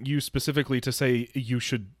challenging you specifically to say you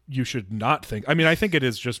should not think. I mean, I think it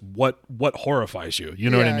is just what horrifies you.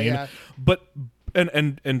 You know what I mean? Yeah. But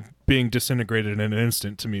and being disintegrated in an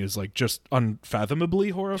instant to me is like just unfathomably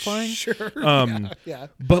horrifying. Sure. Yeah.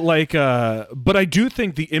 But like but I do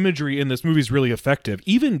think the imagery in this movie is really effective,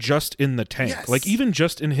 even just in the tank. Yes. Like even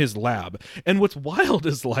just in his lab. And what's wild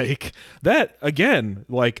is like that again,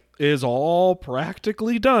 like is all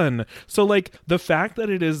practically done. So like the fact that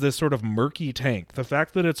it is this sort of murky tank, the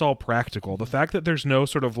fact that it's all practical, the fact that there's no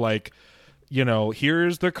sort of like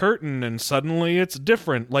here's the curtain and suddenly it's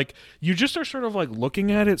different. Like you just are sort of like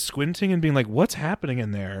looking at it, squinting and being like, what's happening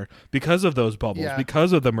in there because of those bubbles,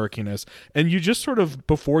 because of the murkiness. And you just sort of,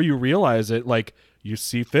 before you realize it, like you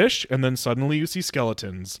see fish and then suddenly you see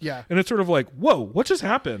skeletons. Yeah. And it's sort of like, whoa, what just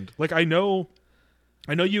happened? Like, I know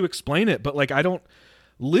you explain it, but like, I don't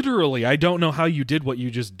know how you did what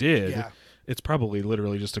you just did. Yeah. It's probably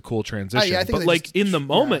literally just a cool transition. I think but like in the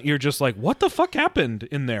moment, you're just like, what the fuck happened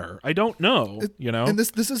in there? I don't know, And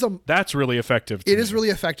this is that's really effective. It is really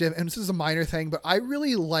effective, and this is a minor thing, but I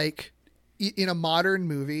really like in a modern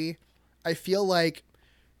movie, I feel like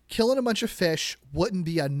killing a bunch of fish wouldn't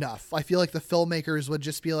be enough. I feel like the filmmakers would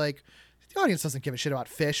just be like, the audience doesn't give a shit about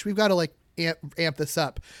fish. We've got to like amp this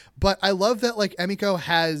up. But I love that like Emiko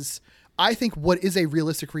has, I think, what is a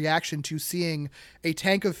realistic reaction to seeing a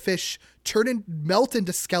tank of fish melt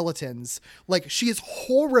into skeletons. Like, she is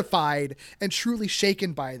horrified and truly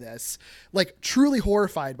shaken by this, like truly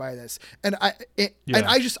horrified by this. And I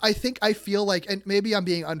feel like, and maybe I'm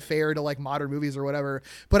being unfair to like modern movies or whatever,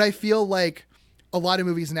 but I feel like a lot of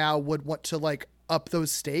movies now would want to like up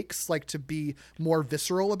those stakes, like to be more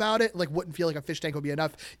visceral about it. Like, wouldn't feel like a fish tank would be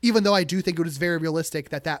enough, even though I do think it is very realistic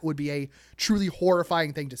that would be a truly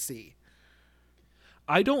horrifying thing to see.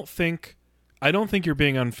 I don't think you're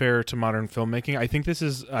being unfair to modern filmmaking. I think this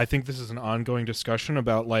is an ongoing discussion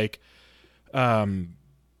about like,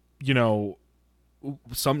 you know,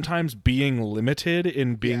 sometimes being limited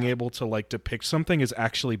in being able to like depict something is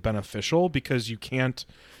actually beneficial, because you can't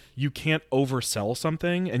oversell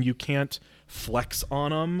something and you can't flex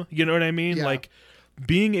on them. You know what I mean? Like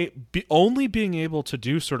only being able to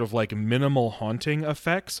do sort of like minimal haunting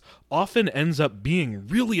effects often ends up being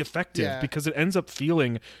really effective because it ends up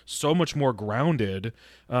feeling so much more grounded.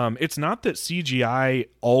 It's not that CGI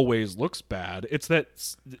always looks bad. It's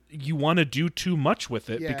that you want to do too much with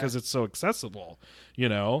it because it's so accessible. You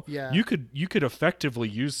know, you could effectively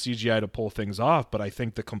use CGI to pull things off, but I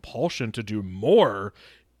think the compulsion to do more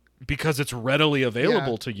because it's readily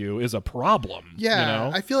available to you is a problem. Yeah, you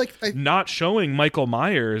know? I feel like not showing Michael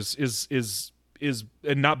Myers is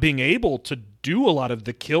and not being able to do a lot of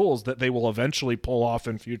the kills that they will eventually pull off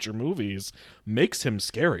in future movies makes him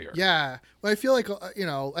scarier. Yeah, well, I feel like you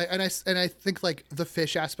know, and I think like the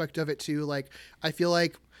fish aspect of it too. Like, I feel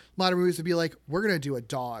like a lot of movies would be like, we're going to do a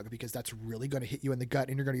dog because that's really going to hit you in the gut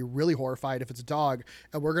and you're going to be really horrified if it's a dog.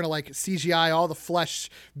 And we're going to like CGI all the flesh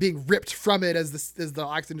being ripped from it as the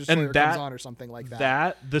oxygen destroyer comes on or something like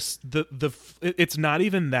that. It's not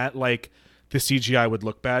even that like the CGI would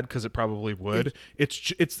look bad, because it probably would.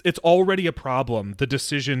 It's already a problem. The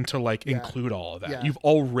decision to like include all of that. You've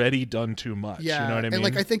already done too much. Yeah. You know what I mean? And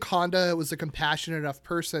like, I think Honda was a compassionate enough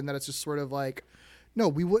person that it's just sort of like, no,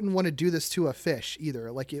 we wouldn't want to do this to a fish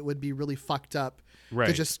either. Like, it would be really fucked up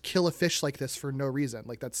to just kill a fish like this for no reason.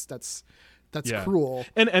 Like, that's cruel.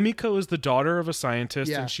 And Emiko is the daughter of a scientist,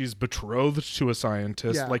 and she's betrothed to a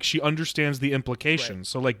scientist. Yeah. Like, she understands the implications. Right.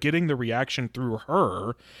 So like getting the reaction through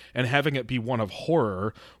her and having it be one of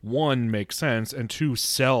horror, one, makes sense, and two,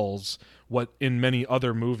 sells what in many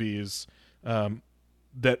other movies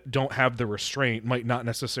that don't have the restraint might not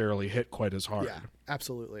necessarily hit quite as hard. Yeah,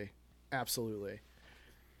 absolutely.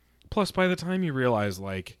 Plus, by the time you realize,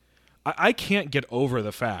 like, I can't get over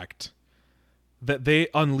the fact that they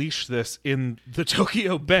unleash this in the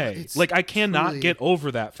Tokyo Bay. Like, I cannot get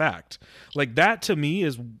over that fact. Like, that to me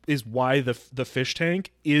is why the fish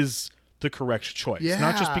tank is the correct choice. Yeah.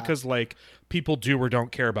 Not just because like people do or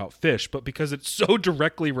don't care about fish, but because it so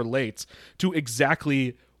directly relates to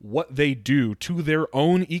exactly what they do to their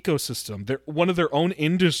own ecosystem. They're one of their own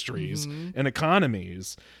industries and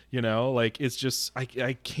economies, you know, like, it's just, I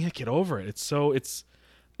can't get over it. It's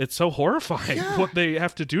so horrifying what they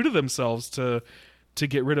have to do to themselves to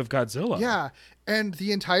get rid of Godzilla. Yeah. And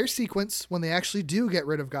the entire sequence, when they actually do get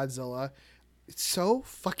rid of Godzilla, it's so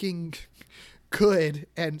fucking good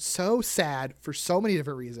and so sad for so many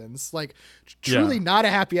different reasons. Like, truly not a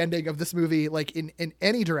happy ending of this movie, like in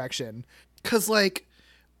any direction. 'Cause like,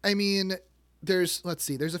 I mean, there's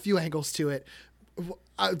a few angles to it.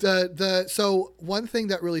 So one thing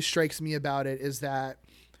that really strikes me about it is that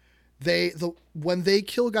when they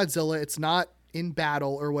kill Godzilla, it's not in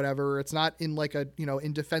battle or whatever. It's not in like a, you know,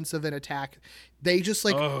 in defense of an attack. They just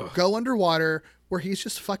like go underwater where he's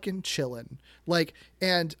just fucking chilling. Like,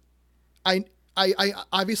 and I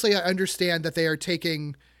obviously I understand that they're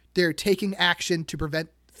taking action to prevent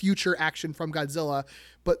future action from Godzilla,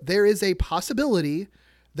 but there is a possibility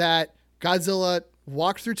that Godzilla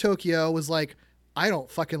walked through Tokyo, was like, I don't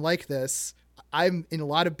fucking like this. I'm in a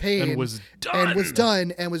lot of pain. And was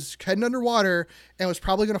done. And was heading underwater and was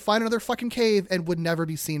probably going to find another fucking cave and would never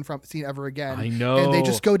be seen ever again. I know. And they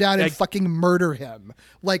just go down and fucking murder him.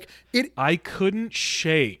 Like, it. I couldn't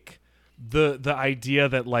shake the idea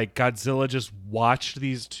that like Godzilla just watched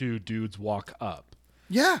these two dudes walk up.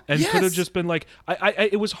 Yeah. And could have just been like,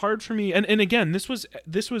 it was hard for me. And again, this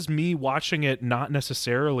was me watching it, not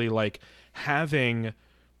necessarily like having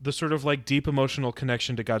the sort of like deep emotional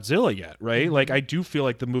connection to Godzilla yet. Right. Mm-hmm. Like, I do feel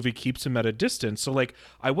like the movie keeps him at a distance. So like,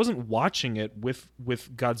 I wasn't watching it with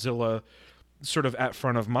Godzilla sort of at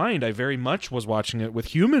front of mind. I very much was watching it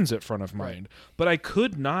with humans at front of mind, but I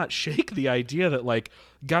could not shake the idea that like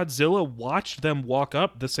Godzilla watched them walk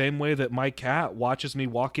up the same way that my cat watches me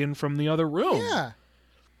walk in from the other room. Yeah.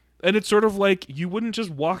 And it's sort of like, you wouldn't just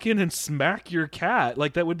walk in and smack your cat.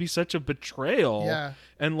 Like, that would be such a betrayal. Yeah.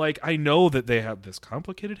 And like, I know that they have this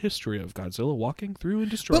complicated history of Godzilla walking through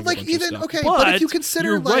and destroying. But like, a bunch of even stuff. okay, but if you consider,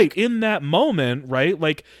 you're like, right in that moment, right?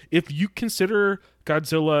 Like, if you consider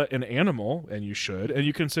Godzilla an animal, and you should, and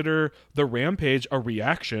you consider the rampage a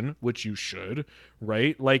reaction, which you should,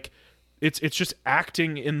 right? Like, it's just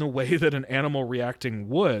acting in the way that an animal reacting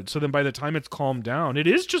would. So then by the time it's calmed down, it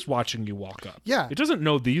is just watching you walk up. Yeah. It doesn't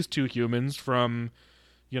know these two humans from,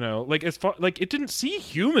 like, as far, like, it didn't see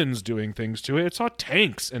humans doing things to it. It saw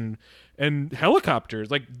tanks and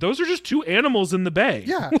helicopters. Like, those are just two animals in the bay.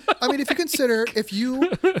 Yeah. I mean, if you consider, if you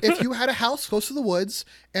had a house close to the woods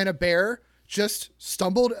and a bear just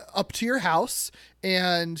stumbled up to your house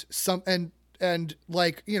and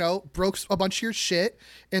like, broke a bunch of your shit,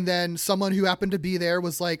 and then someone who happened to be there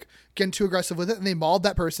was like getting too aggressive with it, and they mauled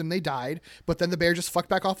that person, they died, but then the bear just fucked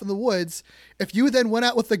back off in the woods. If you then went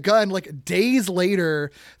out with the gun like days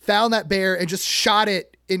later, found that bear and just shot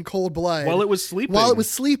it in cold blood while it was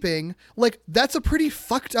sleeping, like, that's a pretty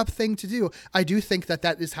fucked up thing to do. I do think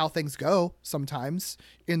that is how things go sometimes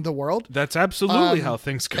in the world. That's absolutely how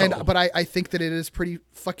things go. But I think that it is pretty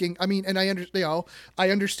fucking, I mean, and I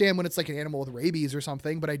understand when it's like an animal with rabies or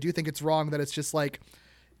something, but I do think it's wrong that it's just like,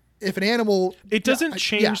 if an animal, it doesn't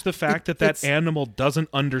change the fact that animal doesn't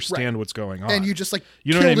understand what's going on, and you just like,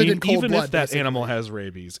 you know what I mean? It in cold even blood, if that basically. animal has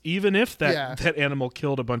rabies, even if that animal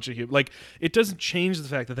killed a bunch of humans, like, it doesn't change the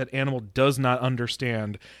fact that animal does not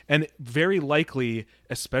understand, and very likely,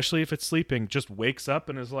 especially if it's sleeping, just wakes up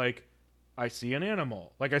and is like, I see an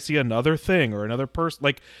animal, like, I see another thing or another person.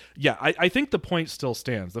 Like, yeah, I think the point still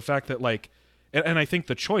stands. The fact that, like, and I think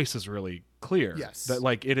the choice is really clear. Yes. That,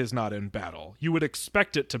 like, it is not in battle. You would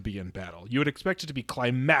expect it to be in battle. You would expect it to be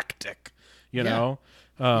climactic, you know?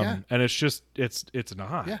 And it's just, it's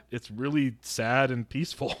not. Yeah. It's really sad and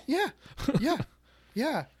peaceful. Yeah. Yeah.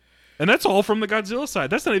 Yeah. And that's all from the Godzilla side.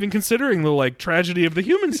 That's not even considering the, like, tragedy of the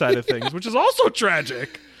human side of things, which is also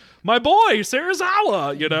tragic. My boy,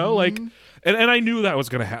 Serizawa, like, and I knew that was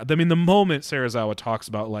going to happen. I mean, the moment Serizawa talks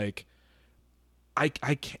about, like, I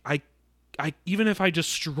even if I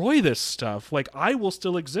destroy this stuff, like, I will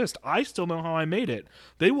still exist. I still know how I made it.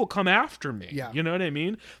 They will come after me. Yeah. You know what I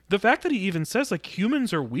mean? The fact that he even says, like,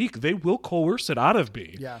 humans are weak, they will coerce it out of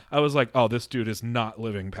me. Yeah. I was like, oh, this dude is not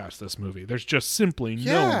living past this movie. There's just simply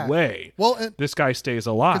no way this guy stays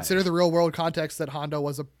alive. Consider the real world context that Hondo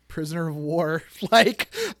was a prisoner of war.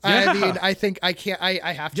 Like, I mean, I think I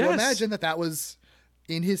have to imagine that was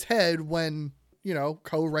in his head when,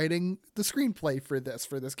 co-writing the screenplay for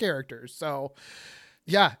this character. So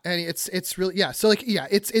yeah. And it's really, so like,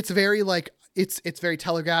 it's very like, it's very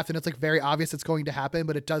telegraphed, and it's like very obvious it's going to happen,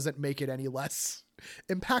 but it doesn't make it any less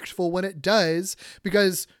impactful when it does,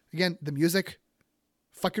 because again, the music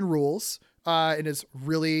fucking rules. It is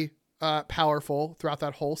really powerful throughout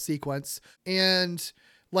that whole sequence. And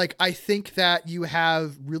like, I think that you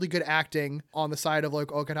have really good acting on the side of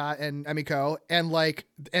like Okada and Emiko,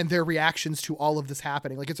 and their reactions to all of this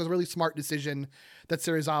happening. Like, it's a really smart decision that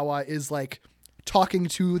Serizawa is like talking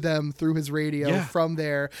to them through his radio from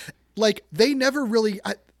there. Like, they never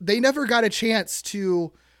got a chance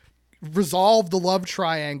to resolve the love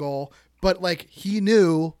triangle, but like, he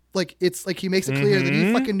knew, like, it's like, he makes it clear that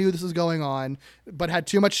he fucking knew this was going on, but had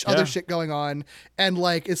too much other shit going on. And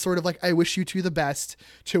like, it's sort of like, I wish you two the best,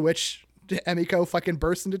 to which Emiko fucking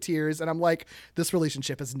bursts into tears. And I'm like, this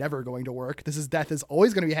relationship is never going to work. Death is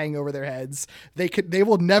always going to be hanging over their heads. They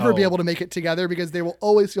will never be able to make it together, because they will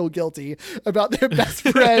always feel guilty about their best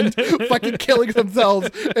friend fucking killing themselves,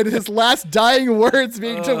 and his last dying words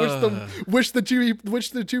being to wish the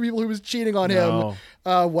two people who was cheating on him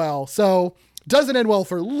well. So doesn't end well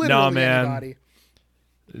for literally anybody.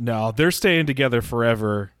 No, they're staying together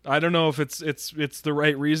forever. I don't know if it's the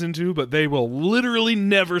right reason to, but they will literally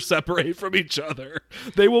never separate from each other.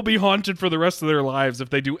 They will be haunted for the rest of their lives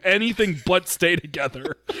if they do anything but stay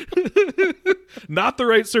together. Not the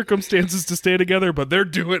right circumstances to stay together, but they're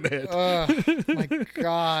doing it. My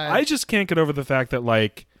God. I just can't get over the fact that,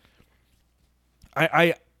 like,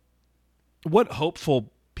 what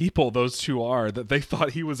hopeful people those two are, that they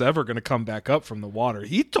thought he was ever going to come back up from the water.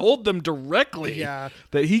 He told them directly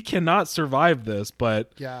that he cannot survive this,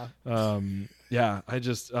 but I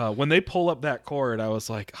just when they pull up that cord, I was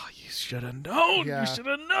like, oh, you should have known. You should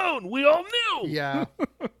have known. We all knew.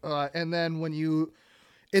 And then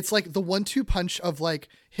it's like the 1-2 punch of like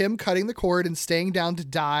him cutting the cord and staying down to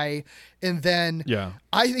die. And then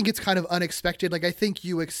I think it's kind of unexpected. Like, I think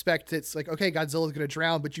you expect it's like, okay, Godzilla's going to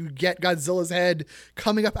drown, but you get Godzilla's head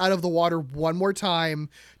coming up out of the water one more time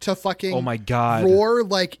to fucking oh my God, roar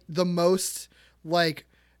like the most like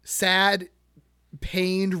sad,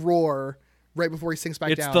 pained roar right before he sinks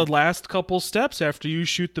back down. It's the last couple steps after you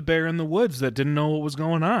shoot the bear in the woods that didn't know what was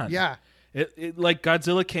going on. Yeah. It like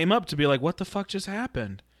Godzilla came up to be like, what the fuck just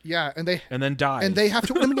happened? Yeah, and then dies. And they have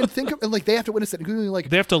to they have to witness it, including like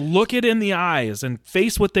they have to look it in the eyes and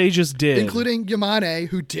face what they just did. Including Yamane,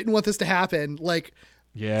 who didn't want this to happen. Like,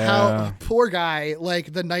 yeah, how poor guy,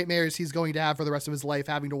 like the nightmares he's going to have for the rest of his life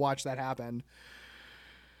having to watch that happen.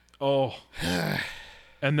 Oh.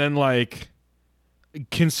 And then like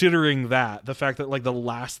considering that, the fact that like the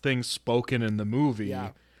last thing spoken in the movie,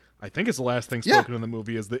 yeah. I think it's the last thing spoken in the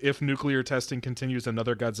movie, is that if nuclear testing continues,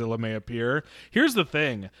 another Godzilla may appear. Here's the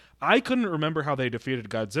thing. I couldn't remember how they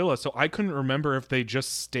defeated Godzilla, so I couldn't remember if they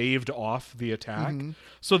just staved off the attack. Mm-hmm.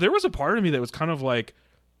 So there was a part of me that was kind of like,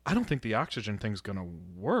 I don't think the oxygen thing's going to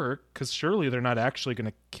work, because surely they're not actually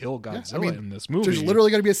going to kill Godzilla in this movie. There's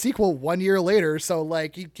literally going to be a sequel 1 year later, so,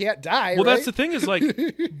 like, he can't die, Well, right? that's the thing is, like,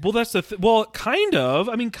 well, kind of.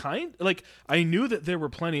 I mean, like, I knew that there were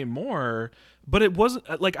plenty more, but it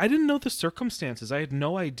wasn't, like, I didn't know the circumstances. I had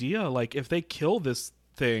no idea, like, if they kill this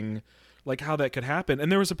thing, like, how that could happen.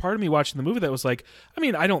 And there was a part of me watching the movie that was like, I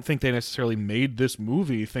mean, I don't think they necessarily made this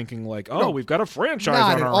movie thinking like, oh, we've got a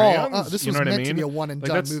franchise on our hands. This you know was what meant I mean? to be a one and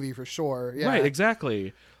like, done movie for sure. Yeah. Right,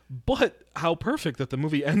 exactly. But how perfect that the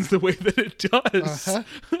movie ends the way that it does.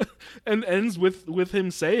 And ends with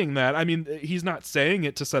him saying that. I mean, he's not saying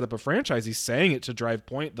it to set up a franchise. He's saying it to drive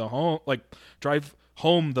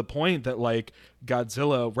home the point that like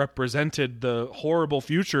Godzilla represented the horrible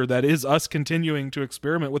future that is us continuing to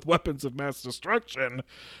experiment with weapons of mass destruction.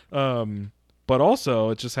 But also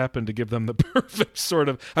it just happened to give them the perfect sort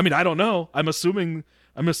of, I mean, I don't know. I'm assuming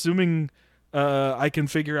I can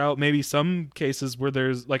figure out maybe some cases where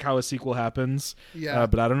there's like how a sequel happens. Yeah.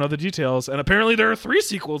 But I don't know the details. And apparently there are 3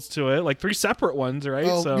 sequels to it, like 3 separate ones, right?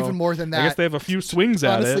 Oh, so even more than that. I guess they have a few swings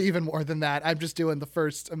at it. Honestly, even more than that. I'm just doing the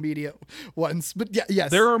first immediate ones. But yeah,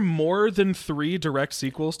 yes. There are more than 3 direct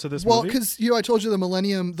sequels to this movie? Well, because, I told you the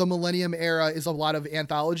Millennium era is a lot of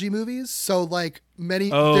anthology movies. So, like,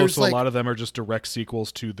 there's so a lot of them are just direct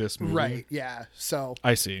sequels to this movie. Right, yeah. So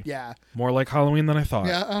I see. Yeah. More like Halloween than I thought.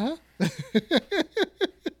 Yeah,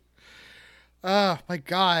 oh my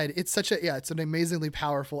God. It's an amazingly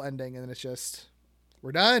powerful ending, and then it's just,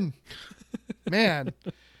 we're done. Man.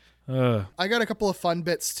 I got a couple of fun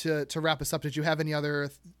bits to wrap us up. Did you have any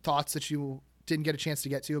other thoughts that you didn't get a chance to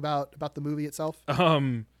get to about the movie itself?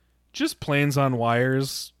 Just planes on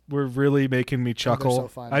wires were really making me chuckle. So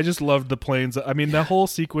fun. I just loved the planes. I mean, the whole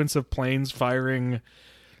sequence of planes firing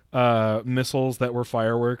missiles that were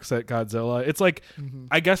fireworks at Godzilla. It's like,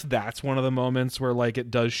 I guess that's one of the moments where like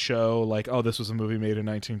it does show like, oh, this was a movie made in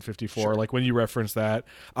 1954. Sure. Like when you reference that,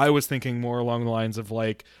 I was thinking more along the lines of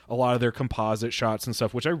like a lot of their composite shots and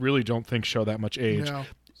stuff, which I really don't think show that much age. No.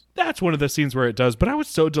 That's one of the scenes where it does, but I was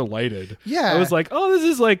so delighted. Yeah. I was like, oh, this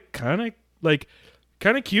is like kind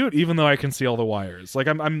of cute, even though I can see all the wires. Like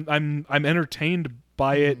I'm entertained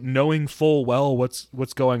by it, knowing full well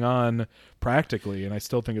what's going on practically, and I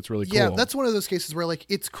still think it's really cool. Yeah, that's one of those cases where like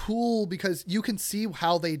it's cool because you can see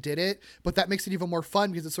how they did it, but that makes it even more fun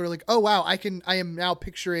because it's sort of like, oh wow, I am now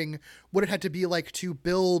picturing what it had to be like to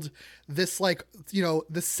build this like,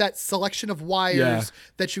 the set selection of wires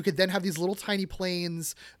that you could then have these little tiny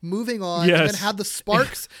planes moving on and then have the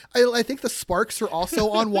sparks. I think the sparks are also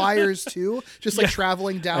on wires too, just like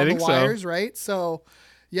traveling down the wires, right? So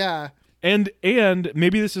yeah. And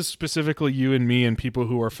maybe this is specifically you and me and people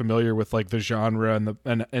who are familiar with like the genre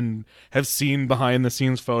and have seen behind the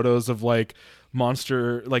scenes photos of like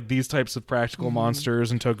monster, like these types of practical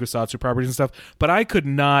monsters and tokusatsu properties and stuff. But I could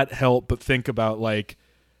not help but think about like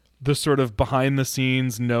the sort of behind the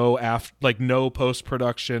scenes, no post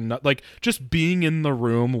production, like just being in the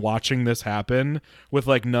room watching this happen with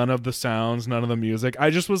like none of the sounds, none of the music.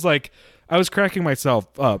 I just was like, I was cracking myself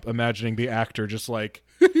up imagining the actor just like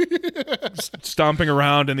stomping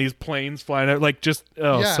around and these planes flying out, like just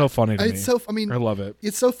so funny to me. I love it.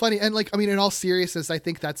 It's so funny, and like in all seriousness, I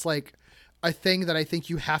think that's like a thing that I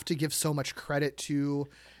think you have to give so much credit to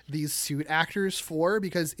these suit actors for,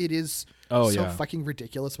 because it is fucking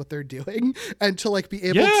ridiculous what they're doing, and to like be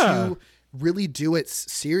able to really do it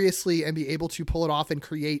seriously and be able to pull it off and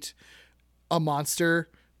create a monster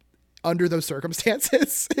under those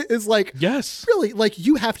circumstances is like, really, like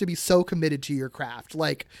you have to be so committed to your craft,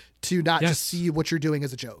 like to not just see what you're doing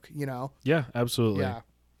as a joke, Yeah, absolutely. Yeah.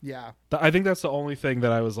 Yeah. I think that's the only thing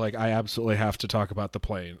that I was like, I absolutely have to talk about the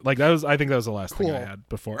plane. Like I think that was the last thing I had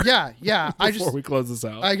before. Yeah, yeah. Before we close this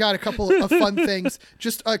out. I got a couple of fun things.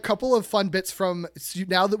 Just a couple of fun bits from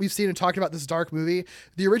now that we've seen and talked about this dark movie.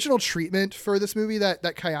 The original treatment for this movie that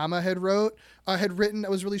Kayama had written that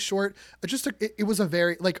was really short. It was a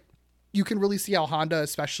very, like, you can really see how Honda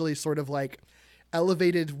especially sort of like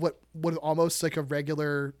elevated what almost like a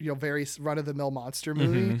regular, very run-of-the-mill monster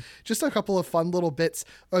movie. Mm-hmm. Just a couple of fun little bits.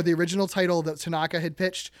 The original title that Tanaka had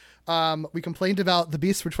pitched, we complained about The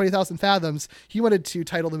Beast from 20,000 Fathoms. He wanted to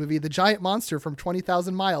title the movie The Giant Monster from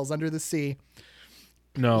 20,000 Miles Under the Sea.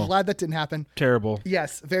 No. Glad that didn't happen. Terrible.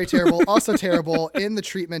 Yes, very terrible. Also terrible in the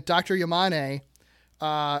treatment, Dr. Yamane,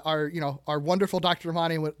 our wonderful Dr.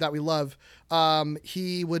 Yamane that we love.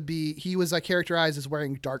 He was characterized as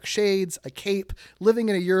wearing dark shades, a cape, living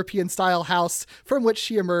in a European style house from which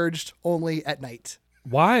he emerged only at night.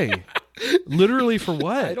 Why? Literally for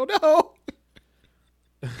what? I don't know.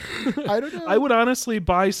 I would honestly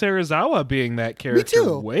buy Serizawa being that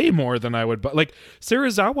character way more than I would buy. Like,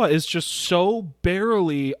 Serizawa is just so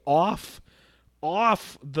barely off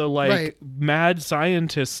the like mad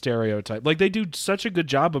scientist stereotype. Like, they do such a good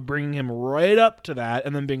job of bringing him right up to that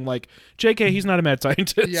and then being like, JK, he's not a mad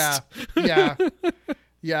scientist. Yeah.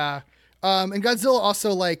 And Godzilla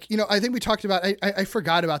also, like, I think we talked about, I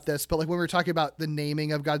forgot about this, but like when we were talking about the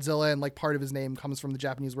naming of Godzilla and like part of his name comes from the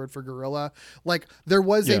Japanese word for gorilla, like there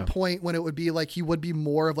was a point when it would be like he would be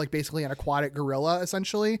more of like basically an aquatic gorilla,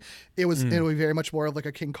 essentially. It would be very much more of like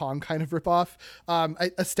a King Kong kind of ripoff.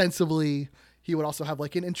 Ostensibly, he would also have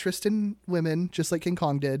like an interest in women, just like King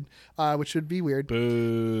Kong did, which would be weird.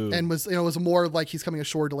 Boo. And was more like he's coming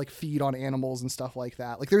ashore to like feed on animals and stuff like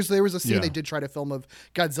that. Like there was a scene they did try to film of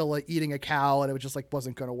Godzilla eating a cow, and it just like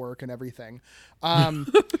wasn't going to work and everything.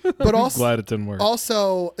 But also, glad it didn't work.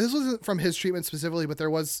 Also, this wasn't from his treatment specifically, but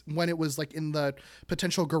there was when it was like in the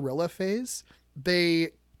potential gorilla phase,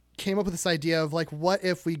 they came up with this idea of like, what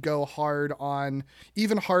if we go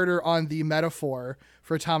even harder on the metaphor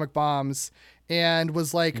for atomic bombs, and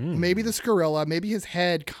was like, maybe this gorilla, maybe his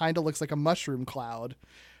head kind of looks like a mushroom cloud.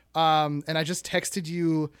 And I just texted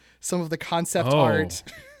you some of the concept art.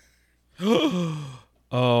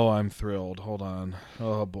 Oh, I'm thrilled. Hold on.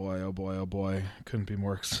 Oh boy. Couldn't be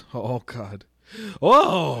more oh God.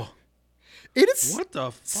 Oh, it is what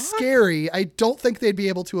the fuck? Scary. I don't think they'd be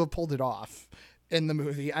able to have pulled it off in the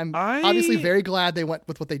movie. I'm obviously very glad they went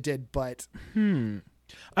with what they did, but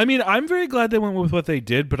I mean, I'm very glad they went with what they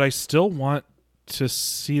did, but I still want to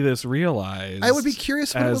see this realized. I would be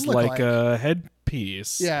curious what it would look like. As like a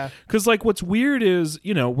headpiece. Yeah. Because like what's weird is,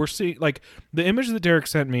 we're seeing like the image that Derek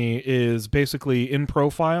sent me is basically in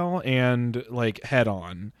profile and like head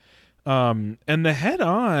on. And the head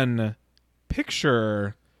on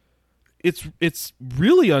picture, it's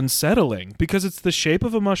really unsettling because it's the shape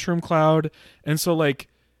of a mushroom cloud. And so like,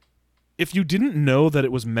 if you didn't know that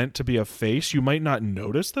it was meant to be a face, you might not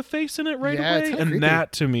notice the face in it right away. And creepy.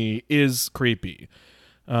 That to me is creepy.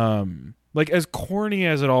 Like as corny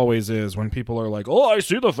as it always is when people are like, oh, I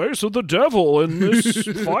see the face of the devil in this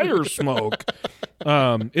fire smoke.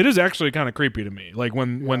 It is actually kind of creepy to me. Like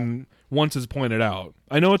when once it's pointed out,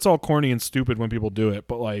 I know it's all corny and stupid when people do it,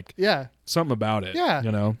 but like, something about it,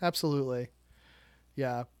 absolutely.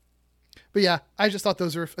 Yeah. But yeah, I just thought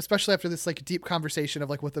those were, especially after this like deep conversation of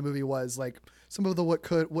like what the movie was, like some of the what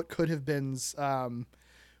could have been's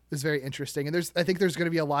is very interesting. And I think there's going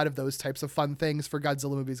to be a lot of those types of fun things for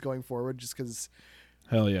Godzilla movies going forward, just because,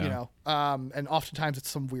 hell yeah, and oftentimes it's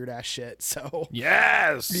some weird ass shit. So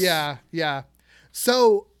yes, yeah.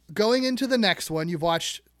 So going into the next one, you've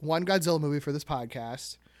watched one Godzilla movie for this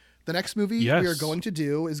podcast. The next movie we are going to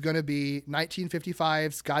do is going to be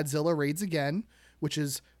 1955's Godzilla Raids Again, which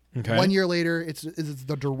is 1 year later. It's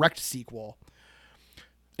the direct sequel.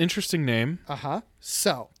 Interesting name.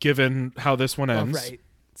 So, given how this one ends, right.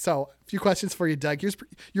 So, a few questions for you, Doug. Here's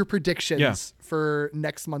your predictions for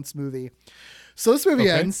next month's movie. So, this movie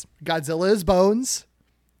ends. Godzilla is bones.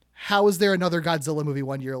 How is there another Godzilla movie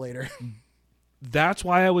 1 year later? That's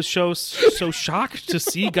why I was so shocked to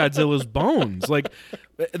see Godzilla's bones. Like,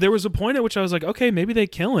 there was a point at which I was like, okay, maybe they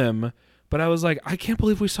kill him. But I was like, I can't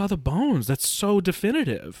believe we saw the bones. That's so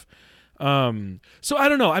definitive. So I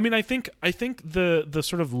don't know. I mean, I think the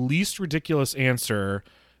sort of least ridiculous answer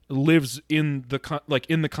lives in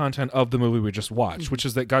the content of the movie we just watched, which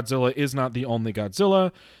is that Godzilla is not the only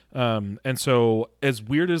Godzilla. And so as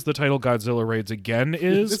weird as the title Godzilla Raids Again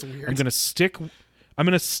is, I'm gonna stick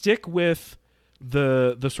with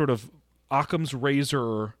the sort of Occam's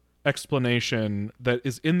razor explanation that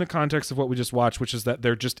is in the context of what we just watched, which is that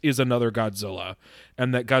there just is another Godzilla,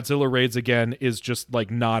 and that Godzilla Raids Again is just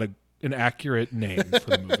like not an accurate name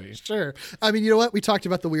for the movie. Sure. I mean, you know what? We talked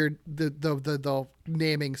about the weird, the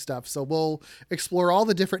naming stuff. So we'll explore all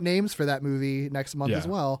the different names for that movie next month as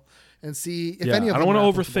well, and see if any of them. I don't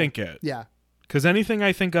want to overthink it. Yeah. Because anything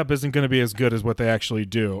I think up isn't going to be as good as what they actually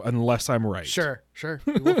do, unless I'm right. Sure.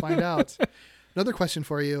 We will find out. Another question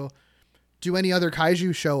for you. Do any other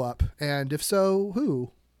kaiju show up? And if so,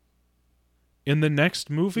 who? In the next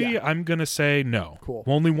movie, I'm going to say no. Cool.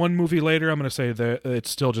 Only one movie later, I'm going to say that it's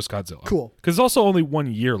still just Godzilla. Cool. Because it's also only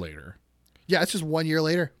 1 year later. Yeah, it's just 1 year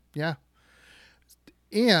later. Yeah.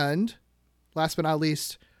 And last but not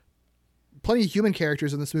least, plenty of human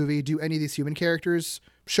characters in this movie. Do any of these human characters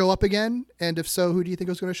show up again? And if so, who do you think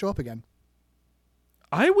is going to show up again?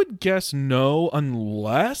 I would guess no,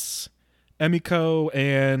 unless Emiko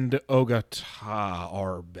and Ogata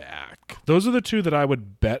are back. Those are the two that I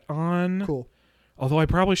would bet on. Cool. Although I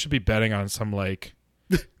probably should be betting on some like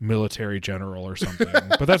military general or something,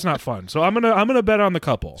 but that's not fun. So I'm gonna bet on the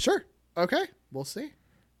couple. Sure. Okay. We'll see.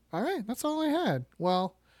 All right. That's all I had.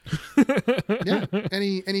 Well, yeah.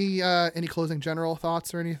 Any closing general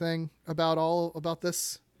thoughts or anything about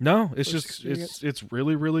this? No, it's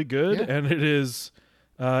really, really good, and it is.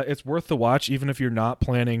 It's worth the watch, even if you're not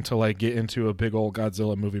planning to like get into a big old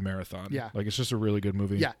Godzilla movie marathon. Yeah, like it's just a really good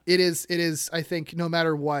movie. Yeah, it is. It is. I think no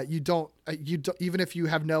matter what, you don't even if you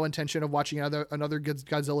have no intention of watching another good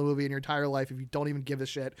Godzilla movie in your entire life, if you don't even give a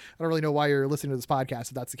shit, I don't really know why you're listening to this podcast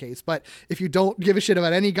if that's the case. But if you don't give a shit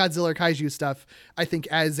about any Godzilla or kaiju stuff, I think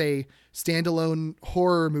as a standalone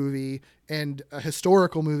horror movie and a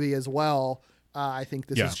historical movie as well, I think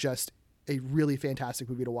this is just a really fantastic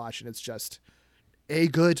movie to watch, and it's just a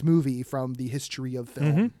good movie from the history of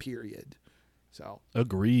film, period. So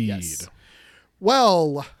agreed. Yes.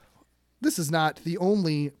 Well, this is not the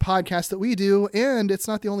only podcast that we do, and it's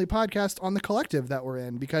not the only podcast on the collective that we're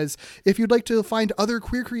in, because if you'd like to find other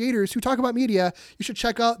queer creators who talk about media, you should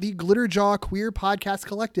check out the Glitterjaw Queer Podcast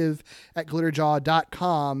Collective at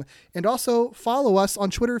glitterjaw.com, and also follow us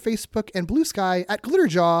on Twitter, Facebook, and Blue Sky at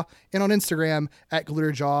Glitterjaw, and on Instagram at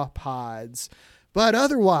GlitterjawPods. But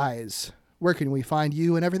otherwise, where can we find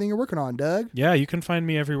you and everything you're working on, Doug? Yeah, you can find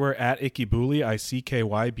me everywhere at Ikkybooley,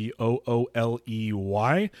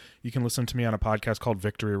 ICKYBOOLEY. You can listen to me on a podcast called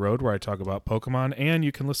Victory Road, where I talk about Pokemon, and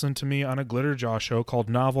you can listen to me on a Glitterjaw show called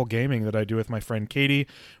Novel Gaming that I do with my friend Katie,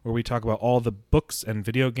 where we talk about all the books and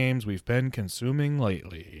video games we've been consuming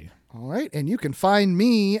lately. All right, and you can find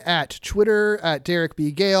me at Twitter at Derek B.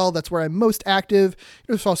 Gale. That's where I'm most active.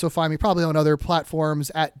 You can also find me probably on other platforms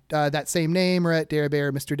at that same name, or at Dare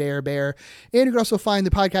Bear, Mr. Dare Bear. And you can also find the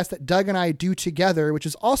podcast that Doug and I do together, which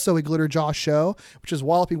is also a Glitterjaw show, which is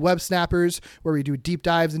Walloping Web Snappers, where we do deep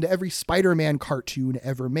dives into every Spider-Man cartoon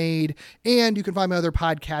ever made. And you can find my other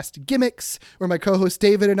podcast, Gimmicks, where my co-host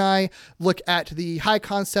David and I look at the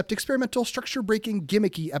high-concept, experimental, structure-breaking,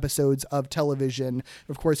 gimmicky episodes of television.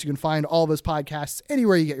 Of course, you can find all of his podcasts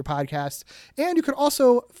anywhere you get your podcasts. And you can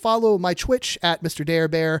also follow my Twitch at Mr. Dare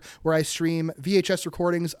Bear, where I stream VHS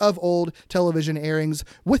recordings of old television airings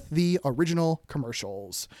with the original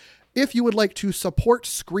commercials. If you would like to support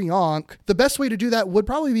Screonk, the best way to do that would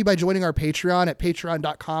probably be by joining our Patreon at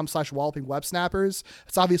patreon.com/wallopingwebsnappers.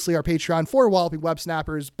 It's obviously our Patreon for Walloping Web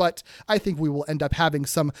Snappers, but I think we will end up having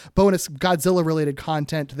some bonus Godzilla-related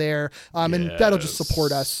content there, and that'll just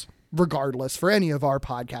support us regardless for any of our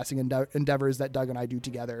podcasting endeavors that Doug and I do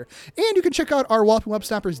together. And you can check out our Walloping Web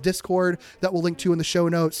Snappers Discord that we'll link to in the show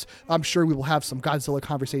notes. I'm sure we will have some Godzilla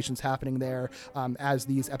conversations happening there as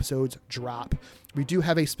these episodes drop. We do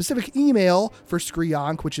have a specific email for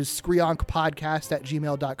Screonk, which is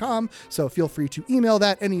screonkpodcast@gmail.com. So feel free to email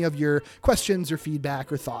that, any of your questions or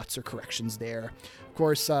feedback or thoughts or corrections there. Of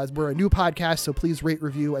course, we're a new podcast, so please rate,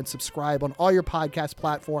 review, and subscribe on all your podcast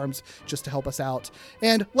platforms just to help us out.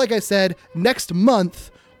 And like I said, next month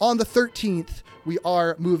on the 13th, we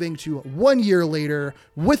are moving to 1 year later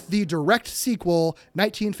with the direct sequel,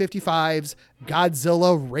 1955's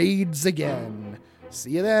Godzilla Raids Again.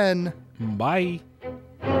 See you then. Bye.